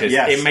trading finishes,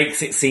 it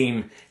makes it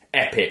seem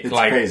epic. It's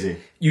crazy.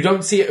 You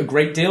don't see it a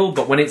great deal,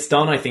 but when it's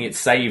done, I think it's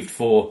saved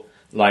for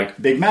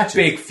big matches,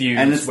 big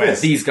feuds where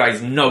these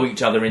guys know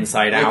each other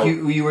inside out.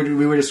 We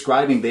were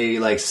describing,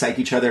 they psych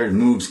each other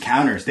moves,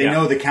 counters. They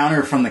know the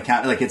counter from the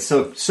counter. It's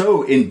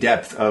so in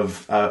depth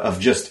of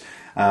just...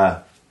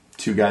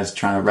 two guys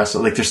trying to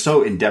wrestle. They're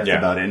so in-depth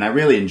about it, and I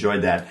really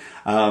enjoyed that.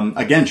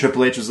 Again,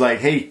 Triple H was like,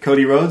 hey,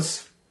 Cody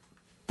Rhodes,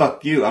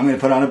 fuck you. I'm going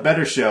to put on a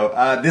better show.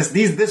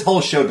 This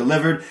whole show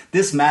delivered.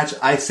 This match,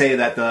 I say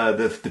that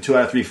the 2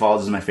 out of 3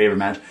 falls is my favorite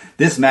match.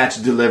 This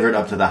match delivered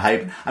up to the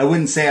hype. I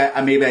wouldn't say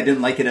maybe I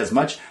didn't like it as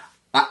much.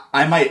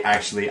 I might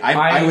actually.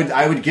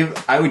 I would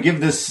give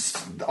this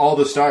all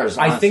the stars,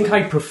 honestly. I think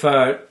I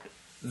prefer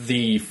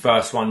the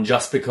first one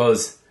just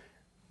because...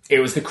 It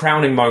was the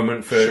crowning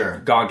moment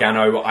for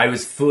Gargano. I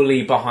was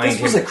fully behind him.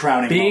 This was a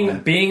crowning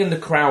moment. Being in the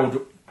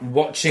crowd,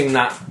 watching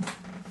that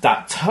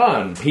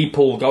turn,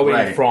 people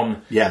going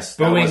from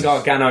booing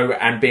Gargano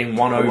and being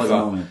won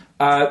over.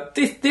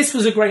 This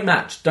was a great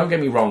match. Don't get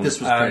me wrong.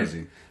 This was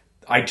crazy.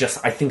 I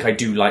think I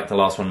do like the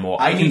last one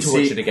more. I need to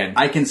watch it again.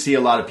 I can see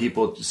a lot of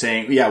people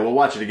saying, yeah, we'll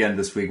watch it again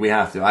this week. We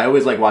have to. I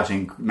always like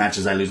watching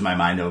matches I lose my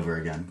mind over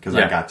again because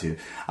I got to.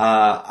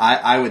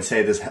 I would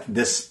say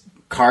this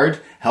card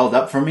held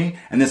up for me,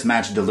 and this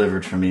match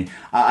delivered for me.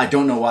 I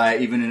don't know why,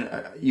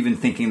 even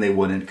thinking they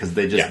wouldn't, because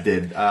they just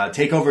did.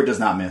 TakeOver does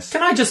not miss.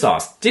 Can I just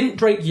ask, didn't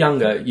Drake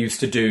Younger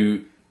used to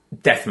do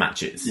death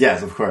matches?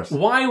 Yes, of course.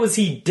 Why was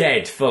he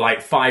dead for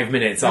 5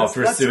 minutes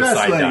after a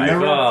suicide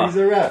dive? He's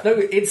a ref. No,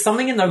 it's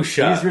something in those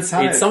shirts. He's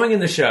retired. It's something in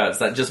the shirts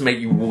that just make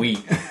you weep.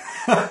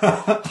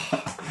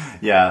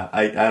 Yeah,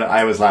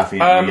 I was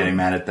laughing at you getting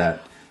mad at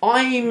that.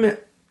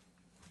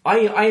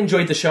 I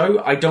enjoyed the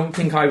show. I don't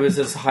think I was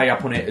as high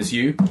up on it as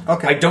you.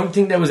 Okay. I don't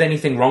think there was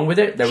anything wrong with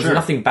it. There was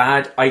nothing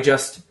bad.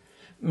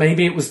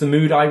 Maybe it was the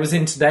mood I was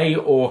in today,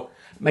 or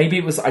maybe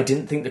it was I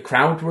didn't think the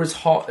crowd were as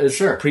hot as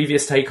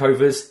previous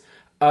takeovers.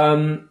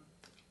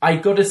 I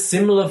got a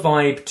similar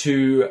vibe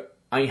to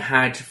I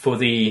had for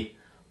the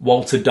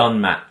Walter Dunn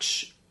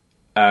match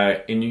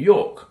in New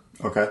York.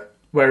 Okay.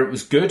 Where it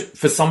was good.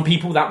 For some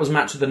people, that was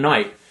match of the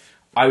night.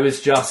 I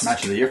was just...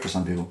 Match of the year for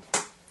some people.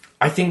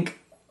 I think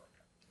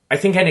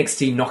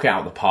NXT knock it out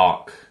of the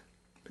park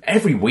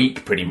every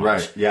week, pretty much.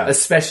 Right, yeah.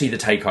 Especially the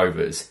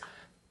takeovers.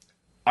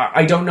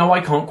 I don't know,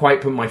 I can't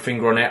quite put my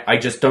finger on it. I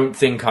just don't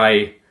think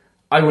I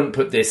wouldn't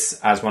put this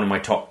as one of my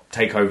top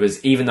takeovers,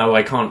 even though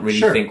I can't really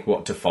think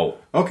what to fault.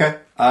 Okay.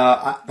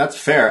 That's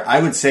fair. I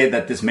would say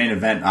that this main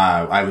event,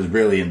 I was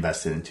really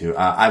invested into.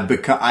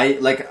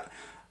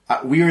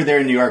 We were there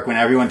in New York when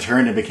everyone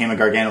turned and became a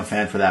Gargano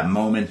fan for that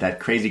moment, that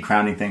crazy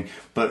crowning thing.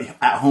 But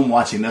at home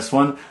watching this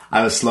one,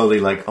 I was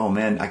slowly like, oh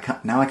man,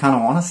 now I kind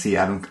of want to see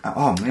Adam.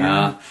 Oh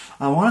man,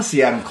 I want to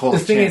see Adam Cole. The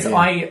thing is,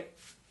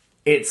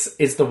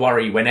 it's the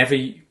worry when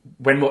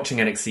watching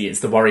NXT. It's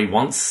the worry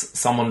once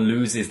someone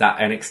loses that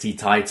NXT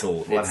title.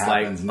 What it's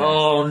happens like, next?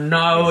 Oh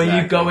no, Exactly.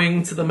 Are you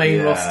going to the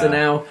main roster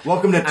now?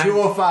 Welcome to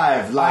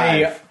 205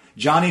 Live.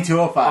 Johnny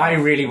 205. I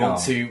really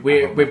want to.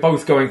 We're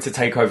both going to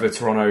take over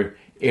Toronto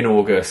in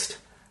August.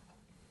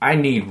 I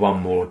need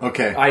one more.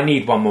 Okay. I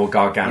need one more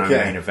Gargano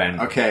main event.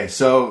 Okay,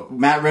 so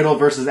Matt Riddle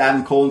versus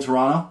Adam Cole in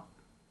Toronto.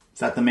 Is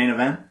that the main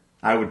event?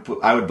 I would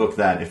book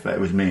that if it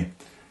was me,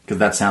 because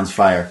that sounds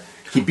fire.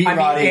 He beat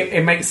Roddy.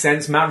 It makes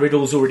sense. Matt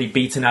Riddle's already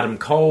beaten Adam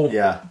Cole.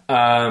 Yeah.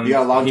 You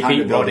got a long time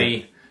to build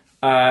Roddy.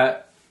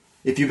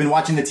 If you've been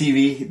watching the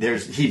TV,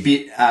 he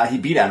beat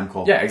Adam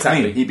Cole. Yeah,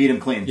 exactly. Clean. He beat him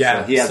clean.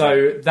 Yeah.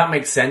 So that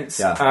makes sense.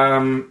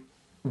 Yeah.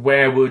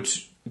 Where would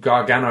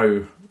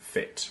Gargano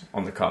fit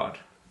on the card?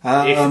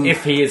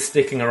 if he is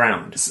sticking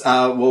around.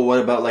 Well, what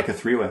about like a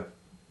 3-way?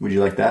 Would you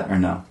like that or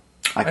no?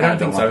 I don't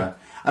think so. That.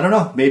 I don't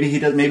know. Maybe he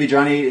does. Maybe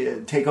Johnny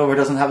TakeOver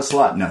doesn't have a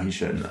slot. No, he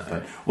should. No.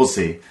 But we'll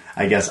see.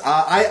 I guess.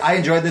 I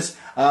enjoyed this.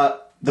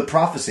 The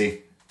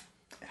prophecy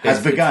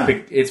has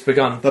begun. It's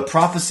begun. The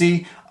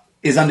prophecy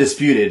is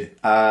undisputed.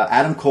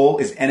 Adam Cole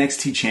is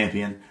NXT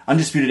champion.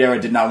 Undisputed Era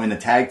did not win the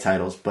tag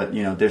titles, but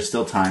there's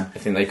still time. I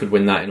think they could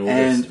win that in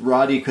August. And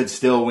Roddy could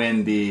still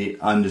win the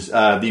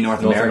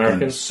North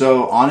American.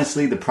 So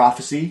honestly, the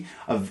prophecy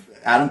of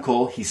Adam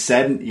Cole, he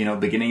said,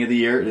 beginning of the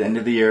year, end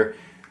of the year,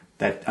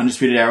 that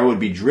Undisputed Era would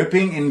be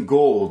dripping in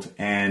gold,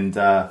 and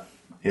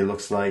it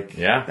looks like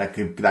that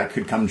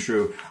could come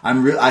true.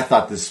 I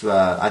thought this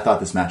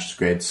match was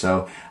great,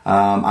 so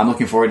I'm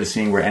looking forward to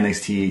seeing where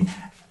NXT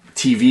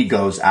TV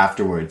goes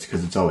afterwards,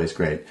 because it's always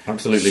great.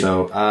 Absolutely.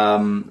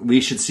 So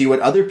we should see what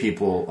other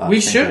people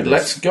we should.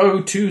 Let's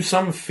go to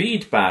some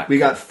feedback. We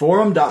got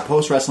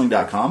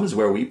forum.postwrestling.com is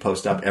where we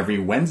post up every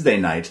Wednesday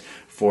night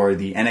for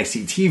the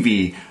NXT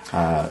TV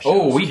shows.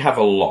 Oh, we have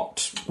a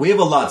lot. We have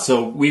a lot,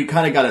 so we've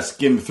kind of got to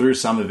skim through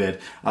some of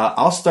it.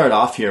 I'll start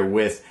off here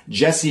with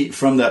Jesse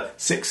from the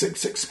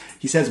 666.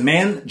 He says,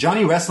 man,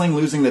 Johnny Wrestling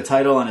losing the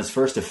title on his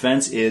first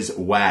defense is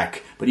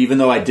whack. But even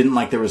though I didn't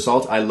like the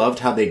result, I loved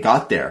how they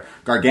got there.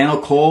 Gargano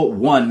Cole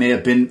 1 may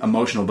have been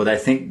emotional, but I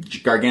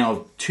think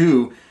Gargano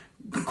 2...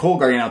 Cole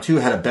Gargano 2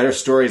 had a better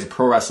story as a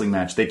pro wrestling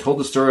match. They told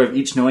the story of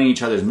each knowing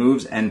each other's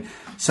moves and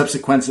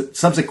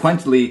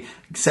subsequently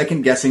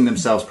second-guessing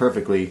themselves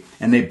perfectly,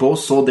 and they both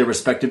sold their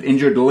respective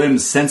injured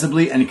limbs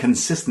sensibly and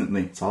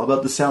consistently. It's all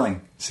about the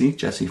selling. See?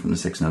 Jesse from the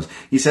 6 knows.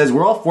 He says,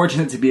 we're all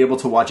fortunate to be able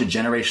to watch a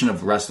generation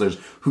of wrestlers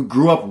who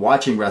grew up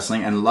watching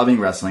wrestling and loving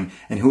wrestling,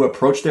 and who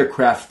approach their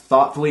craft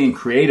thoughtfully and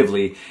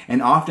creatively,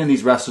 and often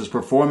these wrestlers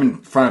perform in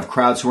front of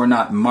crowds who are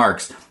not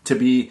marks, to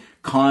be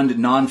conned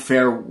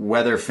non-fair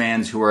weather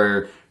fans who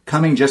are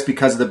coming just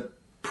because of the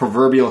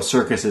proverbial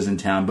circuses in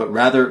town, but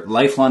rather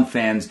lifelong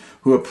fans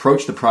who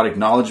approach the product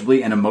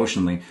knowledgeably and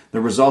emotionally.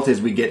 The result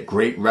is we get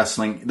great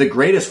wrestling, the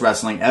greatest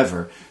wrestling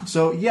ever.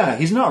 So yeah,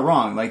 he's not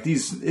wrong. Like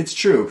it's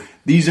true.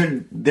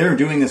 They're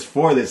doing this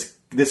for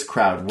this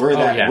crowd. We're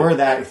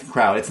that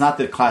crowd. It's not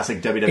the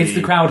classic WWE. It's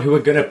the crowd who are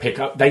going to pick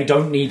up. They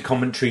don't need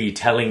commentary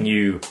telling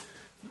you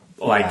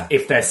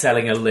if they're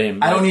selling a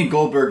limb. I don't need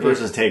Goldberg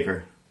versus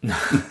Taker.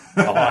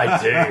 Oh, I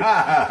do.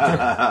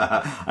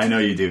 I know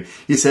you do.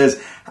 He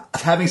says,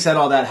 having said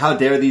all that, how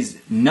dare these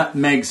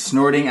nutmeg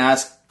snorting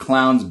ass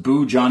clowns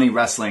boo Johnny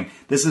Wrestling?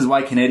 This is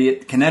why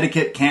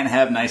Connecticut can't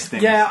have nice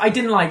things. Yeah, I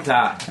didn't like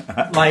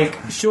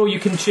that. Sure,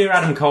 you can cheer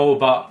Adam Cole,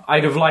 but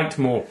I'd have liked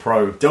more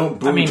pro. Don't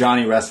boo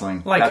Johnny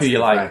Wrestling. That's who you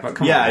like, but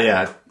come on.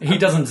 Yeah. He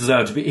doesn't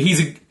deserve to be.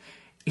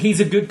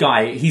 He's a good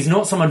guy. He's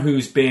not someone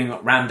who's being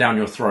rammed down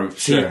your throat.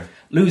 Sure.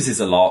 He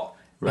loses a lot.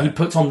 Right. He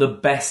puts on the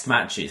best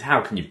matches.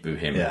 How can you boo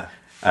him? Yeah.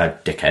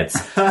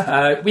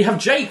 Dickheads. We have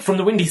Jake from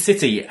the Windy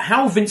City.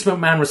 How Vince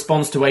McMahon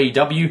responds to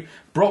AEW,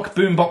 Brock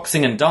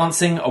boomboxing and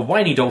dancing, a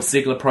whiny Dolph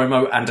Ziggler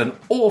promo, and an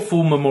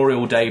awful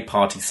Memorial Day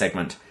party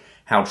segment.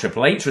 How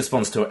Triple H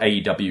responds to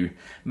AEW,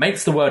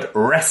 makes the word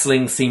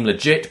wrestling seem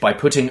legit by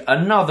putting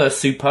another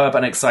superb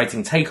and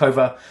exciting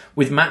takeover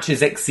with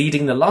matches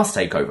exceeding the last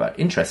takeover.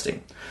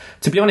 Interesting.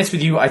 To be honest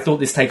with you, I thought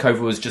this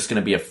takeover was just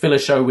going to be a filler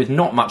show with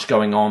not much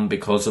going on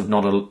because of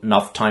not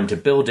enough time to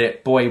build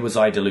it. Boy, was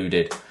I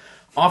deluded.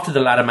 After the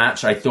ladder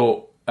match, I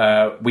thought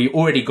we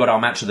already got our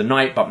match of the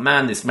night, but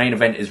man, this main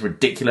event is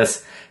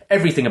ridiculous.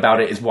 Everything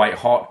about it is white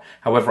hot.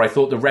 However, I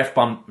thought the ref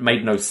bump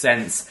made no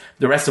sense.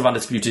 The rest of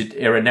Undisputed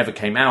Era never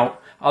came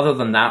out. Other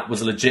than that,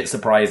 was a legit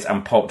surprise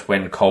and popped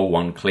when Cole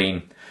won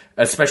clean.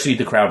 Especially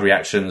the crowd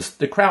reactions.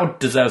 The crowd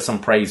deserves some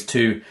praise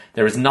too.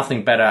 There is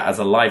nothing better as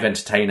a live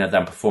entertainer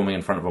than performing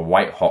in front of a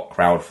white-hot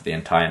crowd for the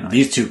entire night.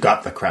 These two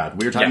got the crowd.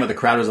 We were talking about the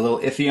crowd was a little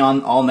iffy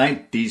on all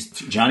night. These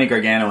Johnny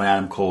Gargano and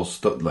Adam Cole,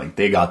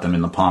 they got them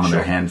in the palm of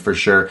their hand for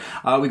sure.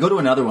 We go to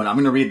another one. I'm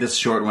going to read this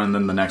short one and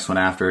then the next one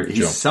after.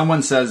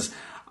 Someone says...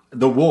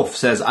 The Wolf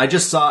says, I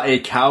just saw a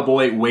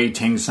Cowboy Wei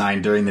Ting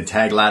sign during the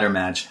tag ladder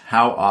match.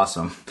 How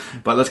awesome.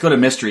 But let's go to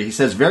Mystery. He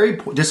says, very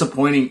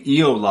disappointing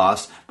EO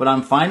loss, but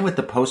I'm fine with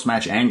the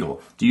post-match angle.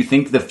 Do you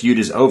think the feud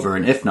is over?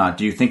 And if not,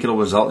 do you think it'll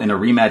result in a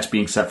rematch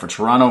being set for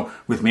Toronto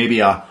with maybe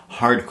a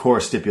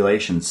hardcore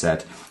stipulation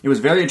set? It was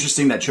very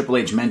interesting that Triple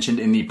H mentioned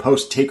in the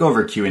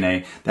post-TakeOver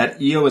Q&A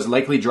that EO is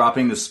likely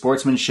dropping the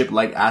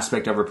sportsmanship-like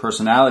aspect of her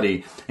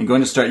personality and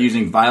going to start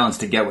using violence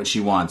to get what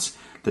she wants.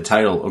 The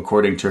title,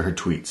 according to her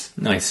tweets.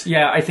 Nice.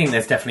 Yeah, I think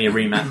there's definitely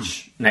a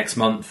rematch next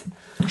month.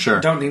 Sure.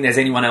 Don't think there's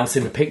anyone else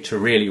in the picture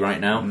really right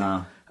now.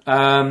 No.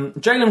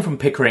 Jalen from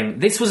Pickering.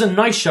 This was a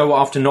nice show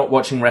after not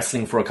watching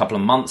wrestling for a couple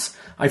of months.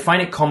 I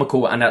find it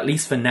comical and at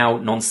least for now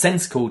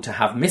nonsensical to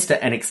have Mr.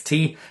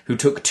 NXT, who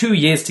took 2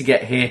 years to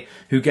get here,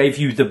 who gave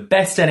you the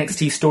best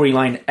NXT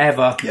storyline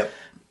ever,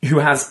 who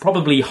has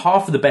probably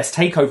half of the best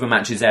takeover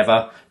matches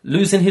ever,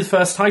 losing his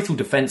first title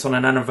defense on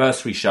an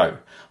anniversary show.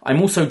 I'm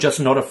also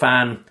just not a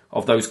fan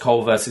of those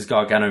Cole versus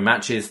Gargano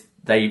matches.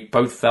 They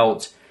both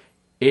felt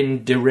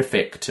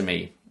inderific to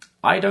me.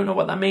 I don't know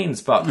what that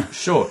means, but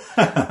sure.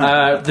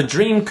 The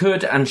Dream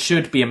could and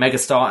should be a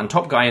megastar and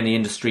top guy in the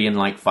industry in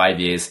like 5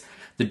 years.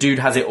 The dude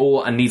has it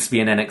all and needs to be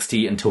in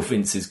NXT until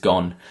Vince is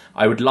gone.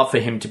 I would love for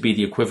him to be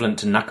the equivalent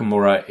to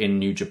Nakamura in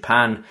New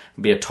Japan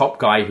and be a top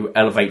guy who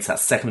elevates that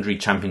secondary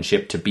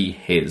championship to be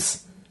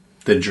his.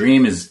 The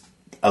Dream is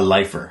a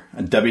lifer,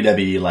 a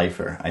WWE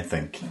lifer, I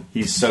think.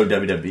 He's so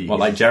WWE. Well,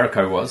 like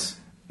Jericho was.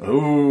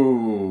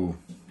 Ooh.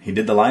 He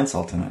did the line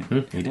salt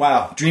tonight.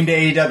 Wow. Dream to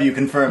AEW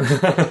confirmed.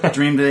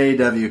 Dream to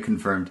AEW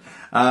confirmed.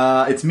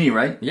 It's me,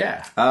 right?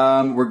 Yeah.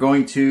 We're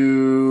going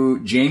to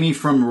Jamie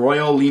from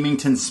Royal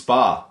Leamington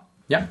Spa.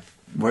 Yeah.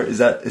 Where is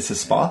that? It's a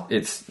spa?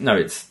 It's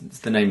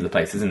the name of the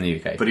place. It's in the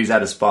UK. But he's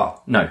at a spa.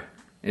 No.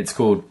 It's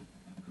called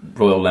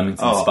Royal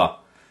Leamington Spa.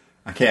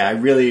 Okay, I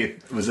really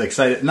was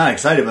excited. Not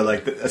excited, but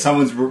like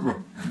someone's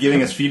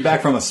giving us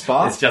feedback from a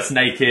spa. It's just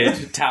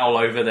naked, towel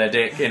over their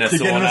dick in a to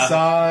sauna. Get a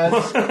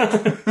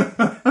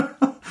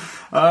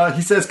massage.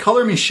 He says,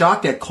 color me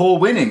shocked at Cole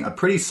winning. A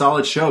pretty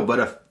solid show, but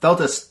I felt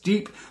a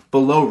steep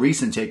below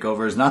recent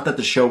takeovers. Not that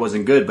the show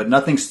wasn't good, but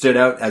nothing stood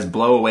out as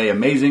blow away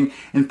amazing.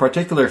 In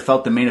particular,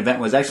 felt the main event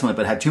was excellent,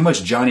 but had too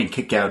much Johnny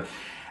kick out.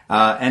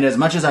 And as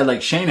much as I like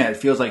Shayna, it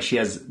feels like she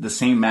has the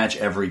same match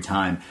every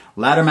time.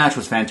 Ladder match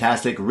was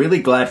fantastic. Really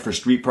glad for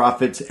Street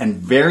Profits and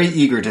very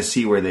eager to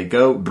see where they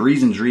go.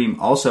 Breeze and Dream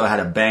also had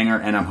a banger,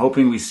 and I'm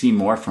hoping we see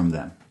more from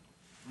them.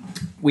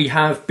 We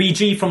have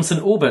BG from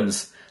St.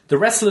 Albans. The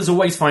wrestlers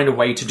always find a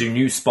way to do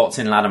new spots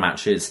in ladder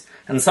matches,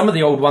 and some of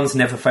the old ones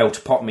never fail to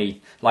pop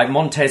me, like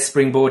Montez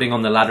springboarding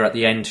on the ladder at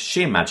the end,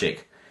 sheer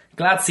magic.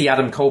 Glad to see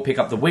Adam Cole pick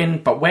up the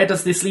win, but where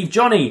does this leave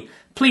Johnny?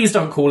 Please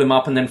don't call him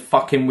up and then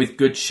fuck him with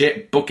good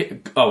shit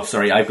booking. Oh,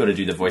 sorry, I've got to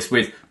do the voice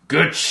with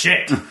good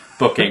shit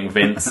booking,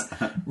 Vince.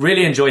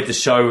 Really enjoyed the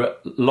show.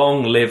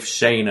 Long live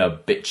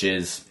Shayna,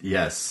 bitches.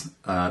 Yes,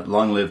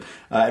 long live.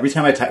 Every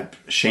time I type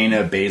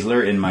Shayna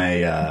Baszler in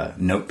my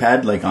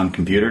notepad, like on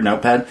computer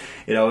notepad,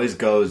 it always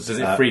goes... Does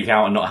it freak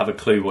out and not have a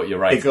clue what you're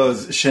writing? It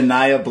goes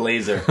Shania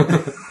Blazer.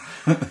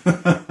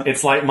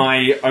 It's like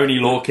my Oni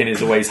Lorcan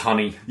is always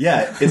honey.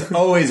 Yeah, it's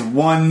always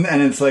one, and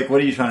it's like,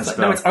 what are you trying to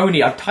spell? No, it's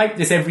Oni. I've typed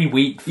this every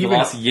week for the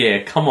last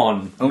year. Come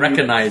on,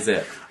 recognize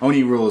it.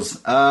 Oni rules.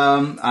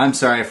 I'm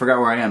sorry, I forgot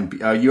where I am.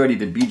 You already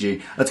did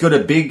BG. Let's go to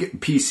Big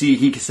PC.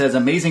 He says,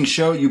 amazing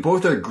show. You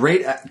both are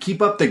great.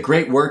 Keep up the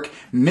great work.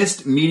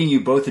 Missed meeting you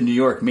both in New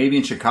York, maybe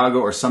in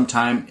Chicago or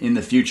sometime in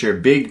the future.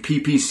 Big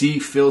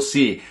PPC, Phil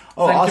C.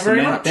 Oh, Thank awesome, you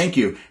very man. much. Thank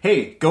you.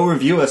 Hey, go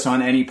review us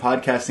on any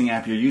podcasting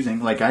app you're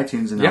using, like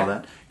iTunes and all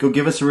that. Go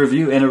give us a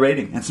review and a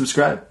rating and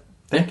subscribe.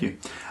 Thank you.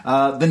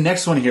 The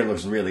next one here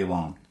looks really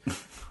long.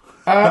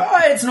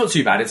 It's not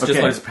too bad. It's just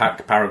loads of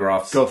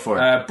paragraphs. Go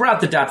for it. Brad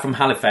the Dad from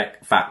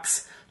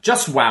Halifax.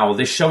 Just wow,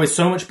 this show is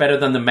so much better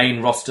than the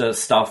main roster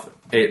stuff.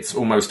 It's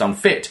almost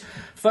unfit.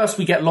 First,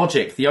 we get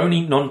Logic. The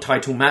only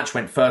non-title match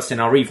went first in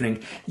our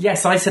evening.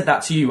 Yes, I said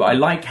that to you. I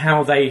like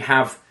how they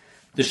have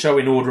the show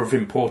in order of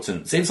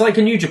importance. It's like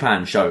a New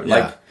Japan show. Yeah.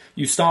 Like,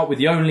 you start with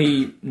the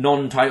only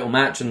non-title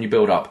match and you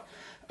build up.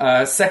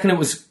 Second, it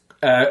was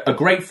a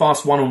great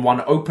fast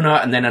one-on-one opener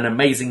and then an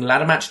amazing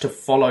ladder match to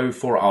follow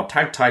for our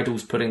tag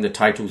titles, putting the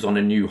titles on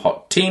a new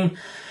hot team.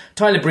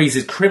 Tyler Breeze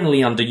is criminally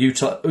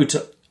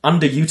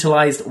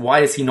underutilized. Why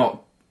is he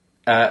not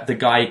the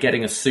guy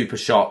getting a super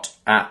shot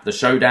at the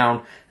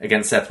showdown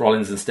against Seth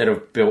Rollins instead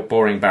of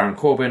boring Baron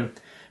Corbin?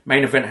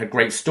 Main event had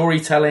great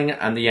storytelling,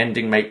 and the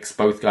ending makes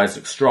both guys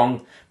look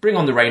strong. Bring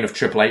on the reign of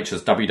Triple H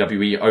as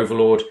WWE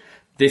Overlord.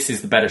 This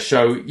is the better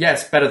show.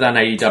 Yes, better than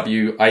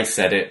AEW. I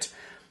said it.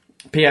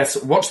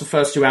 P.S. Watched the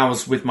first 2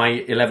 hours with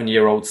my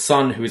 11-year-old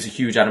son, who is a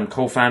huge Adam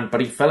Cole fan,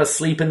 but he fell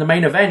asleep in the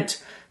main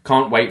event.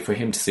 Can't wait for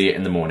him to see it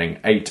in the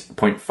morning.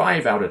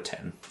 8.5 out of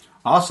 10.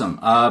 Awesome.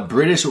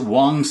 British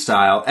Wong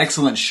style.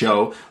 Excellent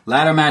show.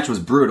 Ladder match was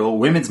brutal.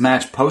 Women's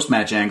match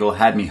post-match angle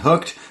had me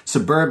hooked.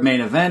 Superb main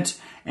event.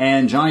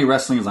 And Johnny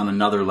Wrestling is on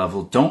another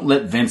level. Don't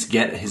let Vince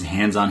get his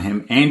hands on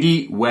him.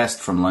 Andy West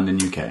from London,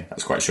 UK.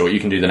 That's quite short. You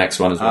can do the next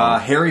one as well.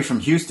 Harry from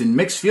Houston.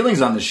 Mixed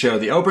feelings on the show.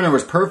 The opener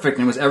was perfect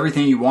and was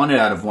everything you wanted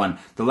out of one.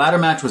 The ladder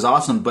match was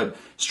awesome, but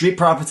Street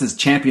Profits as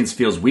champions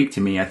feels weak to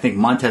me. I think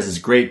Montez is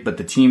great, but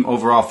the team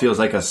overall feels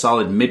like a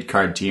solid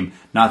mid-card team,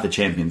 not the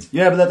champions.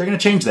 Yeah, but they're going to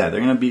change that.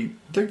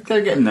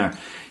 They're getting there.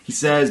 He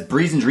says,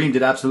 Breeze and Dream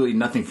did absolutely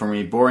nothing for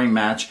me. Boring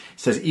match. He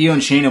says, Io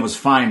and Shayna was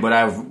fine, but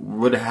I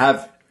would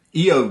have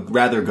Io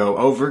rather go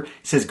over. He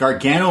says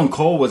Gargano and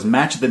Cole was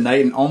match of the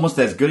night and almost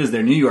as good as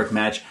their New York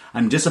match.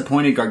 I'm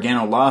disappointed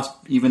Gargano lost,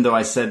 even though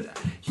I said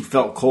he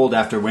felt cold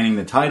after winning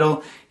the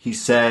title. He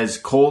says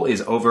Cole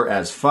is over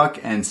as fuck,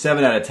 and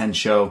 7 out of 10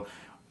 show.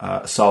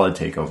 Solid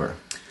takeover.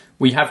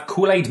 We have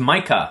Kool-Aid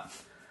Micah.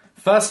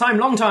 First time,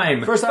 long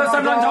time. First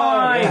time, long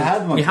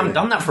time. We haven't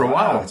done that for a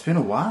while. It's been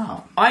a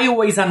while. I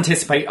always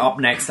anticipate Up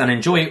Next and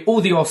enjoy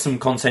all the awesome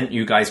content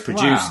you guys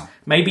produce. Wow.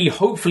 Maybe,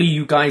 hopefully,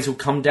 you guys will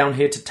come down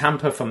here to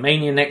Tampa for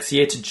Mania next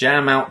year to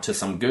jam out to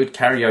some good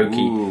karaoke.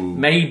 Ooh.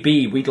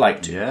 Maybe we'd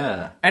like to.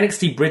 Yeah.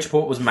 NXT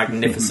Bridgeport was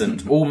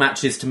magnificent. All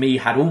matches to me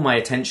had all my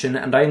attention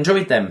and I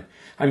enjoyed them.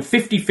 I'm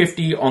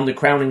 50-50 on the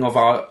crowning of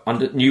our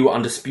new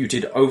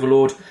undisputed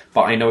overlord,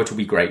 but I know it'll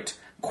be great.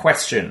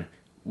 Question.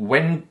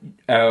 When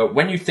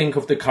you think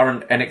of the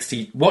current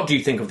NXT, what do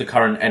you think of the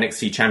current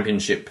NXT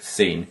championship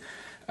scene?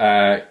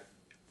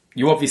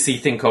 You obviously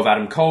think of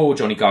Adam Cole,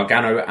 Johnny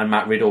Gargano, and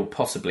Matt Riddle,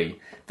 possibly.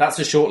 That's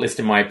a short list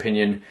in my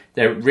opinion.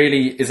 There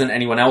really isn't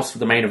anyone else for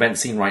the main event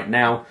scene right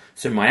now.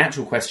 So my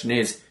actual question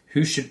is,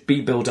 who should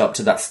be built up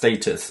to that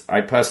status? I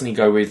personally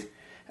go with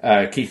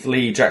Keith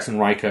Lee, Jackson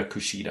Riker,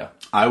 Kushida.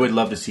 I would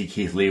love to see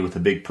Keith Lee with a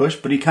big push,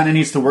 but he kind of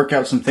needs to work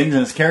out some things in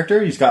his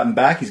character. He's gotten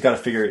back. He's got to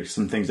figure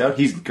some things out.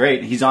 He's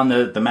great. He's on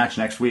the match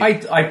next week.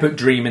 I put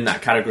Dream in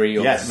that category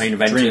of main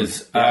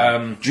eventers. Dream.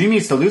 Yeah. Dream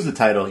needs to lose the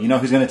title. You know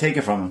who's going to take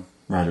it from him?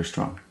 Ryder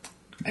Strong.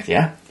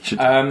 Yeah.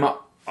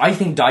 I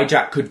think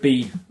Dijak could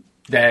be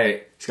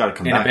there. He's got to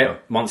come in back a bit though.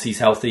 Once he's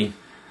healthy.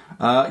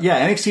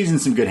 NXT's in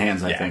some good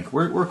hands, I think.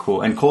 We're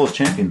cool. And Cole's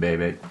champion,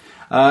 baby.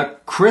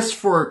 Chris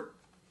for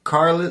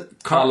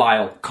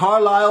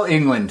Carlisle,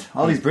 England.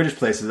 All these British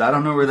places. I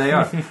don't know where they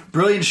are.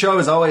 Brilliant show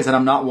as always, and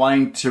I'm not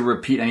wanting to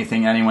repeat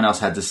anything anyone else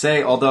had to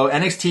say. Although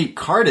NXT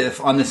Cardiff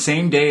on the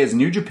same day as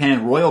New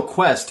Japan Royal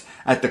Quest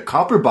at the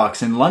Copper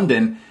Box in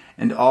London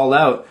and All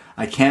Out,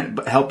 I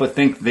can't help but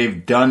think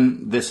they've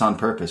done this on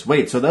purpose.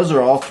 Wait, so those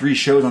are all 3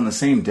 shows on the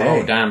same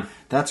day? Oh, damn.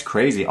 That's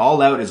crazy.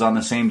 All Out is on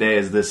the same day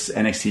as this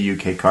NXT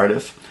UK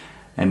Cardiff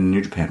and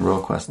New Japan Royal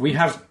Quest. We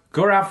have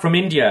Gaurav from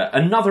India.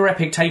 Another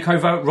epic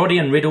takeover. Roddy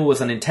and Riddle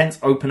was an intense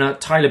opener.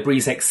 Tyler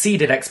Breeze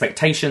exceeded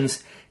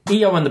expectations.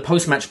 EO and the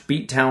post-match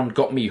beatdown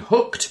got me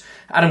hooked.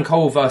 Adam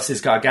Cole versus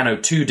Gargano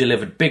 2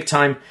 delivered big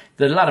time.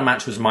 The ladder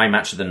match was my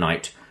match of the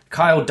night.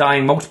 Kyle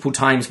dying multiple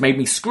times made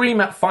me scream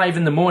at 5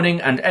 in the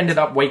morning and ended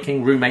up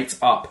waking roommates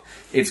up.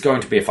 It's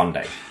going to be a fun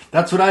day.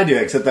 That's what I do,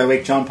 except I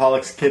wake John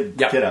Pollock's kid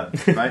up,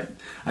 right?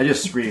 I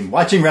just scream.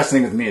 Watching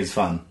wrestling with me is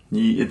fun.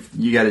 You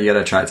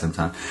gotta try it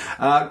sometime.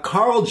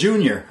 Carl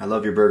Jr. I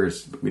love your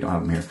burgers, but we don't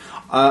have them here.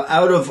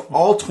 Out of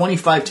all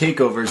 25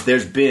 takeovers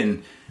there's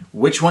been,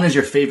 which one is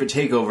your favorite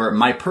takeover?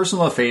 My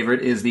personal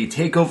favorite is the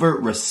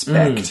Takeover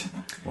Respect.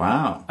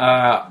 Wow.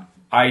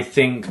 I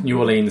think New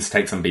Orleans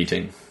takes some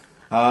beating.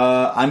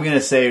 I'm going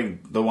to say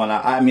the one...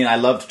 I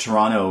loved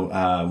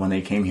Toronto when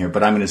they came here,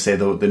 but I'm going to say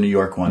the New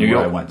York one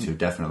I went to,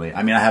 definitely.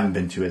 I mean, I haven't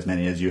been to as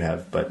many as you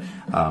have, but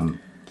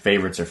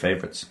favorites are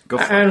favorites. Go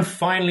for it. And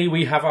finally,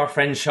 we have our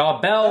friend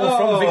Charbel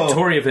from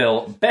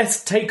Victoriaville.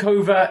 Best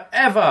takeover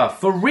ever.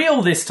 For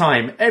real this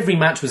time. Every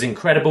match was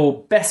incredible.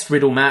 Best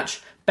Riddle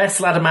match.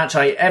 Best ladder match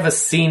I ever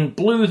seen.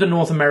 Blew the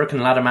North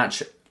American ladder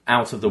match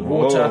out of the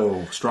water.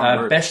 Whoa,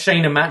 strong best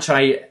Shayna match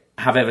I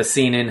have ever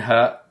seen in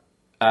her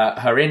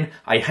in.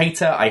 I hate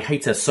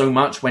her so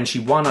much. When she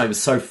won, I was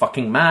so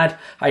fucking mad.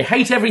 I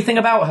hate everything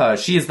about her.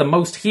 She is the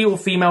most heel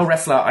female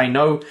wrestler I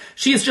know.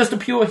 She is just a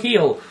pure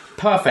heel.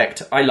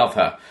 Perfect. I love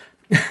her.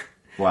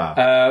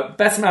 Wow.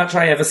 Best match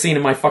I ever seen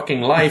in my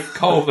fucking life.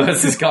 Cole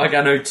versus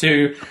Gargano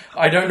 2.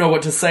 I don't know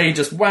what to say.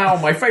 Just wow.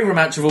 My favourite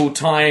match of all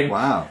time.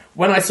 Wow.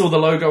 When I saw the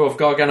logo of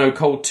Gargano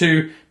Cole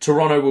 2,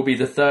 Toronto will be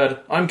the third.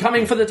 I'm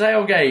coming for the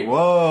tailgate.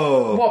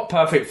 Whoa. What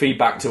perfect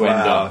feedback to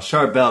end up.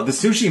 Charbel, the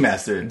sushi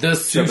master. The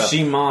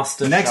sushi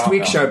master. Next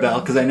week,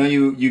 Charbel, because I know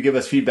you give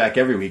us feedback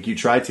every week. You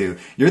try to.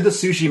 You're the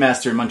sushi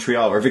master in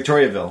Montreal or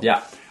Victoriaville.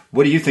 Yeah.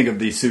 What do you think of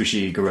the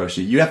sushi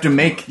garoshi? You have to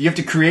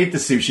create the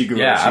sushi garoshi.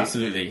 Yeah,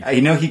 absolutely.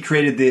 You know he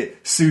created the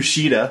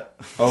sushita,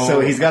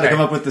 so he's got to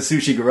come up with the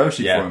sushi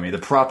garoshi for me. The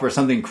proper,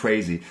 something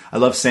crazy. I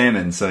love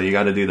salmon, so you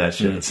got to do that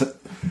shit. So,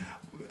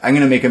 I'm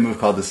going to make a move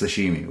called the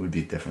sashimi. It would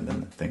be different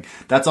than the thing.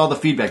 That's all the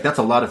feedback. That's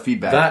a lot of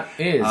feedback. That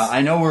is.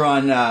 I know we're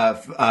on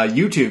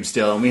YouTube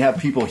still, and we have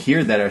people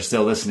here that are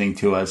still listening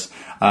to us.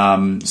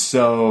 Charbel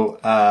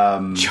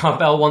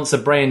wants a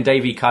Bray and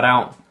Davey cut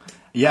out.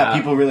 Yeah,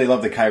 people really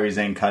love the Kairi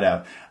Sane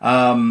cutout.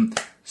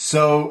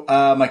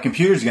 My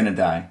computer's going to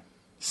die,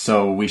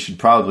 so we should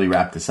probably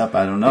wrap this up.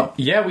 I don't know.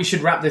 Yeah, we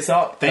should wrap this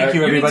up. Thank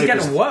you, everybody. You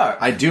need to get to work.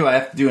 I do. I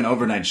have to do an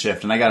overnight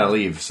shift, and I got to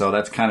leave, so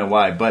that's kind of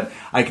why. But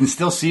I can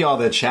still see all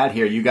the chat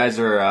here. You guys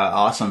are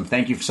awesome.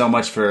 Thank you so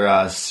much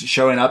for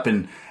showing up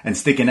and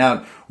sticking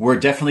out. We're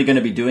definitely going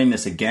to be doing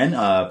this again,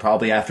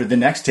 probably after the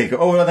next takeover.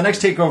 Oh, the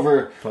next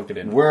takeover. Plug it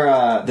in. We're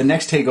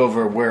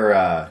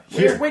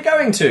here. We're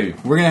going to.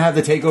 We're going to have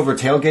the takeover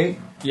tailgate.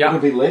 Yeah, it'll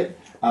be lit.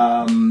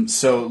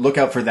 So look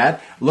out for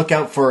that. Look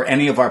out for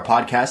any of our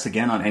podcasts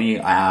again on any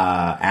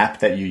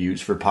app that you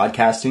use for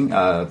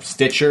podcasting.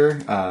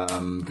 Stitcher,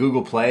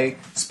 Google Play,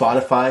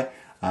 Spotify,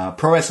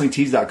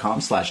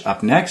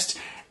 ProWrestlingTees.com/upnext.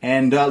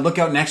 And look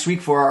out next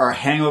week for our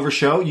Hangover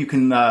show. You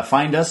can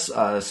find us,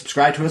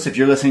 subscribe to us if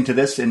you're listening to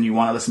this and you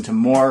want to listen to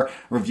more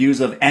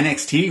reviews of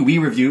NXT. We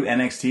review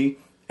NXT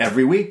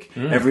every week.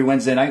 Every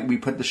Wednesday night, we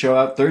put the show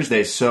out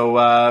Thursdays. So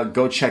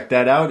go check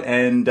that out.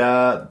 And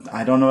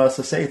I don't know what else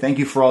to say. Thank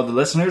you for all the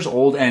listeners,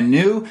 old and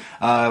new.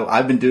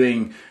 I've been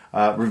doing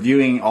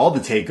reviewing all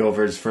the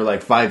takeovers for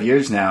like 5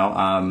 years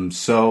now.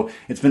 So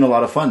it's been a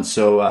lot of fun.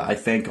 So I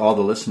thank all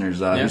the listeners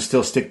who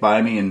still stick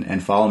by me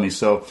and follow me.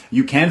 So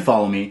you can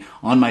follow me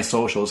on my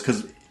socials,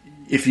 because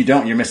if you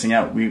don't, you're missing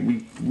out.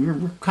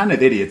 We're kind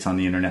of idiots on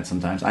the internet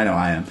sometimes. I know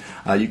I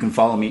am. You can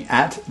follow me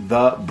at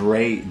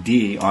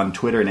TheBrayD on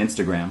Twitter and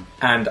Instagram.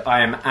 And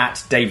I am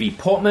at Davey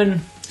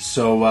Portman.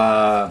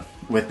 So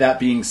with that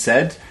being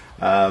said,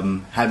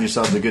 have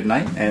yourselves a good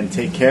night and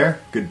take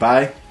care.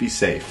 Goodbye. Be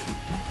safe.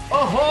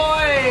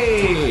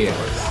 Ahoy!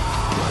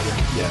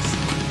 Yes.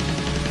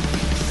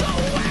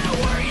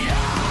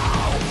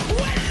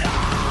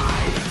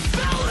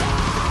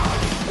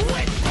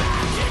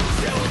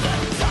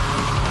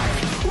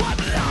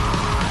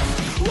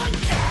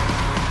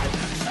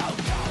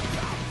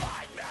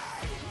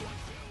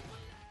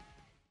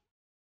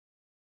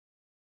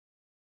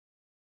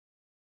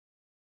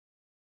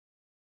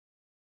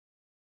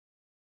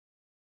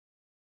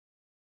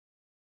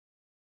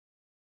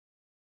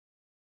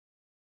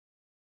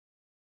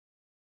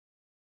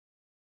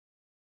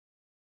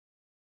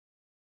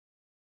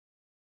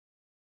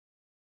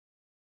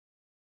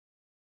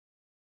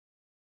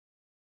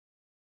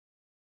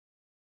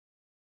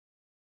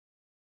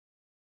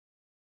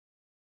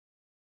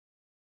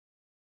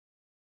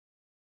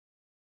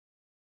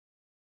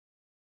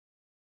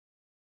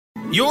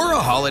 You're a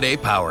holiday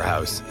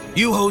powerhouse.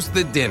 You host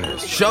the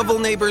dinners, shovel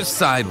neighbors'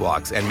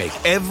 sidewalks, and make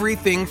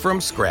everything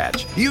from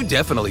scratch. You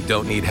definitely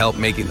don't need help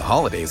making the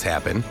holidays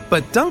happen.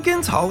 But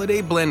Dunkin's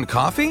Holiday Blend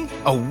Coffee?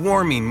 A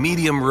warming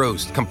medium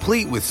roast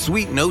complete with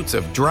sweet notes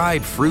of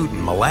dried fruit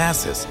and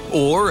molasses.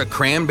 Or a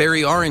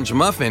cranberry orange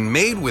muffin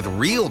made with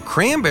real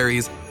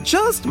cranberries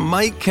just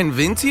might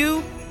convince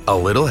you? A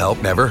little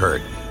help never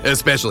hurt.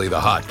 Especially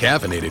the hot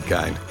caffeinated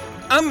kind.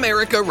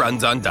 America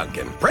runs on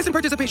Dunkin'. Price and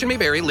participation may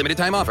vary. Limited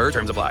time offer.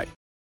 Terms apply.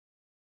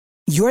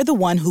 You're the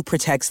one who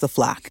protects the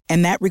flock,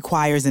 and that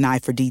requires an eye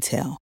for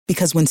detail.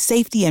 Because when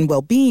safety and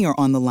well-being are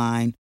on the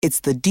line, it's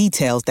the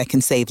details that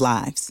can save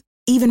lives.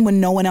 Even when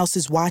no one else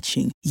is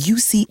watching, you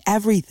see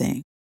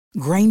everything.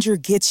 Grainger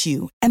gets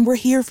you, and we're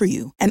here for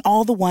you, and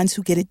all the ones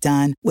who get it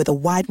done with a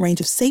wide range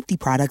of safety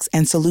products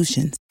and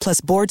solutions, plus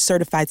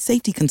board-certified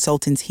safety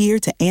consultants here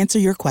to answer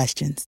your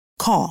questions.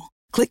 Call,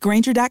 click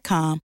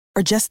Grainger.com,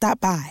 or just stop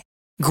by.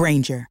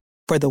 Grainger,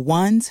 for the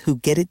ones who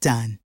get it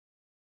done.